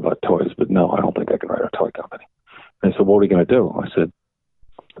know a lot about toys, but no, I don't think I can run a toy company. And they said, what are we going to do? I said,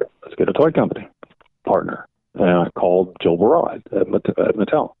 let's get a toy company partner. And I called Jill Barad at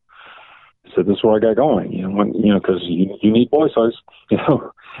Mattel. I said, this is where I got going, because you need boy toys,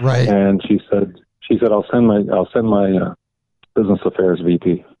 Right. And she said, I'll send my business affairs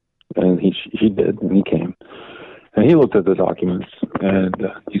VP. And he did, and he came. And he looked at the documents, and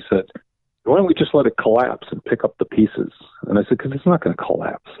he said, why don't we just let it collapse and pick up the pieces? And I said, because it's not going to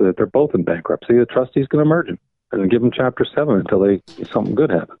collapse. They're both in bankruptcy. The trustee's going to merge them and give them Chapter 7 until something good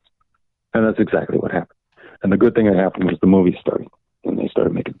happens. And that's exactly what happened. And the good thing that happened was the movie started, and they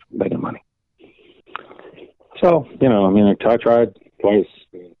started making money. So, I tried twice,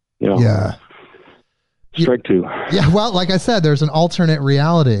 Yeah. Strike two. Yeah, well, like I said, there's an alternate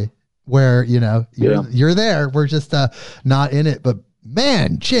reality where, you're there. We're just not in it. But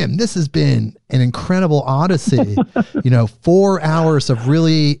man, Jim, this has been an incredible odyssey. 4 hours of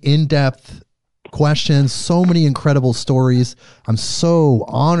really in-depth questions, so many incredible stories. I'm so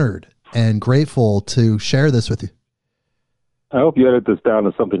honored and grateful to share this with you. I hope you edit this down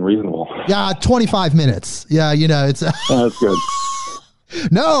to something reasonable. Yeah, 25 minutes. Yeah, it's that's good.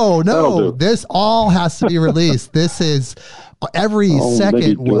 No, this all has to be released. This is every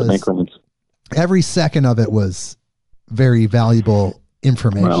second of it was very valuable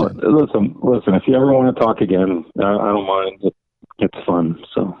information. Well, listen, if you ever want to talk again, I don't mind. It's fun.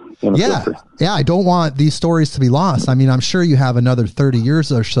 So yeah. I don't want these stories to be lost. I mean, I'm sure you have another 30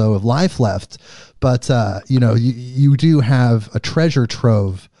 years or so of life left, but you do have a treasure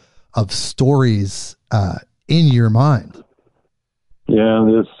trove of stories in your mind. Yeah,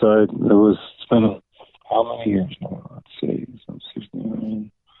 it's been how many years now? Let's see,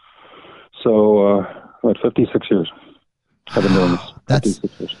 69. So, 56 years. I've been doing this.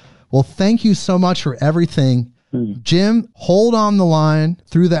 56 years. Well, thank you so much for everything. Jim, hold on the line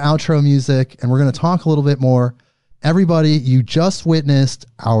through the outro music, and we're going to talk a little bit more. Everybody, you just witnessed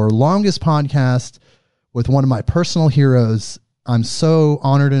our longest podcast with one of my personal heroes. I'm so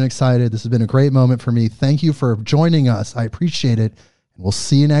honored and excited. This has been a great moment for me. Thank you for joining us. I appreciate it. And we'll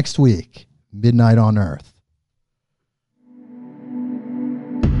see you next week. Midnight on Earth.